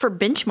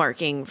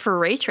benchmarking for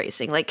ray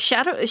tracing. Like,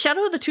 Shadow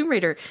of the Tomb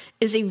Raider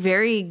is a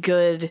very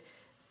good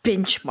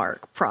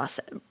benchmark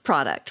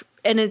product.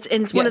 And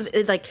it's one of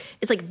it's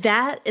like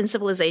that in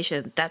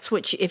Civilization. That's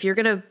what if you're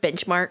gonna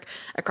benchmark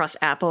across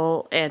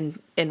Apple and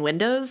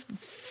Windows,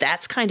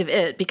 that's kind of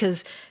it,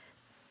 because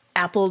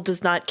Apple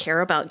does not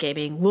care about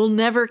gaming. Will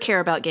never care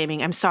about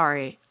gaming. I'm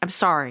sorry.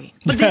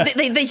 But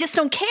they just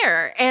don't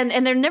care.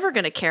 And they're never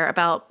going to care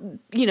about,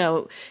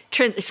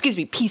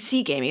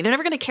 PC gaming. They're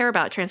never going to care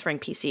about transferring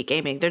PC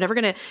gaming. They're never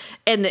going to,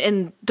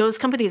 and those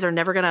companies are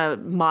never going to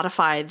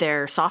modify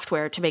their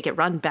software to make it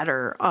run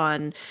better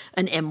on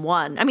an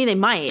M1. I mean, they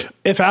might.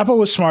 If Apple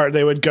was smart,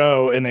 they would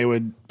go and they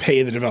would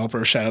pay the developer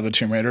of Shadow of the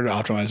Tomb Raider to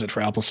optimize it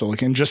for Apple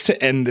Silicon just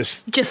to end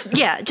this. Just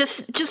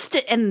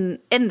to end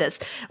this.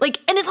 Like,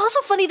 and it's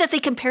also funny that they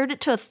compared it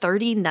to a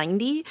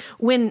 3090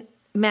 when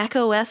Mac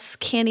OS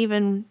can't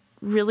even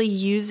really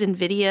use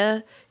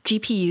NVIDIA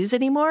GPUs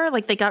anymore.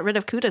 Like, they got rid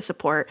of CUDA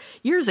support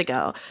years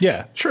ago.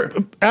 Yeah, sure.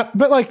 But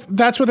like,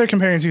 that's what they're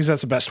comparing to because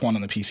that's the best one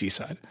on the PC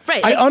side.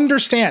 Right. I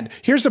understand.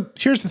 Here's the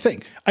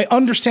thing. I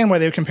understand why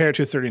they would compare it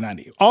to a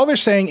 3090. All they're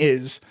saying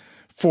is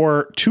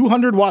for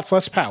 200 watts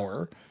less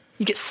power,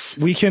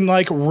 we can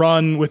like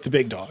run with the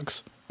big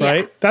dogs.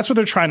 Right? Yeah. That's what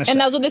they're trying to say.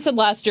 And that's what they said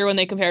last year when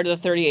they compared to the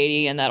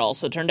 3080, and that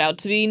also turned out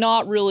to be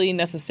not really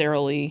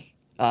necessarily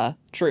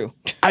true.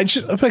 I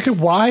just like,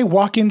 why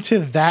walk into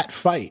that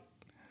fight?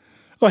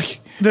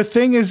 Like, the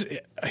thing is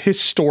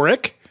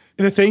historic.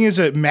 The thing is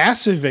a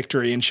massive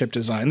victory in chip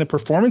design. The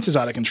performance is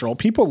out of control.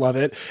 People love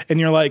it. And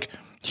you're like,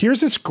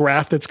 here's this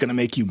graph that's going to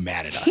make you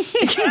mad at us.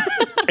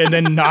 And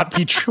then not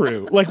be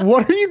true. Like,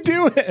 what are you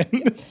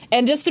doing?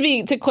 And just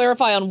to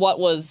clarify on what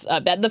was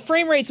bad, the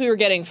frame rates we were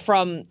getting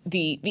from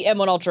the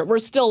M1 Ultra were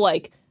still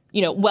like,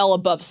 well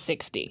above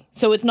 60.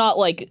 So it's not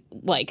like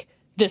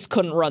this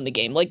couldn't run the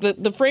game. Like,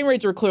 the frame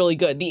rates were clearly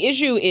good. The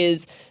issue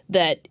is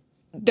that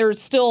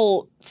there's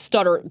still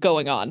stutter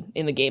going on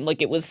in the game.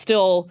 Like, it was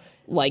still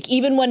like,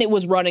 even when it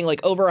was running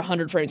like over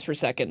 100 frames per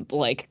second,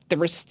 like it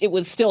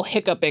was still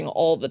hiccuping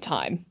all the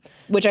time,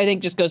 which I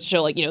think just goes to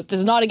show, like, this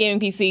is not a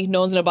gaming PC. No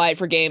one's gonna buy it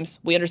for games.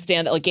 We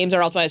understand that, like, games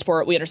are optimized for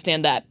it. We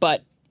understand that.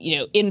 But,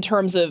 in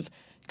terms of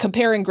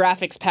comparing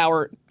graphics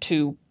power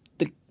to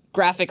the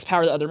graphics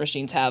power that other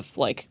machines have,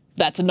 like,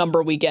 that's a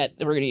number we get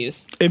that we're gonna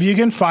use. If you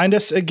can find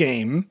us a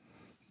game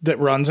that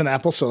runs in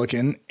Apple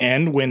Silicon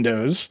and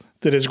Windows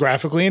that is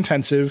graphically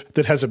intensive,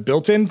 that has a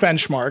built-in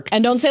benchmark.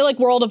 And don't say like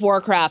World of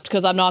Warcraft,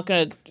 because I'm not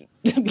going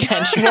to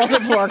bench World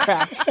of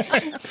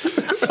Warcraft.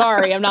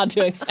 Sorry, I'm not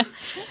doing that.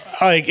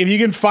 Like, if you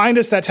can find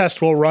us that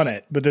test, we'll run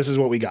it. But this is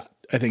what we got,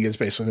 I think, is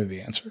basically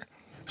the answer.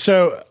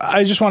 So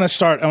I just want to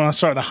start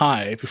the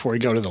high before we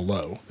go to the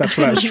low. That's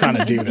what I was trying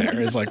to do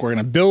there, is like, we're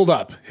going to build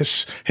up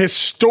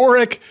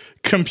historic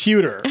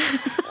computer.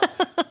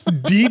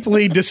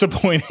 Deeply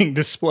disappointing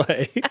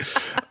display.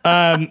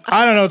 I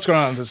don't know what's going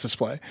on with this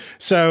display.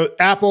 So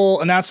Apple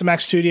announced the Mac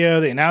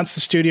Studio. They announced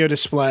the Studio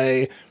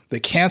display. They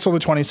canceled the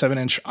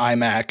 27-inch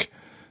iMac.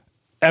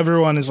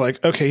 Everyone is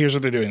like, okay, here's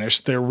what they're doing.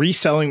 They're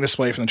reselling the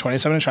display from the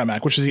 27-inch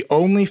iMac, which is the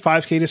only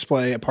 5K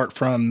display apart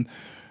from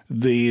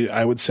the,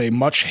 I would say,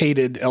 much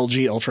hated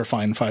LG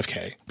Ultrafine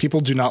 5K.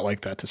 People do not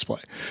like that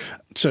display.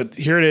 So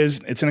here it is.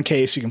 It's in a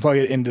case. You can plug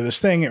it into this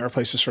thing. It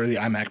replaces sort of the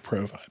iMac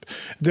Pro vibe.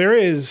 There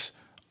is,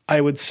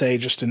 I would say,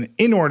 just an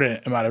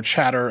inordinate amount of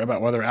chatter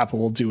about whether Apple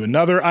will do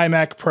another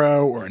iMac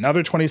Pro or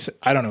another 20.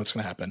 I don't know what's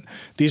going to happen.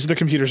 These are the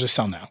computers that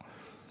sell now.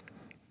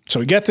 So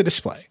we get the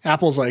display.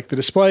 Apple's like, the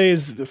display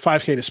is the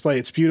 5K display.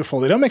 It's beautiful.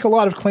 They don't make a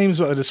lot of claims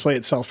about the display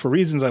itself for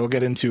reasons I will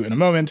get into in a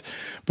moment,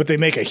 but they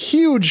make a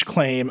huge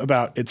claim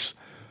about its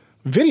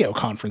video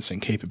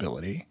conferencing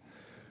capability,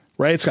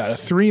 right? It's got a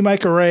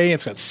 3-mic array.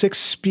 It's got 6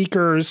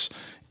 speakers.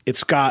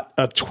 It's got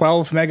a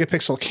 12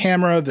 megapixel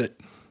camera that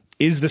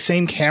is the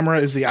same camera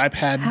as the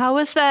iPad. How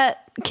is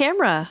that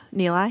camera,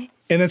 Nilay?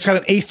 And it's got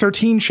an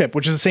A13 chip,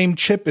 which is the same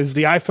chip as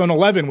the iPhone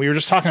 11 we were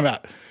just talking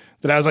about.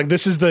 That I was like,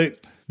 this is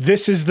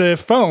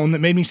the phone that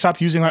made me stop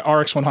using my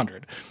RX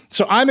 100.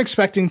 So I'm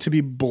expecting to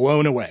be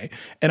blown away.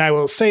 And I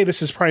will say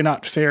this is probably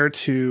not fair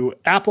to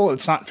Apple.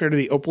 It's not fair to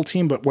the Opal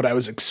team. But what I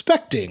was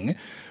expecting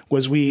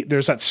was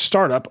there's that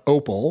startup,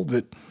 Opal,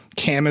 that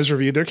Cam has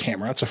reviewed their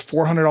camera. It's a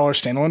 $400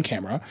 standalone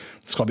camera.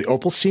 It's called the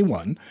Opal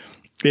C1.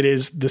 It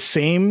is the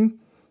same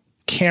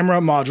camera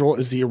module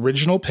as the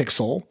original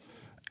Pixel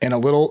and a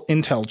little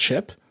Intel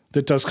chip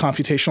that does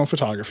computational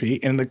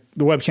photography. And the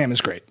webcam is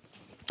great.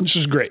 This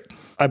is great.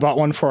 I bought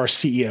one for our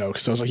CEO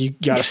because I was like, you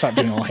got to stop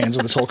doing all hands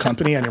of this whole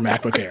company on your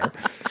MacBook Air.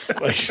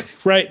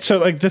 Right? So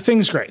like, the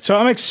thing's great. So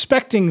I'm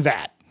expecting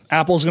that.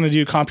 Apple's going to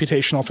do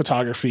computational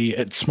photography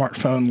at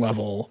smartphone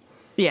level.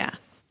 Yeah.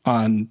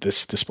 On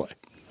this display.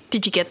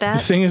 Did you get that? The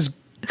thing is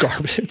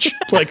garbage.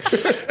 Like,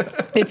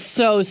 it's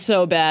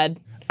so bad.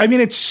 I mean,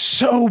 it's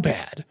so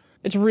bad.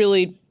 It's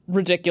really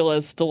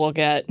ridiculous to look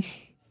at.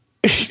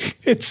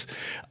 It's,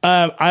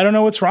 I don't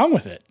know what's wrong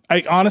with it.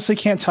 I honestly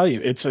can't tell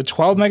you. It's a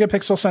 12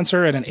 megapixel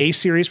sensor and an A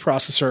series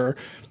processor.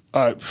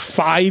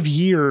 5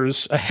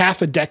 years, a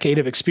half a decade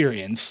of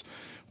experience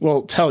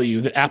will tell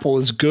you that Apple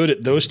is good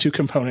at those two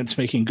components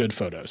making good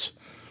photos.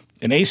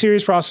 An A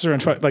series processor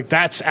and like,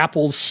 that's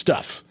Apple's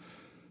stuff.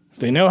 If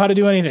they know how to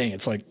do anything,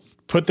 it's like,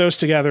 put those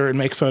together and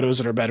make photos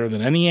that are better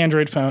than any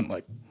Android phone.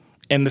 Like,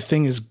 and the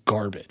thing is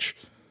garbage.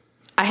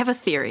 I have a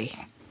theory.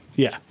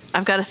 Yeah.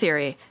 I've got a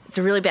theory. It's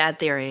a really bad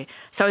theory.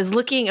 So I was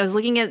looking at,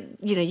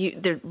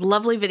 the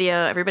lovely video.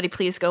 Everybody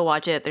please go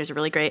watch it. There's a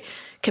really great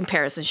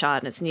comparison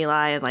shot, and it's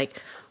Nilay and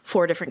like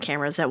 4 different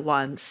cameras at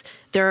once.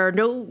 There are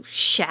no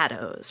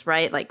shadows,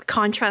 right? Like,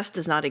 contrast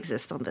does not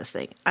exist on this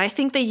thing. I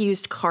think they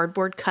used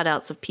cardboard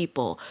cutouts of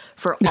people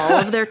for all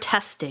of their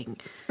testing.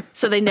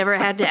 So they never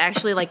had to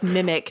actually like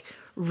mimic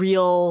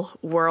real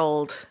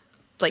world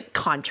like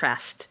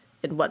contrast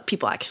in what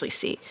people actually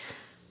see.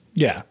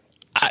 Yeah.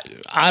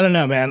 I don't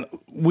know, man.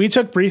 We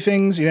took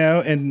briefings,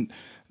 and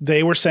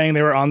they were saying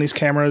they were on these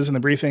cameras in the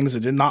briefings.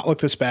 It did not look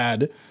this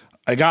bad.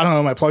 I got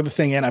home. I plugged the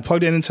thing in. I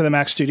plugged it into the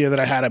Mac Studio that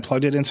I had. I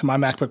plugged it into my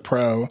MacBook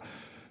Pro.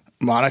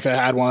 Monica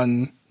had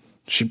one.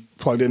 She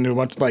plugged it into a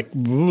bunch.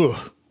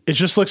 It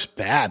just looks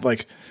bad.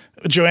 Like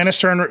Joanna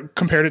Stern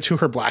compared it to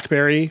her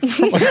BlackBerry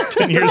from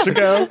 10 years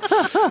ago.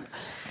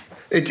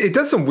 It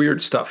does some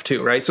weird stuff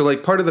too, right? So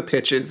part of the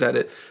pitch is that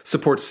it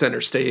supports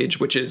Center Stage,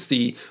 which is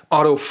the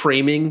auto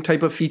framing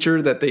type of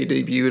feature that they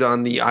debuted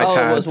on the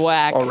iPads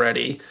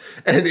already.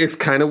 And it's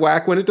kind of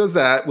whack when it does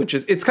that,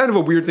 it's kind of a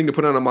weird thing to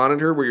put on a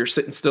monitor where you're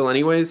sitting still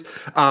anyways.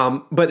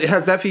 But it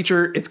has that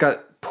feature. It's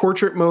got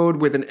portrait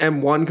mode with an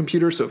M1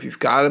 computer. So if you've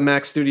got a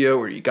Mac Studio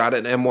or you got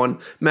an M1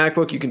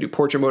 MacBook, you can do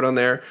portrait mode on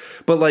there.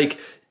 But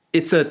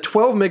it's a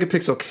 12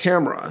 megapixel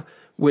camera,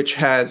 which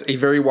has a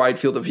very wide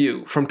field of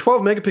view. From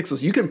 12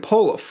 megapixels, you can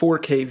pull a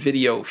 4K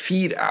video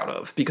feed out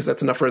of because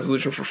that's enough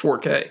resolution for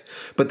 4K.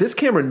 But this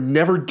camera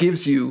never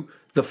gives you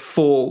the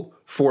full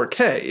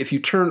 4K. If you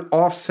turn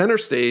off Center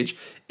Stage,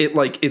 it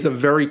is a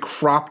very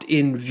cropped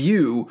in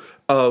view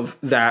of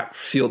that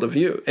field of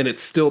view. And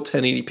it's still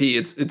 1080p.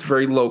 It's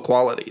very low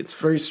quality. It's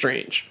very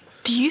strange.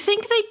 Do you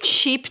think they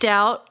cheaped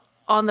out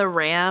on the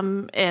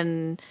RAM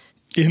and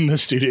in the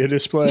studio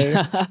display?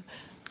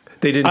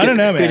 They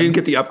didn't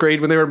get the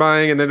upgrade when they were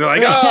buying, and then they're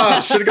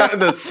like, should have gotten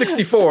the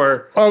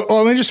 64. Well,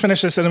 let me just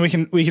finish this, and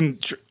then we can.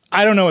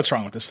 I don't know what's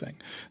wrong with this thing.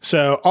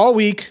 So all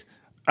week,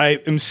 I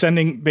am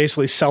sending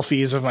basically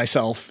selfies of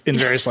myself in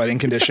various lighting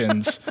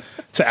conditions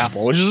to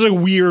Apple, which is a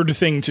weird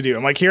thing to do.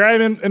 I'm like, here I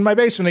am in my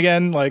basement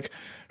again,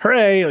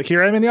 hooray!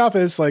 Here I am in the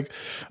office,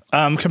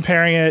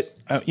 comparing it.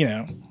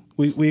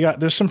 We got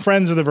there's some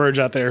friends of The Verge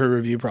out there who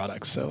review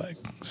products, so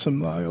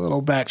some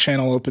little back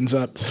channel opens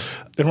up,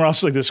 and we're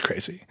also this is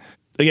crazy.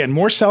 Again,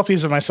 more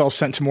selfies of myself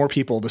sent to more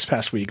people this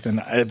past week than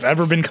I've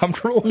ever been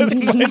comfortable with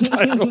in my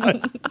entire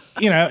life.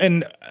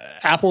 And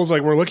Apple's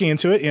we're looking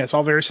into it. It's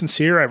all very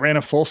sincere. I ran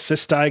a full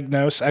cyst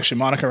diagnose. Actually,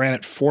 Monica ran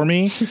it for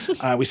me.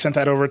 We sent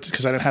that over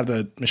because I didn't have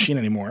the machine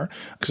anymore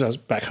because I was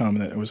back home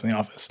and it was in the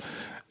office.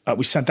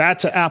 We sent that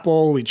to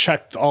Apple. We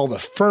checked all the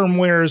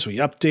firmwares. We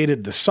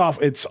updated the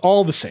software. It's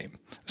all the same.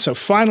 So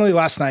finally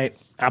last night,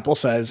 Apple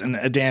says,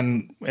 and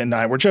Dan and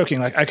I were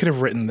joking, I could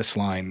have written this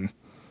line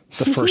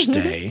the first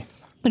day.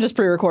 I just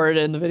pre-recorded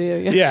it in the video.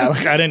 Yeah,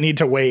 I didn't need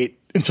to wait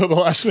until the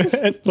last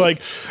minute.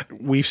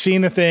 We've seen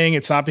the thing.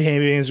 It's not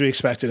behaving as we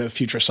expected. A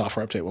future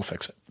software update will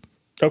fix it.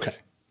 Okay.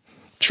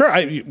 Sure.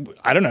 I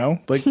don't know.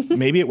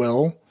 Maybe it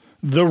will.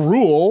 The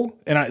rule,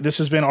 and this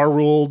has been our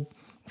rule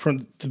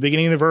from the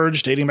beginning of The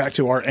Verge, dating back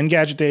to our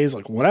Engadget days,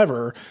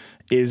 whatever,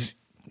 is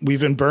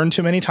we've been burned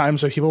too many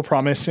times by people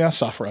promising us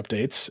software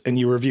updates, and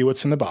you review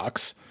what's in the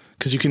box.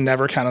 Because you can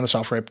never count on the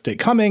software update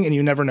coming, and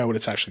you never know what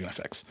it's actually going to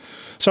fix.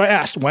 So I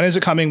asked, when is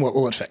it coming? What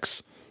will it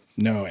fix?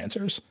 No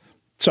answers.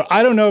 So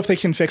I don't know if they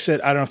can fix it.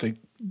 I don't know if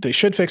they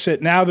should fix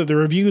it. Now that the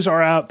reviews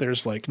are out,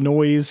 there's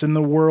noise in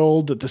the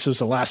world that this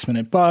is a last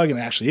minute bug, and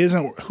it actually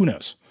isn't. Who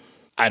knows?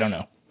 I don't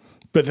know.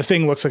 But the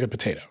thing looks like a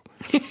potato.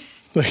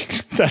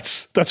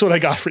 That's what I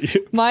got for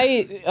you.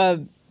 My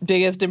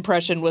biggest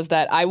impression was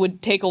that I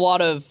would take a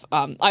lot of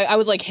I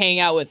was hanging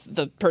out with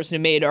the person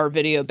who made our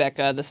video,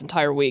 Becca, this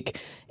entire week,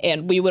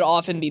 and we would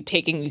often be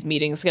taking these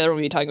meetings together when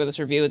we'd be talking about this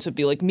review. It would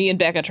be me and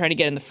Becca trying to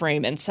get in the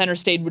frame, and Center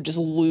Stage would just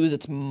lose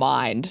its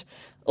mind.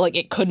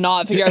 It could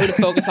not figure out who to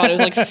focus on. It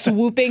was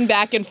swooping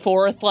back and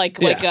forth like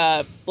one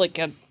of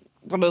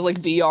those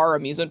VR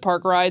amusement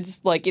park rides.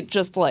 It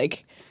just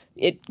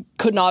it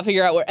could not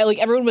figure out where,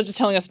 everyone was just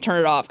telling us to turn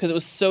it off because it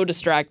was so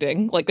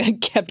distracting. It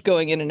kept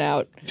going in and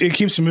out. It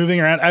keeps moving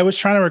around. I was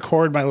trying to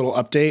record my little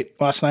update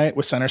last night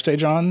with Center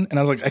Stage on, and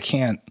I was like, I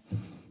can't.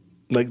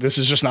 This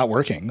is just not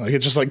working.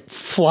 It's just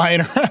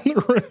flying around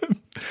the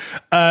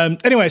room.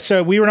 Anyway,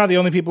 so we were not the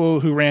only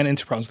people who ran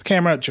into problems with the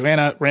camera.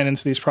 Joanna ran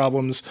into these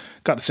problems,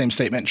 got the same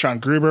statement. John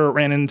Gruber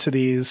ran into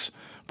these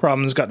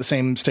problems, got the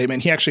same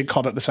statement. He actually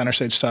called out the Center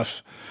Stage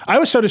stuff. I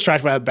was so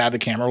distracted by how bad the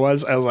camera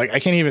was. I was I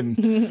can't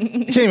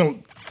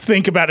even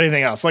think about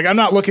anything else. I'm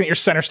not looking at your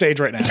Center Stage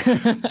right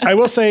now. I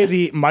will say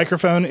the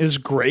microphone is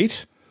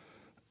great.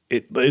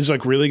 It is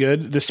really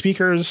good. The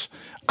speakers,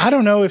 I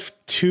don't know if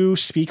two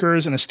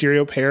speakers in a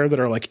stereo pair that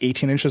are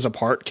 18 inches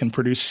apart can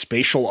produce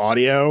spatial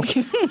audio.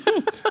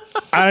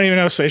 I don't even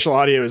know if spatial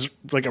audio is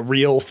a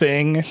real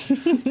thing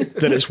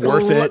that is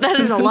worth it. That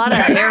is a lot of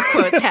air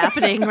quotes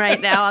happening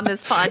right now on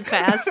this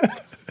podcast.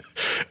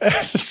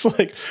 It's just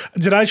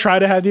did I try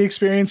to have the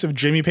experience of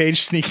Jimmy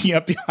Page sneaking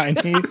up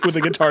behind me with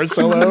a guitar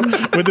solo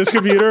with this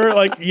computer?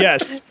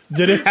 Yes.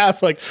 Did it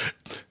have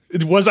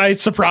was I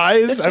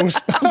surprised? I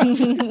was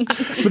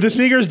but the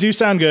speakers do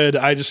sound good.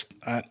 I just,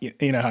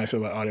 you know how I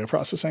feel about audio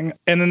processing.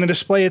 And then the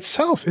display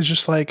itself is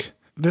just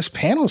this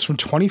panel is from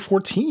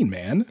 2014,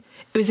 man.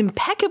 It was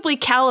impeccably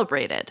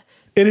calibrated.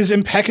 It is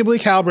impeccably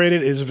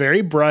calibrated. It is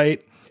very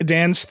bright.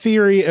 Dan's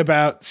theory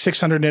about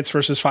 600 nits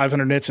versus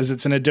 500 nits is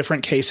it's in a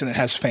different case and it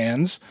has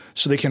fans,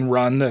 so they can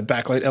run the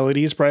backlight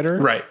LEDs brighter.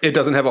 Right. It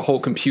doesn't have a whole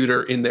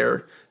computer in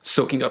there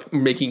soaking up,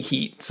 making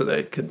heat, so that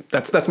it could.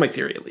 That's my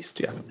theory, at least.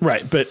 Yeah.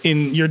 Right, but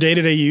in your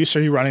day-to-day use,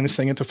 are you running this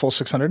thing at the full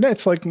 600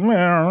 nits? Like,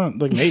 well,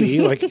 like maybe.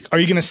 Like, are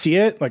you going to see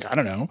it? Like, I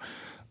don't know.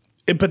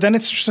 But then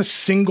it's just a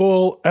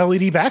single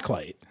LED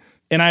backlight,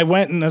 and I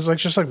went and I was like,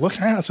 just like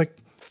looking around. It's like,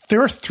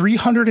 there are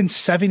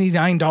 $379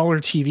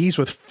 TVs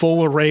with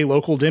full array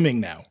local dimming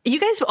now. You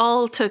guys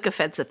all took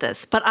offense at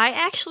this, but I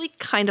actually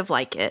kind of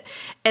like it.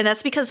 And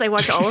that's because I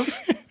watch all of...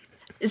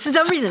 It's a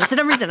dumb reason.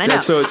 I know.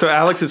 So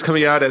Alex is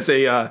coming out as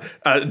a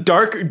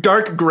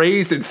dark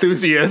grays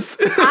enthusiast.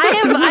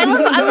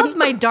 I love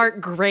my dark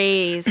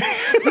grays.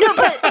 No,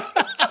 but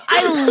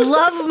I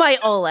love my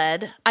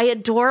OLED. I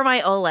adore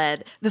my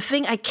OLED. The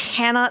thing I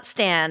cannot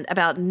stand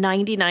about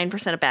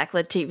 99% of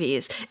backlit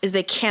TVs is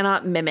they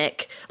cannot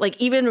mimic,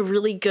 like, even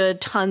really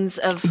good tons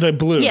of... The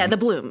bloom. Yeah, the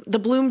bloom. The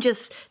bloom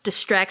just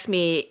distracts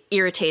me,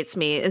 irritates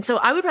me. And so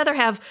I would rather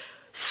have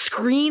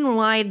screen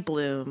wide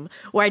bloom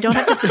where I don't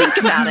have to think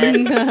about it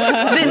than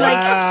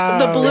like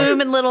the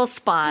bloom in little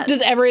spots.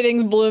 Just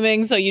everything's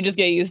blooming, so you just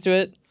get used to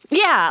it.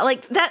 Yeah,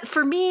 like that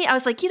for me, I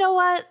was like, you know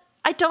what?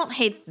 I don't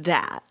hate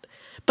that.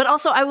 But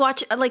also I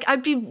watch, like,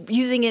 I'd be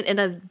using it in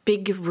a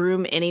big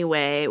room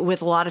anyway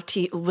with a lot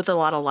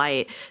of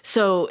light.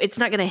 So it's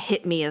not going to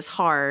hit me as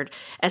hard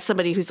as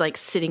somebody who's like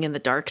sitting in the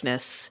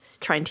darkness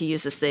trying to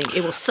use this thing.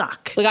 It will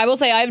suck. Like, I will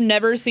say, I've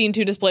never seen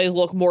two displays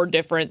look more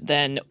different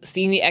than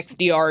seeing the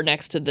XDR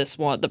next to this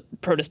one, the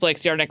Pro Display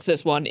XDR next to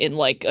this one in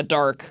like a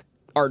dark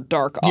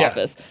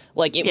office.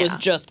 Like, it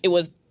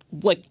was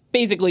like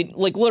basically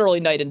like literally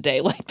night and day.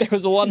 Like, there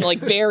was one like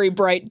very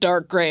bright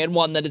dark gray and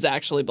one that is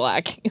actually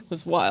black. It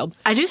was wild.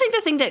 I do think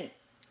the thing that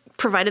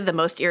provided the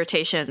most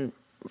irritation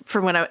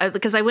from when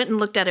because I went and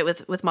looked at it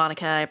with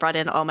Monica, I brought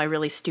in all my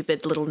really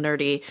stupid little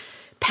nerdy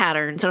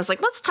patterns, and I was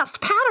like, let's test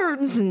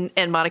patterns,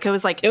 and Monica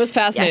was like, it was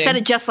fascinating. Yeah, I said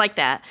it just like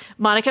that.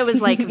 Monica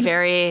was like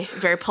very,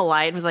 very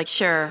polite and was like,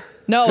 sure.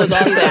 No, it was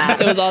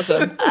awesome. It was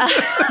awesome.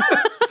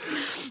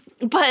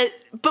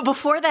 But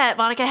before that,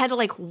 Monica had to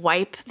like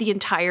wipe the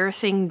entire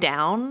thing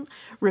down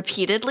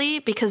repeatedly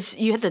because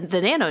you had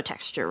the nano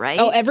texture, right?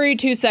 Oh, every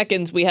 2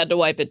 seconds we had to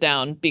wipe it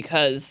down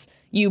because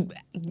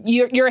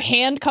your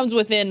hand comes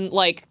within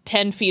like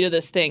 10 feet of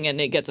this thing and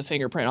it gets a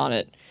fingerprint on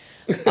it.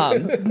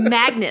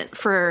 Magnet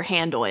for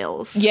hand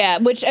oils. Yeah,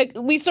 which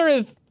we sort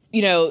of,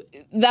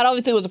 that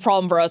obviously was a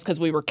problem for us because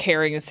we were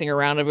carrying this thing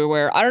around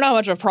everywhere. I don't know how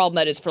much of a problem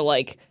that is for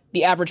like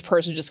the average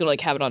person just gonna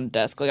like have it on a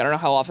desk. Like, I don't know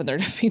how often they're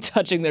gonna be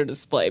touching their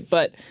display,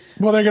 but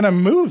well, they're gonna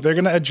move. They're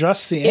gonna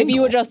adjust the angle. If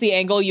you adjust the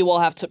angle, you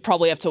will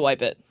probably have to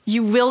wipe it.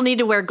 You will need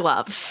to wear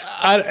gloves.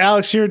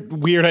 Alex, your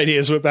weird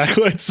ideas with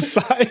backlights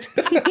aside.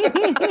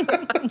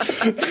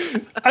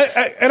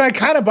 I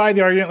kind of buy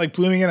the argument like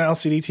blooming in an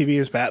LCD TV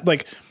is bad.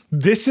 Like,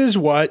 this is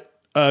what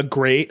a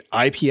great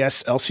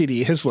IPS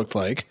LCD has looked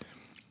like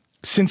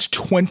since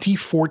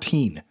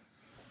 2014.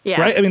 Yeah.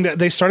 Right? I mean,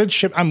 they started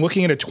I'm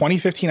looking at a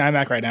 2015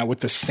 iMac right now with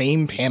the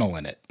same panel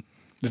in it.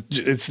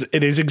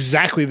 It is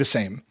exactly the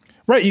same.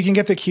 Right, you can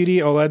get the QD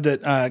OLED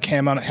that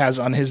Cam has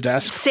on his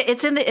desk.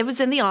 It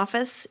was in the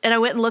office, and I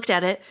went and looked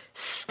at it.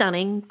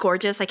 Stunning,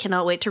 gorgeous. I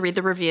cannot wait to read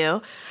the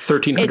review.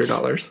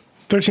 $1,300.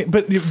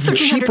 But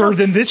cheaper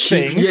than this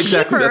thing. Yeah,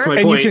 exactly. That's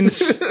my point. And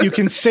you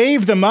can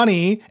save the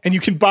money, and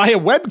you can buy a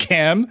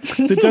webcam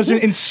that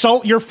doesn't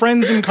insult your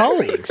friends and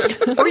colleagues.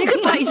 Or you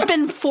can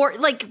spend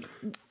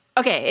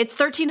okay, it's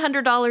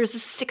 $1,300,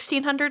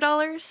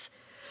 $1,600.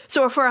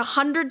 So for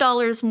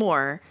 $100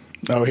 more.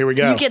 Oh, here we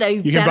go. You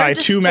can buy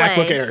display. 2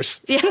 MacBook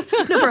Airs. Yeah, no,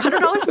 for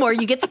 $100 more,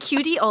 you get the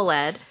QD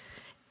OLED,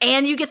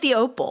 and you get the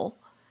Opal,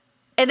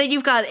 and then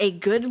you've got a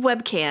good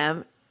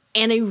webcam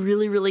and a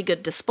really, really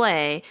good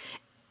display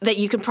that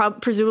you can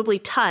presumably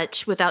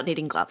touch without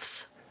needing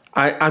gloves.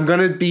 I'm going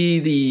to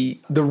be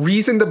the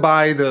reason to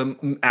buy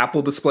the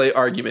Apple display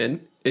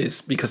argument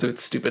is because of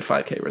its stupid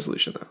 5K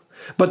resolution, though.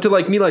 But to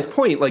like Milai's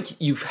point, like,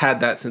 you've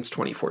had that since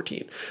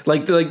 2014.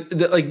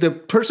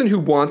 The person who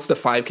wants the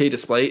 5K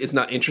display is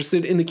not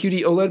interested in the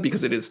QD OLED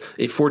because it is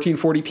a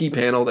 1440p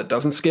panel that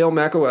doesn't scale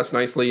macOS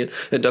nicely and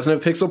it doesn't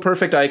have pixel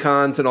perfect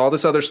icons and all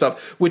this other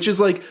stuff, which is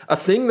like a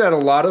thing that a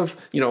lot of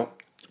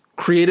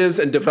creatives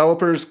and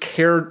developers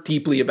care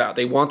deeply about.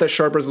 They want that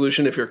sharp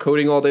resolution. If you're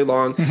coding all day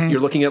long,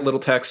 you're looking at little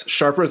text.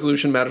 Sharp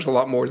resolution matters a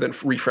lot more than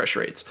refresh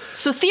rates.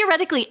 So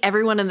theoretically,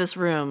 everyone in this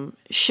room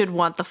should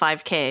want the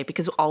 5K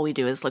because all we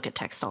do is look at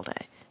text all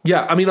day.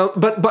 Yeah, I mean,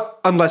 but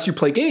unless you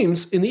play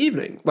games in the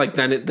evening, like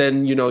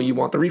then you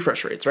want the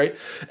refresh rates, right?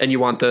 And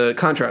you want the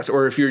contrast.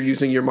 Or if you're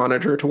using your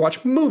monitor to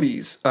watch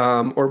movies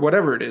or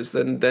whatever it is,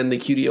 then the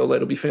QD OLED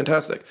will be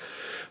fantastic.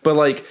 But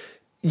like,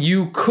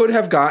 you could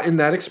have gotten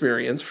that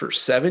experience for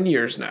 7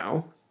 years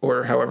now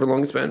or however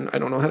long it's been. I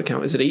don't know how to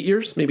count. Is it 8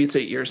 years? Maybe it's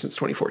 8 years since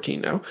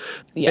 2014 now.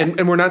 Yeah.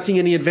 And we're not seeing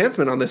any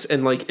advancement on this.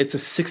 And like, it's a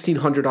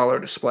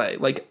 $1,600 display.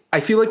 Like, I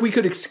feel like we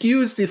could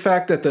excuse the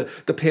fact that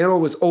the panel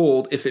was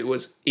old if it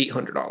was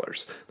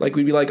 $800. Like,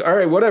 we'd be like, all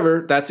right,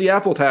 whatever. That's the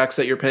Apple tax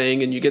that you're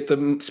paying, and you get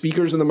the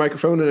speakers and the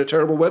microphone and a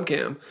terrible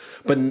webcam.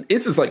 But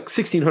this is like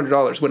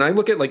 $1,600. When I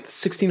look at like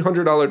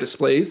 $1,600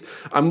 displays,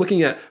 I'm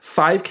looking at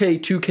 5K,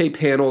 2K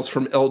panels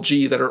from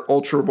LG that are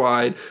ultra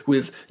wide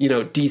with, you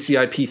know,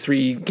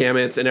 DCI-P3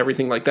 gamuts and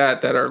everything like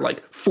that are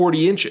like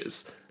 40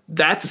 inches.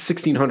 That's a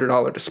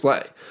 $1,600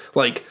 display.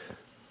 Like,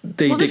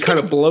 they kind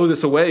of blow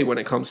this away when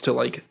it comes to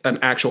like an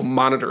actual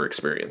monitor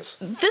experience.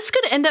 This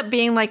could end up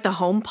being like the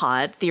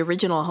HomePod, the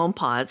original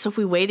HomePod. So if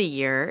we wait a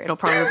year, it'll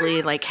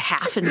probably like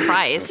half in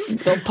price.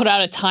 They'll put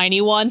out a tiny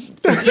one.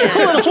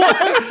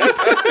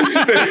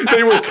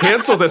 They will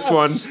cancel this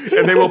one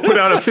and they will put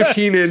out a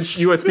 15-inch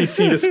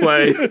USB-C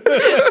display.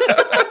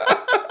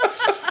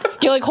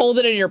 You like hold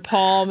it in your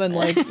palm and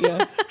like,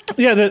 yeah.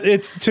 Yeah,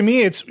 it's to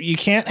me, it's you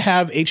can't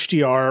have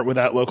HDR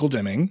without local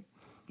dimming.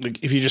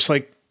 Like if you just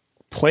like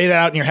play that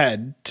out in your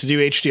head to do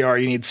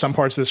HDR, you need some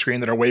parts of the screen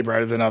that are way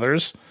brighter than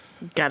others.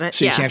 Got it.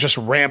 So you can't just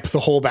ramp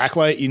the whole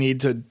backlight. You need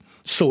to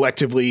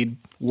selectively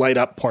light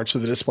up parts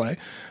of the display.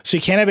 So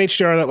you can't have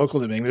HDR without local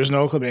dimming. There's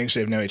no local dimming, so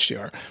you have no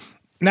HDR.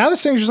 Now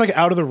this thing's just like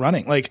out of the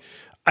running. Like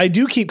I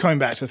do keep coming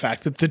back to the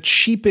fact that the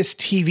cheapest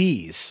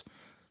TVs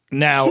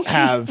now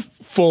have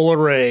full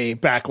array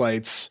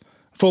backlights,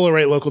 full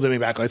array local dimming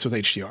backlights with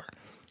HDR.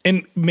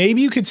 And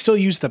maybe you could still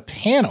use the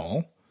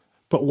panel,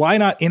 but why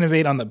not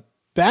innovate on the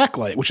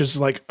backlight, which is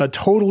like a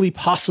totally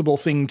possible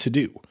thing to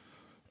do.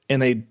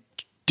 And they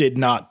did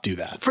not do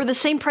that. For the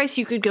same price,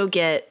 you could go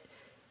get,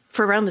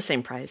 for around the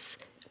same price,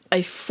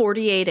 a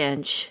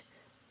 48-inch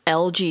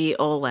LG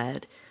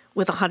OLED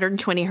with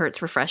 120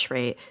 hertz refresh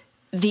rate,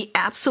 the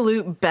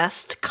absolute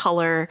best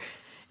color.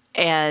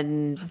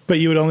 But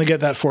you would only get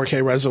that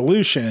 4K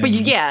resolution. But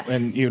yeah.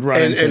 And you'd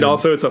run into... And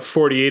also it's a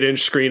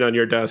 48-inch screen on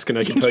your desk, and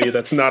I can tell you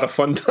that's not a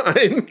fun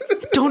time.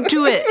 Don't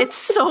do it. It's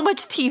so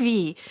much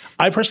TV.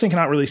 I personally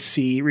cannot really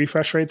see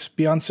refresh rates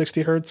beyond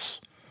 60 hertz.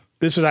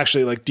 This was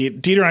actually like...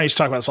 Dieter and I used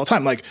to talk about this all the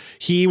time. Like,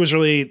 he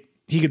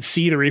could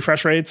see the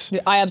refresh rates.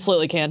 I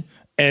absolutely can.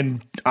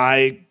 And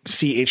I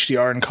see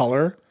HDR in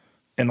color.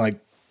 And like,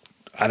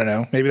 I don't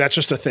know. Maybe that's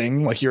just a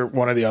thing. Like, you're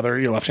one or the other.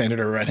 You're left-handed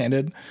or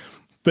right-handed.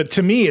 But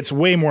to me, it's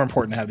way more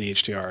important to have the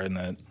HDR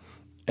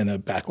in the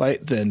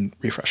backlight than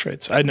refresh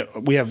rates. I know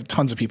we have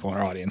tons of people in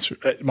our audience,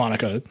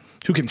 Monica,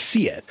 who can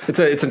see it. It's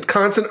a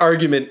constant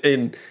argument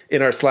in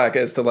our Slack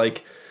as to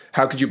like,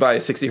 how could you buy a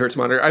 60 hertz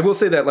monitor? I will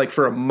say that like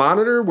for a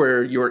monitor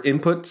where your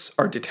inputs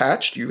are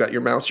detached, you got your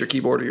mouse, your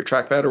keyboard, or your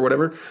trackpad or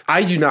whatever,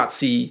 I do not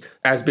see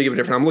as big of a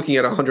difference. I'm looking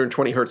at a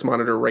 120 hertz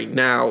monitor right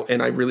now,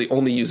 and I really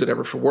only use it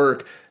ever for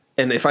work.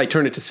 And if I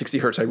turn it to 60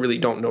 hertz, I really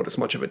don't notice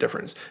much of a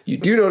difference. You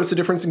do notice a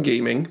difference in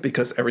gaming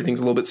because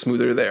everything's a little bit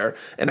smoother there.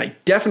 And I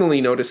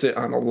definitely notice it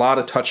on a lot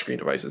of touchscreen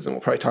devices. And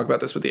we'll probably talk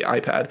about this with the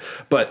iPad.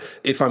 But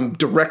if I'm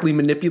directly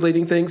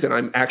manipulating things and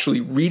I'm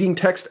actually reading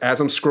text as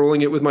I'm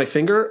scrolling it with my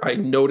finger, I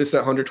notice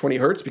that 120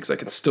 hertz because I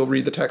can still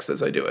read the text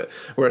as I do it.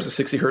 Whereas a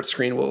 60 hertz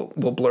screen will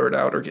blur it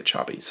out or get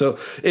choppy. So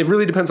it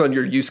really depends on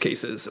your use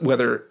cases,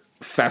 whether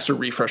faster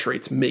refresh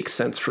rates make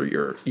sense for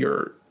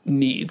your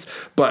needs.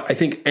 But I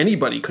think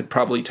anybody could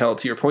probably tell,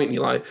 to your point,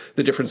 Eli,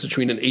 the difference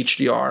between an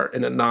HDR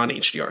and a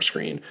non-HDR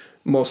screen,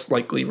 most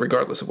likely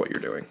regardless of what you're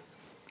doing.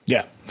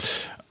 Yeah.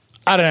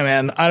 I don't know,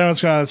 man. I don't know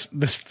what's going on with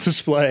this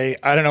display.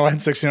 I don't know why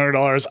it's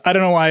 $1,600. I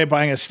don't know why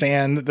buying a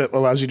stand that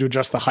allows you to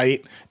adjust the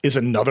height is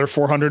another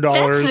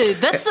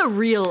 $400. That's the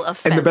real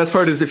offense. And the best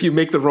part is if you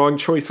make the wrong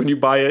choice when you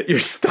buy it, you're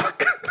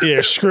stuck.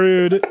 You're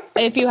screwed.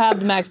 If you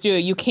have the Max Duo,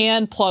 you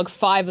can plug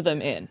 5 of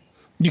them in.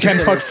 You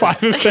can plug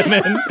 5 of them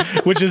in,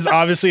 which is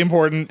obviously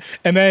important.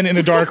 And then in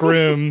a dark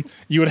room,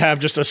 you would have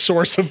just a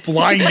source of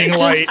blinding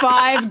light. Just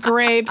 5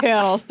 gray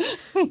panels.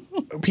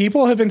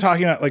 People have been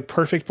talking about like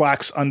perfect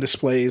blacks on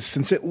displays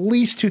since at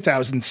least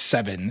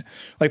 2007.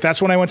 Like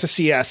that's when I went to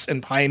CS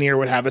and Pioneer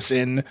would have us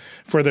in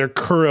for their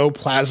Kuro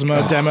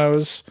Plasma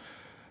demos,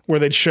 where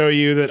they'd show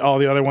you that all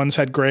the other ones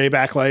had gray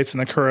backlights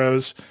and the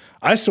Kuros.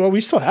 We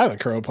still have a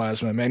Kuro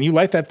Plasma, man. You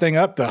light that thing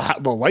up, the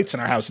lights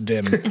in our house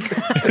dim.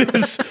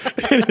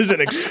 It is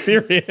an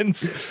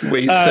experience.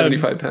 Weighs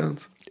 75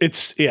 pounds.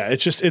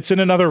 It's in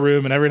another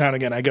room, and every now and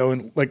again I go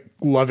and like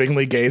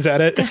lovingly gaze at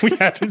it. And we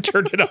haven't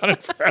turned it on in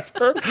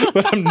forever,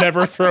 but I'm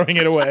never throwing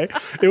it away.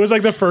 It was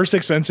like the first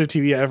expensive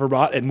TV I ever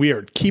bought, and we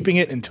are keeping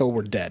it until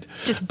we're dead.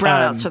 Just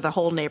brownouts for the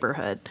whole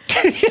neighborhood.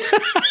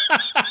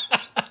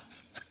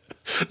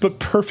 But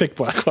perfect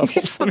black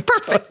levels.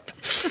 Perfect.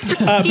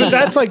 But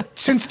that's like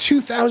since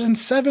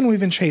 2007 we've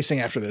been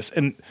chasing after this,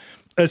 and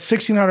a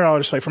 $1,600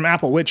 display from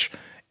Apple, which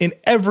in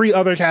every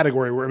other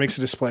category where it makes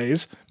the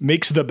displays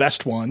makes the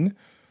best one.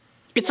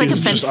 It's like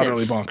offensive. Just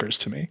utterly bonkers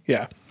to me.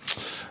 Yeah,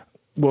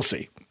 we'll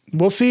see.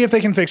 We'll see if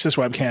they can fix this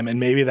webcam, and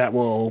maybe that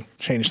will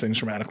change things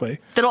dramatically.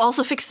 That'll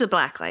also fix the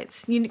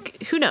blacklights.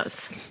 Who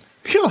knows?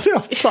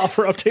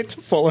 Software update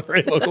to full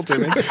array local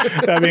tuning.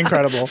 That'd be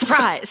incredible.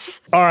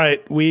 Surprise. All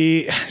right.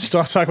 We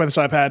still have to talk about this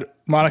iPad.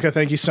 Monica,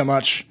 thank you so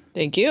much.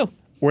 Thank you.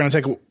 We're going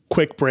to take a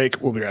quick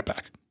break. We'll be right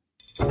back.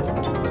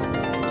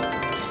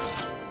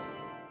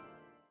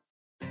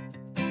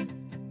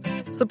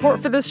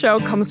 Support for this show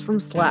comes from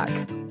Slack.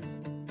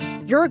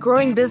 You're a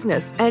growing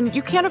business, and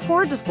you can't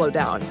afford to slow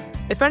down.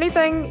 If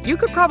anything, you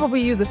could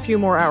probably use a few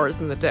more hours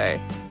in the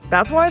day.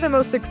 That's why the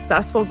most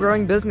successful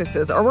growing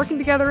businesses are working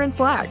together in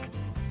Slack.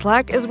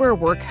 Slack is where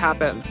work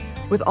happens,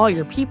 with all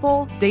your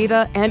people,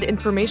 data, and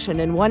information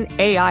in one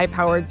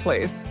AI-powered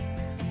place.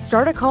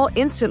 Start a call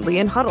instantly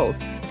in huddles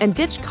and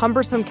ditch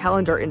cumbersome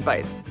calendar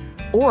invites.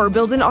 Or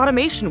build an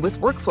automation with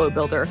Workflow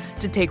Builder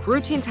to take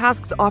routine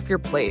tasks off your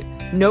plate.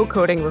 No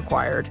coding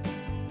required.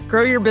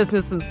 Grow your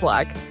business in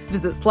Slack.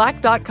 Visit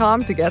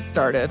slack.com to get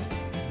started.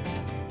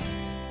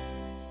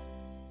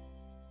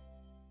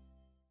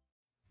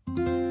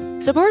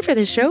 Support for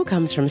this show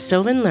comes from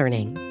Sylvan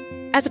Learning.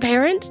 As a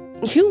parent,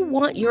 you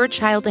want your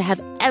child to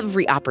have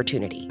every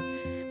opportunity.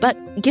 But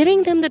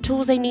giving them the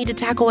tools they need to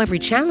tackle every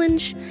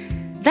challenge,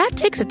 that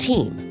takes a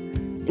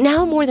team.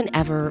 Now more than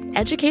ever,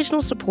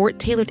 educational support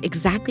tailored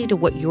exactly to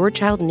what your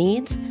child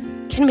needs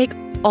can make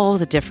all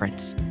the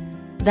difference.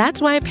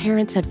 That's why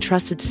parents have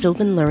trusted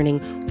Sylvan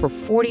Learning for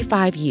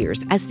 45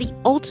 years as the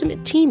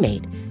ultimate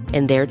teammate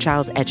in their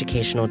child's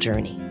educational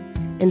journey,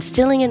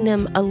 instilling in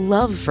them a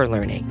love for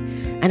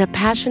learning and a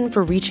passion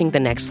for reaching the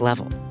next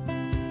level.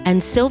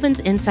 And Sylvan's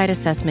Insight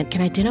Assessment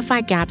can identify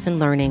gaps in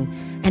learning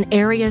and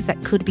areas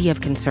that could be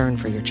of concern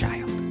for your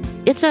child.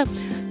 It's a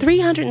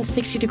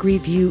 360-degree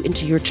view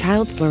into your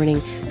child's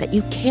learning that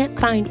you can't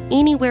find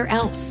anywhere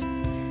else,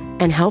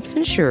 and helps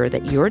ensure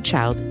that your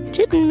child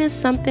didn't miss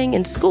something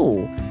in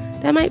school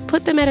that might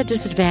put them at a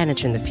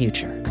disadvantage in the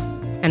future.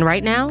 And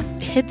right now,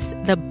 it's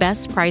the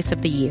best price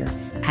of the year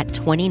at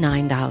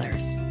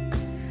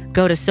 $29.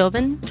 Go to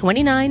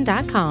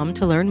sylvan29.com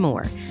to learn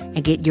more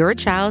and get your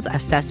child's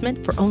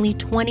assessment for only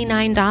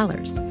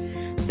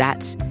 $29.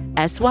 That's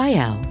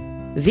SYLVAN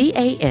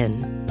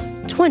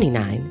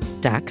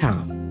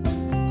 29.com.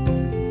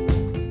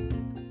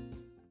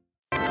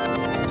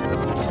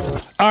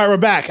 All right, we're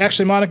back.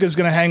 Actually, Monica's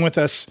going to hang with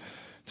us,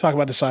 talk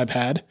about this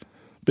iPad.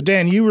 But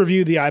Dan, you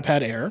reviewed the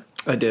iPad Air.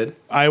 I did.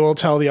 I will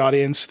tell the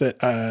audience that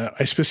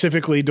I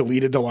specifically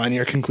deleted the line in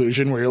your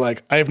conclusion where you're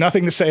like, I have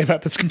nothing to say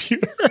about this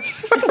computer.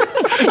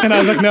 And I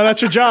was like, no,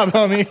 that's your job,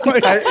 homie.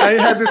 Like, I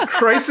had this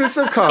crisis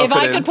of confidence. If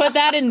I could put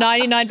that in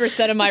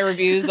 99% of my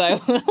reviews, I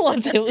would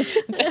love to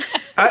listen to that.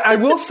 I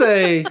will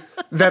say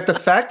that the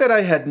fact that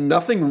I had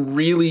nothing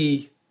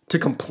really to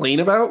complain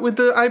about with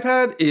the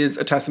iPad is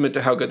a testament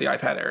to how good the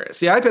iPad Air is.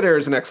 The iPad Air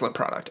is an excellent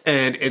product,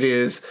 and it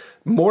is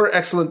more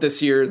excellent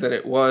this year than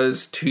it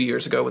was 2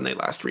 years ago when they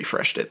last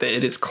refreshed it.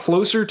 It is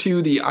closer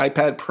to the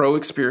iPad Pro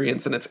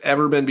experience than it's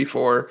ever been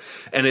before,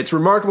 and it's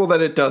remarkable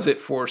that it does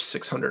it for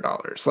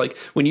 $600. Like,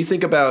 when you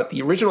think about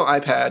the original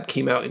iPad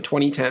came out in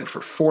 2010 for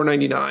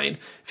 $499,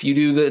 if you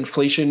do the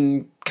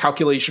inflation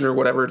calculation or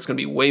whatever, it's going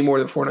to be way more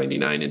than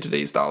 $499 in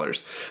today's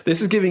dollars. This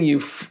is giving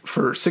you,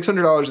 for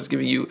 $600, it's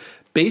giving you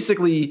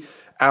basically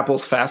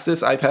Apple's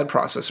fastest iPad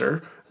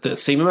processor, the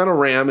same amount of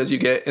RAM as you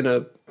get in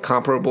a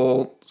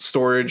comparable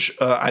storage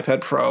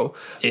iPad Pro.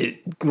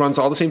 It runs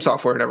all the same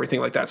software and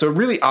everything like that. So it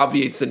really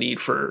obviates the need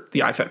for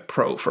the iPad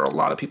Pro for a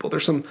lot of people.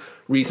 There's some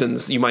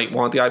reasons you might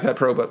want the iPad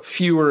Pro, but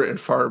fewer and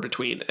far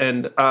between.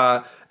 And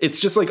it's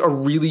just like a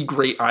really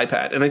great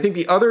iPad. And I think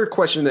the other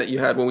question that you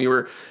had when we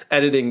were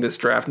editing this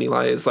draft,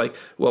 Nilay, is like,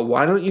 well,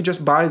 why don't you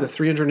just buy the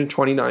 $329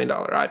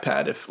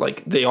 iPad if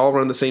like they all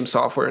run the same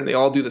software and they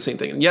all do the same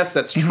thing? And yes,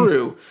 that's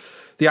true.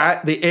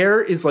 The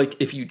Air is like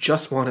if you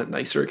just want a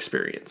nicer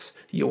experience.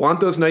 You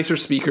want those nicer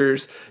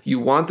speakers. You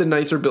want the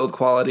nicer build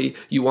quality.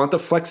 You want the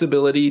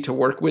flexibility to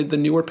work with the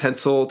newer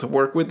pencil, to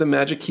work with the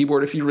Magic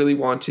Keyboard if you really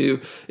want to.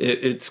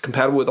 It's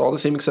compatible with all the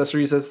same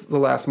accessories as the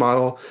last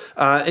model.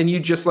 And you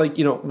just like,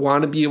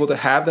 want to be able to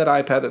have that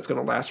iPad that's going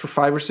to last for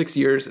 5 or 6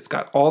 years. It's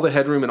got all the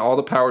headroom and all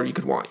the power you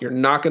could want. You're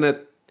not going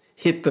to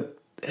hit the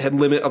head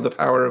limit of the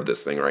power of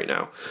this thing right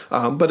now.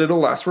 But it'll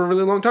last for a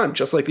really long time,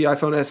 just like the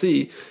iPhone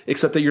SE,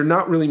 except that you're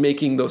not really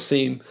making those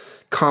same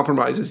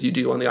compromises you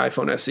do on the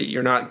iPhone SE.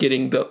 You're not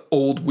getting the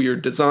old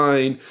weird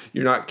design.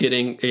 You're not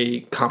getting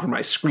a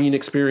compromised screen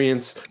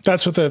experience.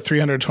 That's what the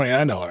 $329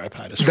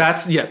 iPad is for.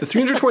 The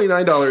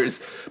 $329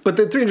 is, but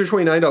the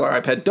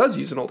 $329 iPad does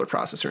use an older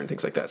processor and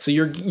things like that. So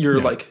you're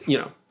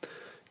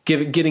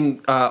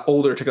getting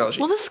older technology.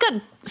 Well, this has got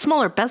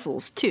smaller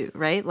bezels too,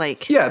 right?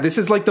 This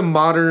is like the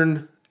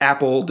modern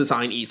Apple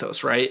design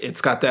ethos, right? It's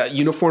got that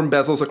uniform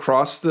bezels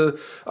across the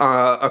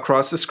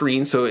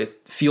screen, so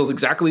it feels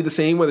exactly the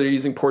same whether you're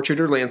using portrait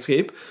or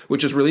landscape,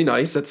 which is really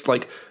nice. That's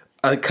like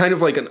kind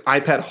of like an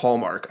iPad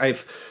hallmark.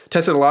 I've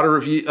tested a lot of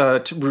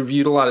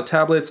reviewed a lot of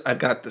tablets. I've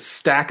got the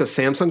stack of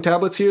Samsung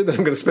tablets here that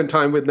I'm going to spend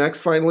time with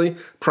next. Finally,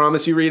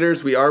 promise you,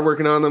 readers, we are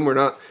working on them. We're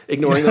not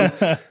ignoring them.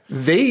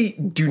 They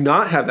do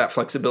not have that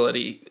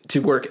flexibility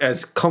to work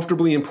as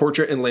comfortably in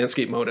portrait and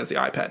landscape mode as the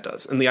iPad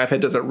does. And the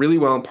iPad does it really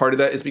well, and part of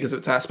that is because of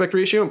its aspect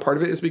ratio, and part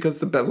of it is because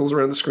the bezels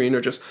around the screen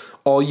are just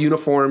all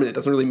uniform, and it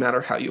doesn't really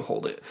matter how you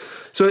hold it.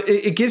 So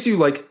it gives you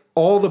like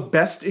all the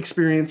best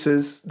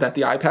experiences that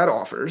the iPad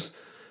offers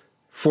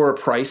for a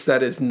price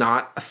that is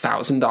not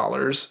 $1,000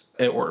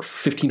 or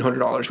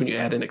 $1,500 when you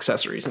add in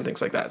accessories and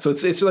things like that. So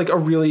it's like a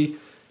really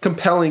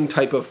compelling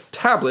type of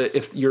tablet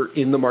if you're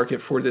in the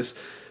market for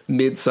this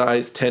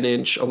mid-size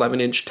 10-inch,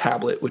 11-inch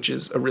tablet, which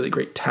is a really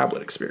great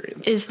tablet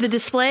experience. Is the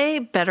display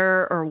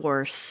better or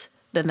worse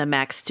than the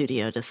Mac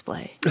Studio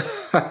display?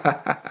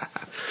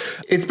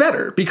 It's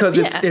better because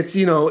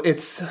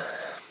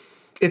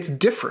it's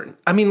different.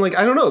 I mean, like,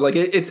 I don't know, like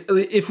it's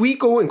if we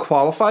go and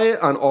qualify it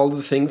on all of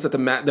the things that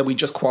that we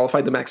just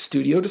qualified the Mac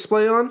Studio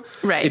display on,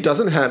 right? It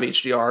doesn't have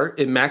HDR.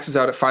 It maxes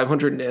out at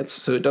 500 nits,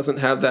 so it doesn't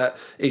have that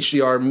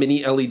HDR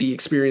mini LED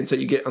experience that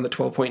you get on the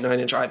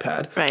 12.9-inch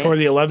iPad, right? Or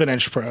the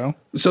 11-inch Pro.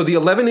 So the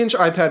 11-inch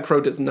iPad Pro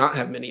does not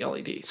have mini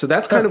LED. So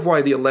that's kind of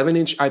why the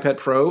 11-inch iPad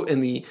Pro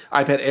and the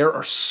iPad Air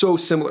are so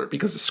similar,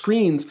 because the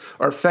screens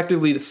are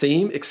effectively the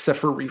same except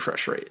for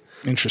refresh rate.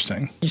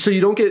 Interesting. So you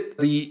don't get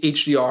the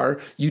HDR,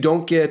 you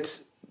don't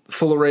get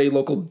full array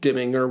local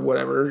dimming or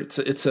whatever. It's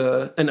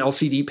an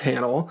LCD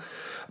panel,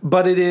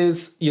 but it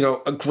is,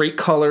 a great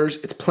colors.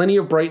 It's plenty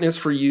of brightness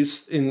for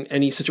use in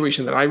any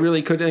situation that I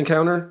really could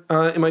encounter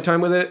in my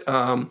time with it.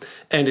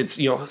 And it's,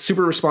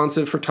 super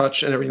responsive for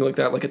touch and everything like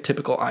that, like a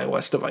typical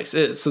iOS device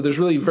is. So there's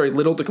really very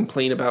little to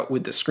complain about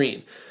with the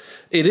screen.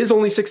 It is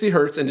only 60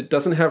 hertz and it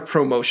doesn't have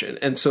ProMotion.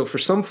 And so for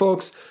some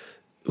folks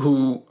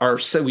who are,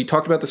 we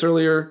talked about this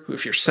earlier,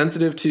 if you're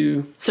sensitive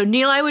to... So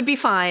Neil, I would be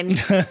fine.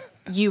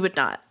 You would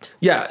not.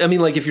 Yeah, I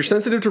mean, like if you're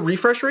sensitive to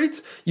refresh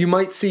rates, you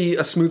might see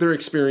a smoother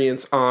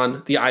experience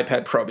on the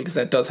iPad Pro because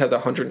that does have the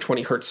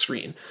 120 hertz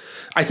screen.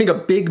 I think a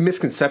big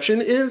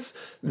misconception is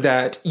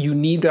that you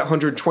need that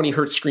 120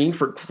 hertz screen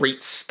for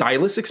great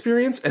stylus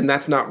experience, and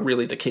that's not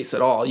really the case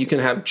at all. You can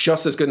have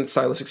just as good a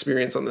stylus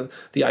experience on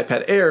the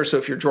iPad Air, so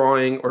if you're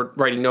drawing or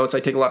writing notes,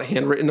 I take a lot of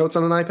handwritten notes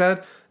on an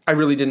iPad. I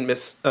really didn't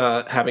miss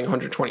having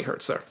 120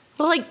 hertz there.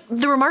 Well, like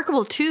the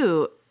Remarkable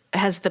 2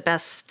 has the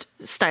best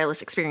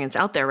stylus experience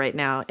out there right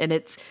now, and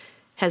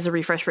has a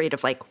refresh rate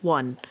of like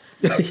 1.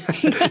 Yeah,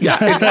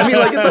 it's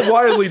a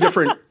wildly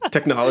different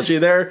technology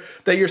there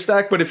that you're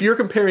stacked. But if you're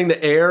comparing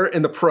the Air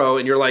and the Pro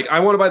and you're like, I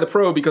want to buy the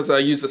Pro because I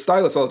use the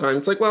stylus all the time,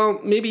 it's like,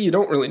 well, maybe you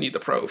don't really need the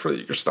Pro for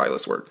your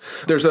stylus work.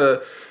 There's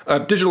a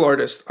digital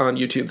artist on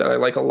YouTube that I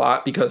like a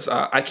lot because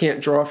I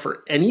can't draw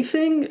for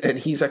anything, and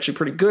he's actually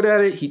pretty good at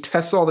it. He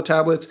tests all the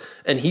tablets,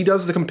 and he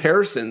does the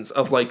comparisons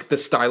of like the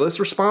stylus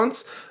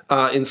response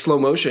in slow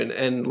motion.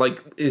 And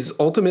like his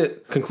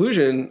ultimate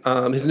conclusion,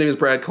 his name is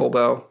Brad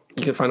Colbell.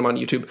 You can find him on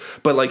YouTube.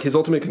 But like his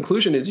ultimate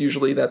conclusion is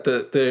usually that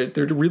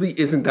there really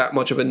isn't that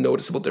much of a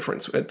noticeable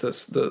difference at the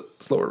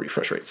slower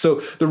refresh rate. So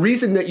the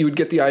reason that you would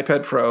get the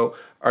iPad Pro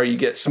are you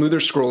get smoother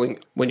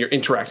scrolling when you're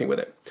interacting with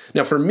it.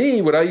 Now for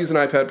me, what I use an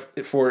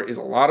iPad for is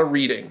a lot of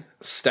reading,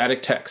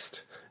 static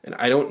text. And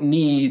I don't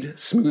need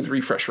smooth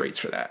refresh rates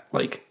for that.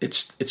 Like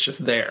it's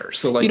just there.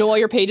 So like, you don't want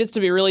your pages to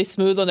be really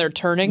smooth when they're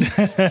turning.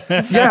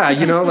 Yeah,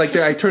 like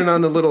I turn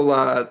on the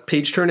little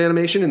page turn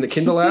animation in the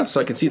Kindle app so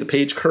I can see the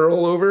page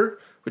curl over,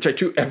 which I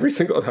do every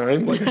single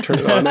time. Like I turn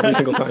it on every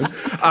single time.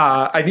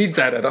 I need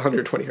that at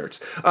 120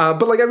 hertz.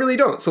 But like I really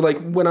don't. So like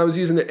when I was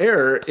using the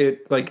Air,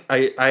 it like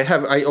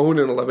I own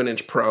an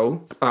 11-inch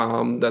Pro.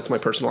 That's my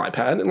personal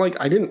iPad, and like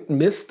I didn't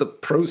miss the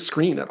Pro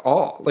screen at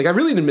all. Like I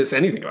really didn't miss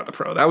anything about the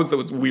Pro. That was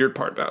the weird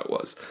part about it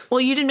was. Well,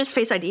 you didn't miss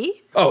Face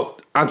ID? Oh,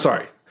 I'm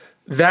sorry.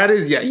 That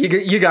is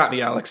you got me,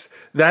 Alex.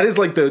 That is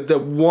like the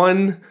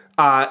one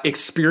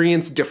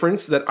experience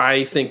difference that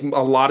I think a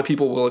lot of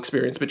people will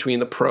experience between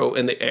the Pro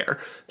and the Air.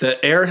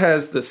 The Air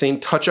has the same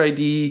Touch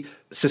ID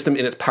system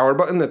in its power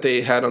button that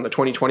they had on the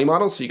 2020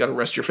 model, so you got to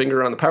rest your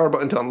finger on the power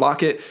button to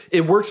unlock it.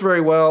 It works very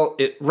well.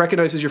 It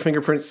recognizes your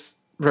fingerprints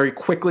very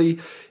quickly.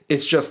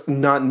 It's just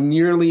not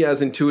nearly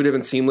as intuitive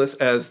and seamless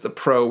as the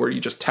Pro, where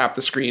you just tap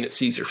the screen, it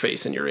sees your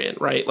face, and you're in.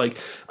 Right? Like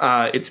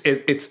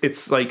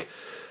it's like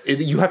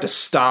you have to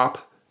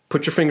stop,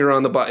 put your finger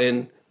on the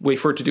button, wait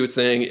for it to do its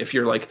thing. If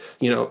you're like,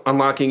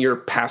 unlocking your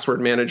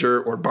password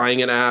manager or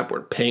buying an app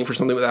or paying for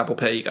something with Apple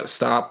Pay, you got to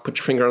stop, put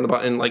your finger on the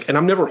button. Like, and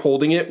I'm never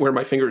holding it where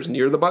my finger is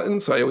near the button.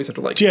 So I always have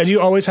to like, yeah. Do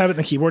you always have it in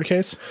the keyboard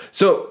case?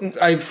 So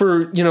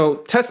for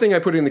testing, I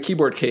put it in the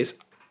keyboard case.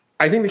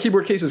 I think the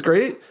keyboard case is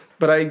great,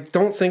 but I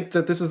don't think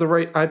that this is the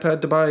right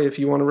iPad to buy if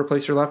you want to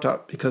replace your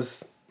laptop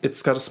because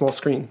it's got a small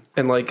screen.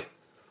 And like,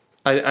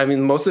 I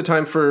mean, most of the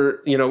time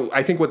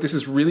I think what this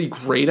is really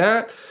great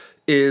at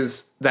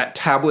is that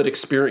tablet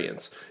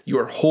experience. You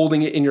are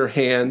holding it in your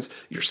hands,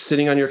 you're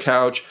sitting on your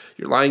couch,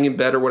 you're lying in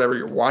bed or whatever,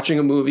 you're watching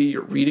a movie,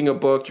 you're reading a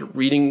book, you're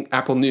reading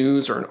Apple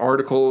News or an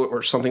article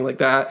or something like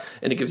that,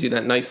 and it gives you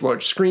that nice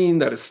large screen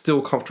that is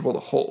still comfortable to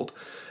hold.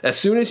 As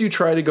soon as you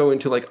try to go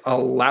into like a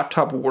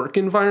laptop work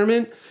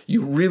environment,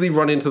 you really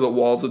run into the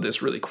walls of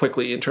this really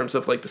quickly in terms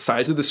of like the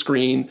size of the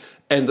screen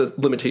and the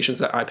limitations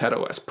that iPad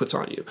OS puts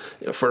on you,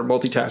 for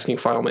multitasking,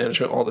 file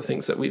management, all the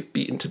things that we've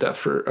beaten to death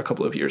for a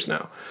couple of years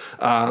now.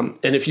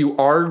 And if you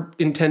are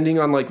intending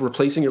on like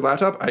replacing your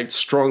laptop, I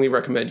strongly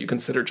recommend you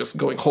consider just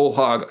going whole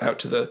hog out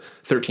to the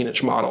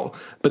 13-inch model.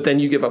 But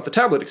then you give up the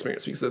tablet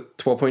experience because the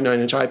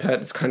 12.9-inch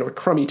iPad is kind of a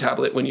crummy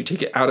tablet when you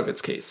take it out of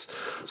its case.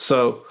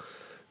 So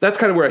that's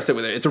kind of where I sit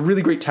with it. It's a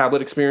really great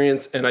tablet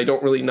experience, and I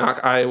don't really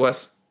knock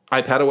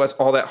iPad OS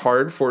all that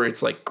hard for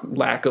its like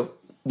lack of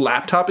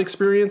laptop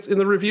experience in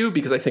the review,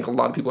 because I think a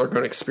lot of people are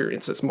going to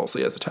experience this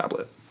mostly as a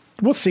tablet.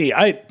 We'll see.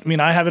 I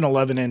mean, I have an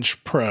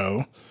 11-inch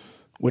Pro,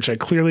 which I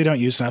clearly don't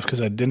use enough because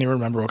I didn't even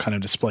remember what kind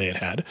of display it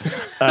had.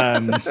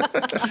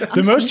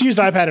 The most used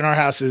iPad in our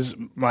house is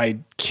my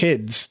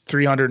kid's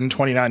 $329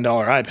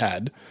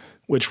 iPad,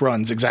 which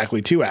runs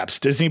exactly 2 apps,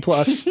 Disney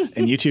Plus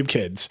and YouTube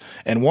Kids.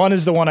 And one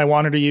is the one I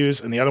want her to use,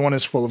 and the other one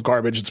is full of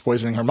garbage. It's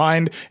poisoning her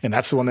mind, and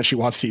that's the one that she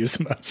wants to use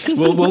the most.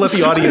 We'll let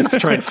the audience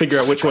try and figure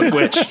out which one's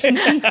which.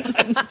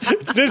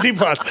 It's Disney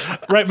Plus,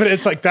 right? But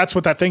it's like, that's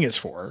what that thing is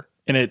for.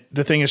 And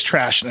the thing is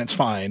trash, and it's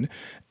fine.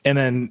 And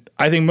then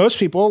I think most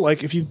people,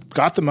 like, if you've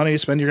got the money to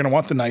spend, you're going to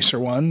want the nicer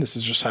one. This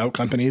is just how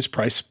companies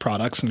price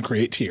products and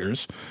create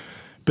tiers.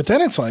 But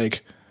then it's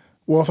like,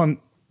 well,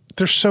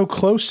 they're so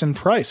close in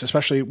price,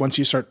 especially once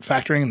you start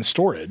factoring in the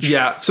storage.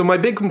 Yeah. So my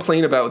big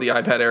complaint about the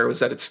iPad Air was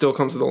that it still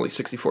comes with only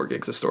 64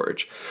 gigs of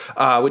storage,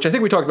 which I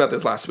think we talked about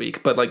this last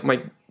week, but like my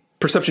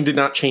perception did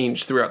not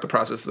change throughout the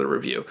process of the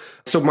review.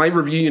 So my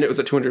review unit was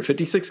a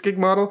 256 gig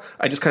model.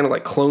 I just kind of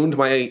like cloned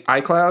my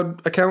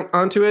iCloud account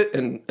onto it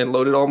and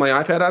loaded all my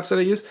iPad apps that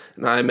I use.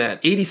 And I'm at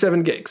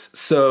 87 gigs.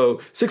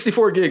 So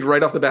 64 gig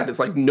right off the bat is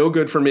like no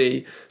good for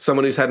me.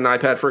 Someone who's had an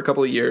iPad for a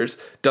couple of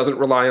years, doesn't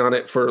rely on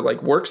it for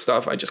like work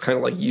stuff. I just kind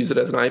of like use it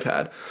as an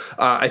iPad.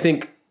 I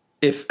think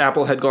if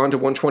Apple had gone to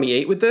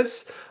 128 with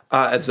this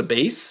as a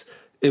base,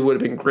 it would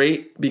have been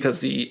great, because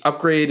the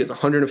upgrade is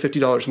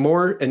 $150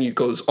 more and it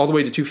goes all the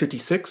way to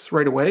 256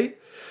 right away.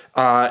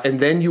 And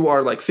then you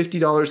are like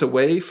 $50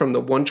 away from the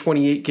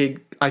 128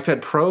 gig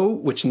iPad Pro,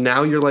 which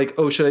now you're like,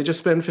 oh, should I just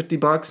spend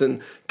 $50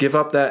 and give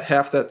up that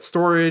half that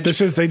storage?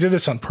 They did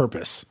this on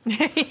purpose.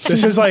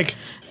 This is like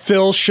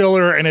Phil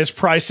Schiller and his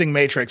pricing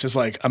matrix is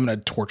like, I'm going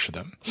to torture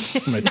them.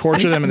 I'm going to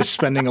torture them into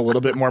spending a little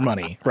bit more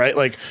money, right?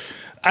 Like,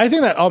 I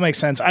think that all makes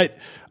sense.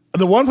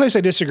 The one place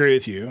I disagree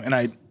with you, and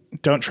I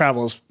don't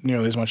travel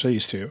nearly as much as I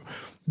used to.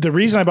 The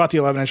reason I bought the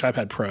 11-inch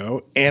iPad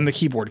Pro and the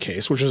keyboard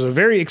case, which is a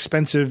very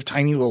expensive,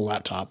 tiny little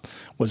laptop,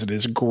 was it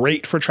is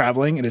great for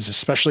traveling. It is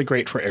especially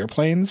great for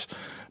airplanes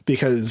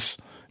because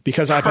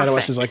iPad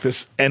OS is like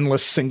this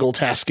endless single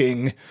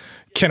tasking,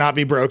 cannot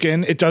be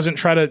broken. It doesn't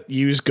try to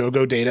use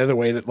go-go data the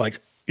way that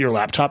like your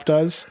laptop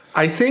does.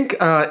 I think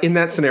in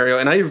that scenario,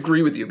 and I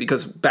agree with you,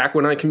 because back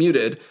when I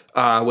commuted,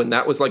 when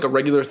that was like a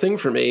regular thing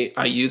for me,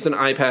 I used an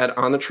iPad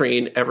on the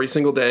train every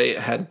single day. It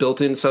had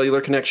built-in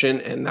cellular connection,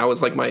 and that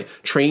was like my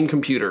train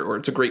computer, or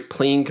it's a great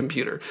plane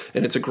computer,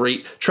 and it's a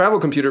great travel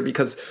computer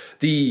because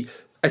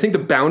I think the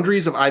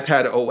boundaries of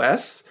iPad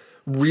OS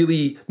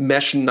really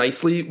mesh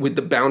nicely with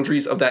the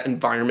boundaries of that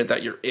environment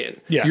that you're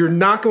in. Yeah. You're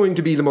not going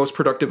to be the most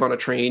productive on a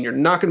train. You're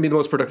not going to be the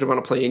most productive on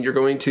a plane. You're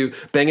going to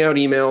bang out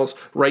emails,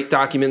 write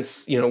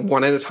documents,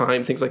 one at a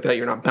time, things like that.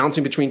 You're not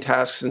bouncing between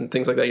tasks and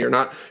things like that. You're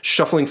not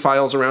shuffling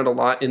files around a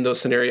lot in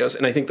those scenarios.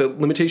 And I think the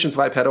limitations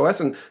of iPad OS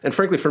and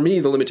frankly, for me,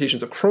 the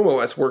limitations of Chrome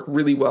OS work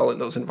really well in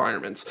those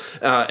environments.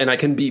 And I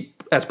can be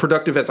as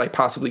productive as I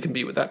possibly can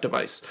be with that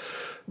device.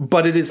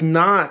 But it is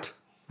not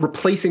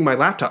replacing my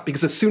laptop,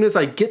 because as soon as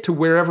I get to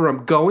wherever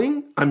I'm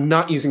going, I'm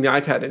not using the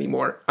iPad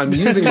anymore. I'm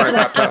using my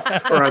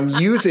laptop, or I'm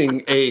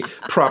using a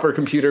proper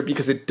computer,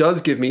 because it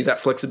does give me that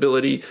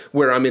flexibility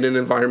where I'm in an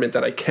environment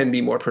that I can be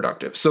more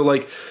productive. So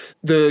like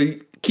the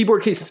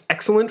keyboard case is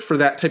excellent for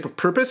that type of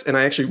purpose, and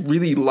I actually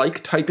really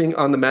like typing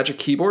on the Magic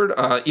Keyboard,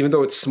 even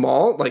though it's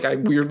small. Like I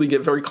weirdly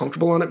get very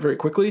comfortable on it very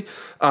quickly,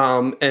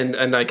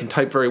 and I can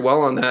type very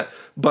well on that.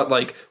 But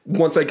like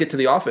once I get to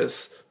the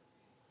office,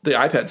 the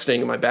iPad's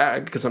staying in my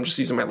bag because I'm just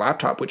using my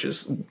laptop, which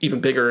is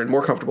even bigger and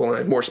more comfortable, and I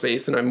have more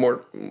space and I'm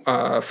more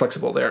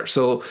flexible there.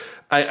 So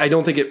I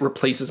don't think it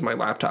replaces my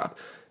laptop.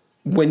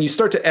 When you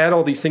start to add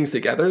all these things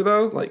together,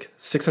 though, like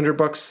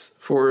 $600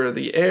 for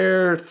the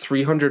Air,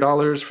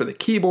 $300 for the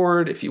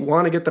keyboard. If you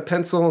want to get the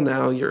pencil,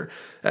 now you're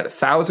at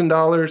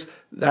 $1,000.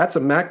 That's a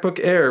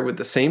MacBook Air with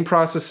the same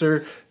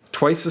processor,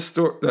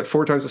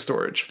 4 times the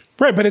storage.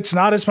 Right, but it's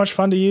not as much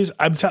fun to use.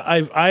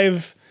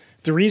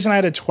 The reason I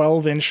had a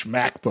 12-inch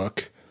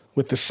MacBook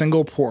with the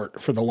single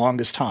port for the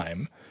longest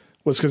time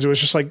was because it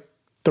was just like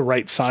the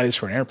right size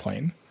for an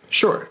airplane.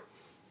 Sure.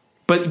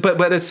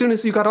 But as soon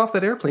as you got off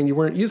that airplane, you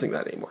weren't using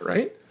that anymore,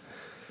 right?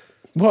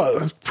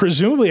 Well,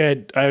 presumably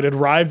I had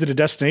arrived at a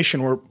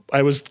destination where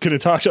I was going to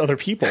talk to other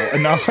people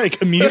and not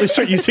like immediately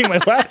start using my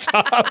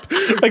laptop.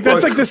 Like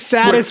that's like the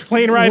saddest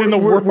plane ride in the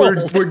world.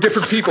 We're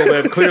different people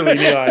then, clearly,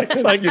 Eli.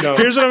 It's like, here's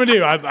what I'm going to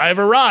do. I've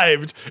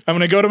arrived. I'm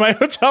going to go to my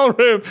hotel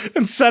room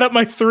and set up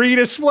my 3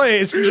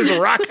 displays and just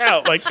rock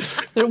out. Like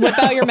whip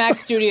out your Mac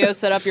Studio,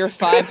 set up your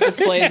 5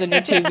 displays and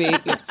your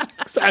TV.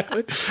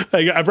 Exactly.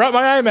 Like, I brought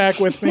my iMac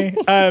with me.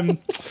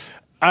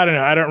 I don't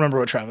know. I don't remember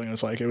what traveling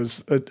was like. It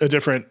was a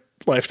different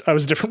life. I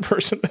was a different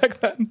person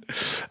back then.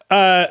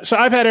 So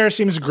iPad Air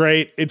seems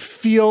great. It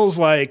feels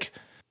like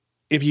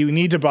if you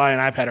need to buy an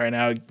iPad right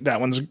now,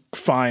 that one's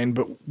fine,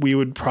 but we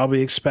would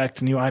probably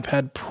expect new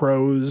iPad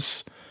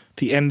Pros at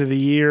the end of the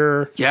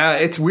year. Yeah,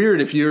 it's weird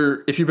if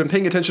you've been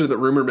paying attention to the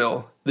rumor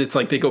mill. It's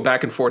like they go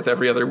back and forth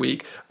every other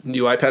week.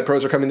 New iPad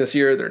Pros are coming this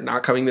year. They're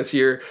not coming this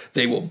year.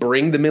 They will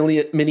bring the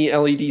mini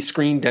LED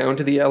screen down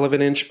to the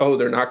 11-inch. Oh,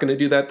 they're not going to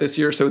do that this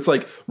year. So it's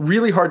like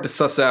really hard to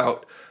suss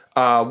out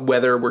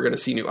whether we're going to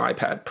see new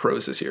iPad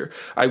Pros this year.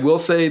 I will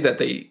say that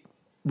they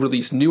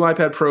released new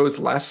iPad Pros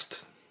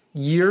last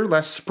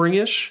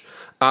springish,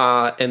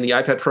 and the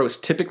iPad Pro is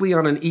typically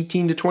on an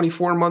 18 to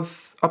 24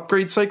 month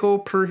upgrade cycle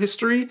per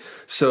history.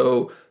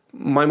 So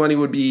my money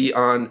would be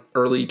on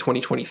early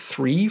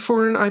 2023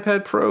 for an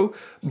iPad Pro,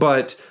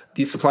 but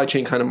the supply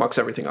chain kind of mucks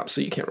everything up, so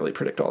you can't really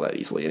predict all that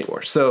easily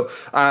anymore. So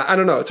I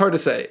don't know. It's hard to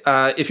say.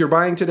 If you're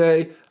buying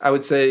today, I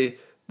would say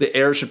the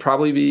Air should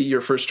probably be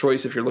your first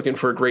choice if you're looking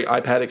for a great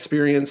iPad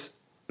experience.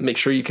 Make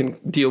sure you can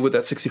deal with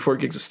that 64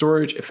 gigs of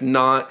storage. If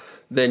not,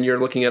 then you're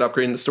looking at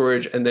upgrading the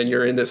storage, and then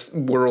you're in this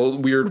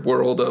weird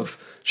world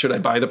of should I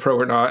buy the Pro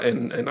or not?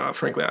 And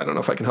frankly, I don't know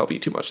if I can help you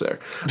too much there.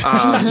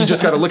 You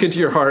just got to look into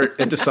your heart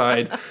and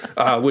decide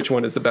which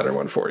one is the better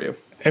one for you.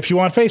 If you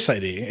want Face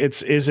ID,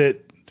 is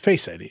it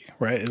Face ID,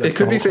 right? It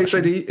could be Face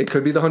ID. It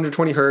could be the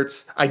 120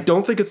 hertz. I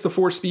don't think it's the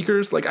 4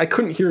 speakers. Like I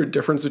couldn't hear a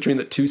difference between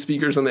the 2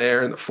 speakers on the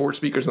Air and the 4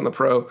 speakers on the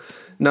Pro.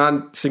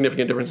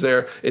 Non-significant difference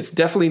there. It's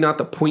definitely not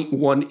the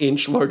 0.1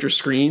 inch larger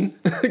screen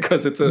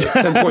because it's a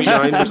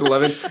 10.9 versus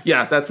 11.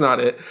 Yeah, that's not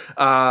it.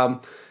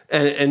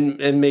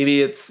 And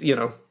maybe it's,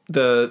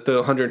 the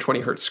 120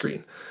 hertz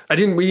screen. We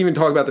didn't even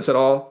talk about this at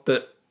all.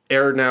 The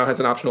Air now has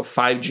an optional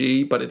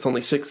 5G, but it's only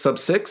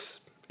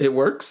sub-6. It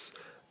works.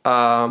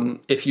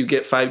 If you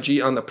get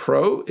 5G on the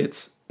Pro,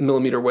 it's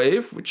millimeter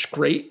wave, which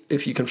great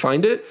if you can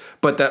find it.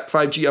 But that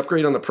 5G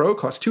upgrade on the Pro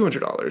costs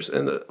 $200,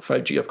 and the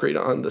 5G upgrade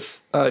on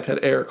this iPad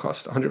Air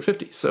costs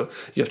 $150. So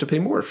you have to pay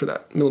more for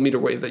that millimeter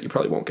wave that you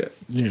probably won't get.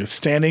 You're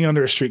standing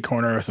under a street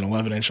corner with an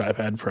 11-inch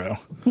iPad Pro.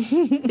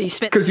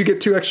 Because you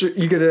get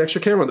an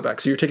extra camera on the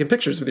back, so you're taking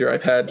pictures with your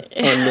iPad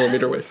on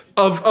millimeter wave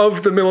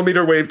of the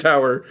millimeter wave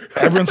tower.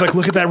 Everyone's like,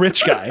 look at that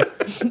rich guy.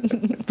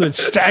 The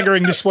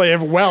staggering display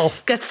of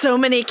wealth. Got so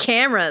many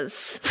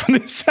cameras. From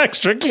this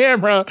extra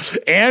camera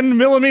and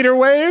millimeter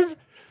wave?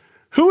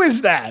 Who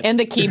is that? And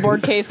the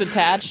keyboard case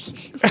attached.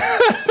 Is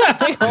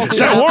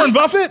that Warren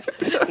Buffett?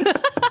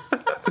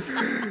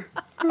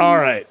 All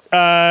right.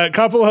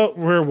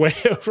 We're way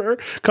over.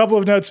 Couple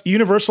of notes.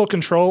 Universal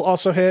Control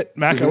also hit.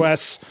 Mac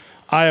OS,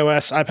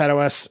 iOS, iPad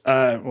OS,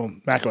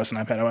 Mac OS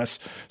and iPad OS.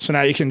 So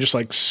now you can just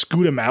like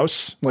scoot a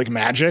mouse like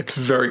magic. It's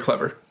very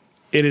clever.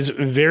 It is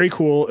very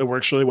cool. It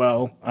works really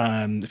well.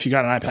 If you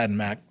got an iPad and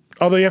Mac,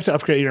 although you have to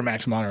upgrade your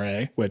Mac to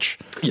Monterey, which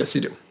yes,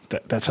 you do.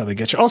 That's how they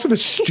get you. Also, the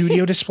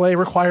studio display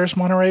requires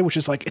Monterey, which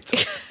is like it's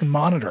a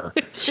monitor,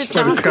 but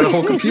it's got a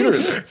whole computer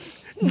in there.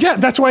 Yeah,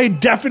 that's why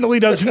it definitely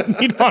doesn't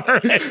need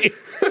Monterey.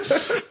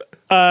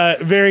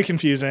 Very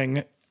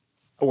confusing.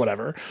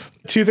 Whatever.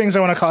 2 things I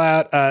want to call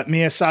out.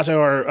 Mia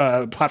Sato,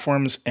 our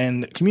platforms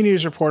and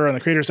communities reporter on the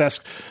Creators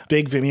Desk,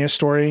 big Vimeo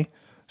story.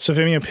 So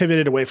Vimeo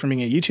pivoted away from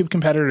being a YouTube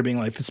competitor to being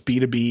like this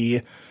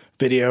B2B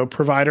video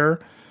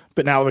provider.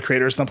 But now the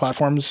creators and the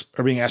platforms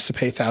are being asked to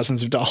pay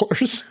thousands of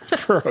dollars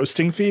for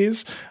hosting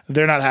fees.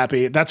 They're not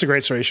happy. That's a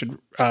great story. You should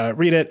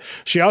read it.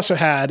 She also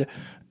had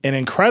an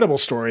incredible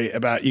story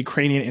about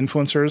Ukrainian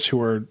influencers who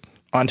were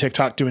on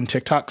TikTok doing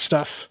TikTok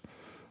stuff,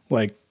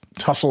 like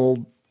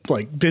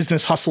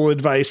business hustle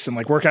advice and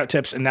like workout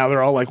tips. And now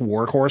they're all like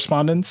war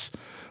correspondents.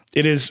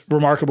 It is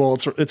remarkable.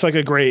 It's like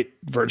a great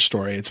Verge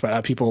story. It's about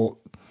how people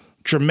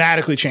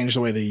dramatically change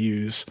the way they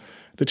use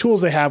the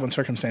tools they have when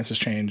circumstances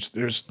change.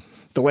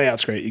 The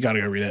layout's great. You got to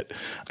go read it.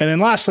 And then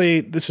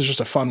lastly, this is just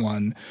a fun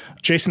one.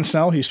 Jason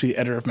Snell, who used to be the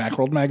editor of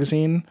Macworld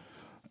magazine,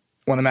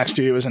 when the Mac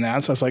Studio was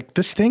announced, I was like,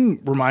 this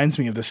thing reminds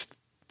me of this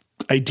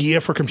idea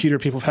for computer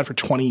people have had for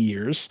 20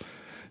 years.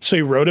 So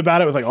he wrote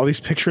about it with like all these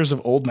pictures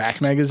of old Mac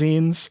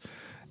magazines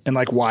and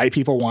like why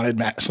people wanted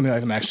something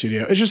like the Mac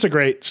Studio. It's just a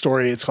great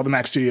story. It's called The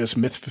Mac Studio's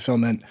Myth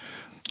Fulfillment.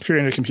 If you're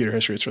into computer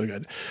history, it's really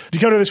good.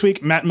 Decoder this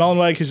week, Matt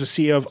Mullenweg, who's the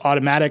CEO of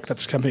Automatic.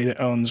 That's a company that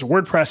owns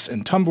WordPress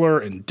and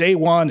Tumblr and Day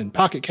One and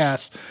Pocket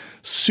Cast.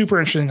 Super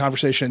interesting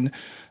conversation.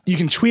 You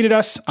can tweet at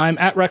us. I'm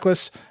at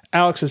Reckless.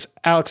 Alex is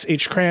Alex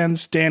H.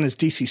 Kranz. Dan is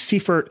DC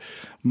Seifert.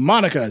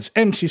 Monica is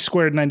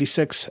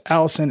MC296.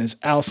 Allison is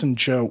Allison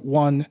Joe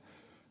 1.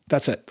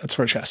 That's it. That's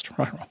Verge Chest.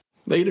 Rock and roll.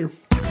 Later.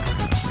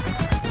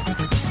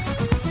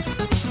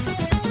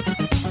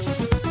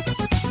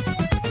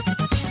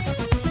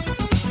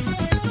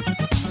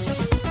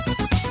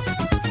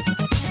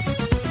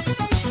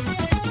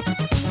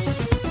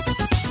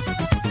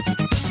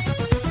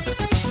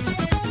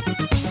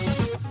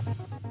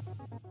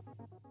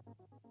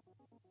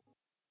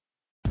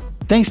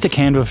 Thanks to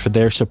Canva for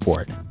their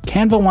support.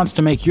 Canva wants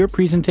to make your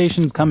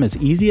presentations come as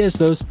easy as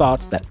those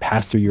thoughts that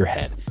pass through your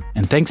head.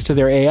 And thanks to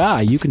their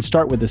AI, you can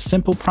start with a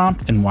simple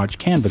prompt and watch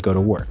Canva go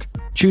to work.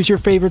 Choose your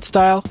favorite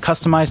style,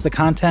 customize the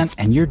content,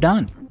 and you're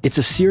done. It's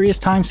a serious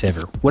time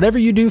saver. Whatever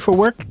you do for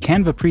work,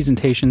 Canva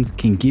presentations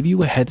can give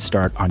you a head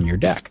start on your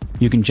deck.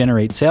 You can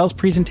generate sales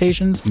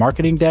presentations,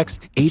 marketing decks,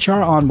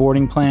 HR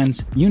onboarding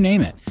plans, you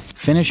name it.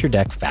 Finish your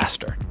deck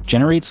faster.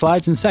 Generate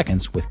slides in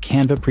seconds with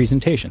Canva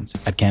presentations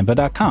at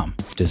canva.com.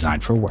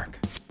 Designed for work.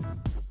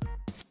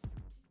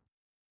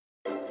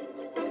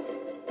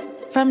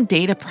 From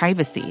data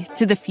privacy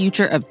to the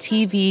future of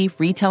TV,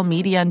 retail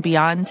media, and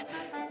beyond,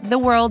 the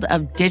world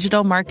of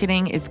digital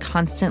marketing is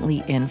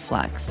constantly in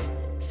flux.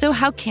 So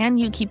how can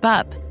you keep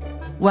up?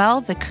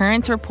 Well, the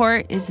Current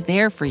Report is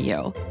there for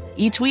you.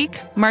 Each week,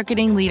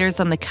 marketing leaders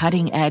on the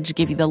cutting edge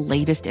give you the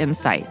latest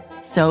insight.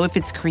 So if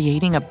it's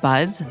creating a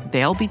buzz,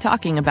 they'll be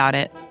talking about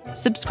it.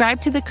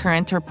 Subscribe to the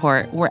Current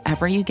Report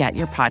wherever you get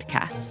your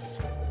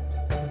podcasts.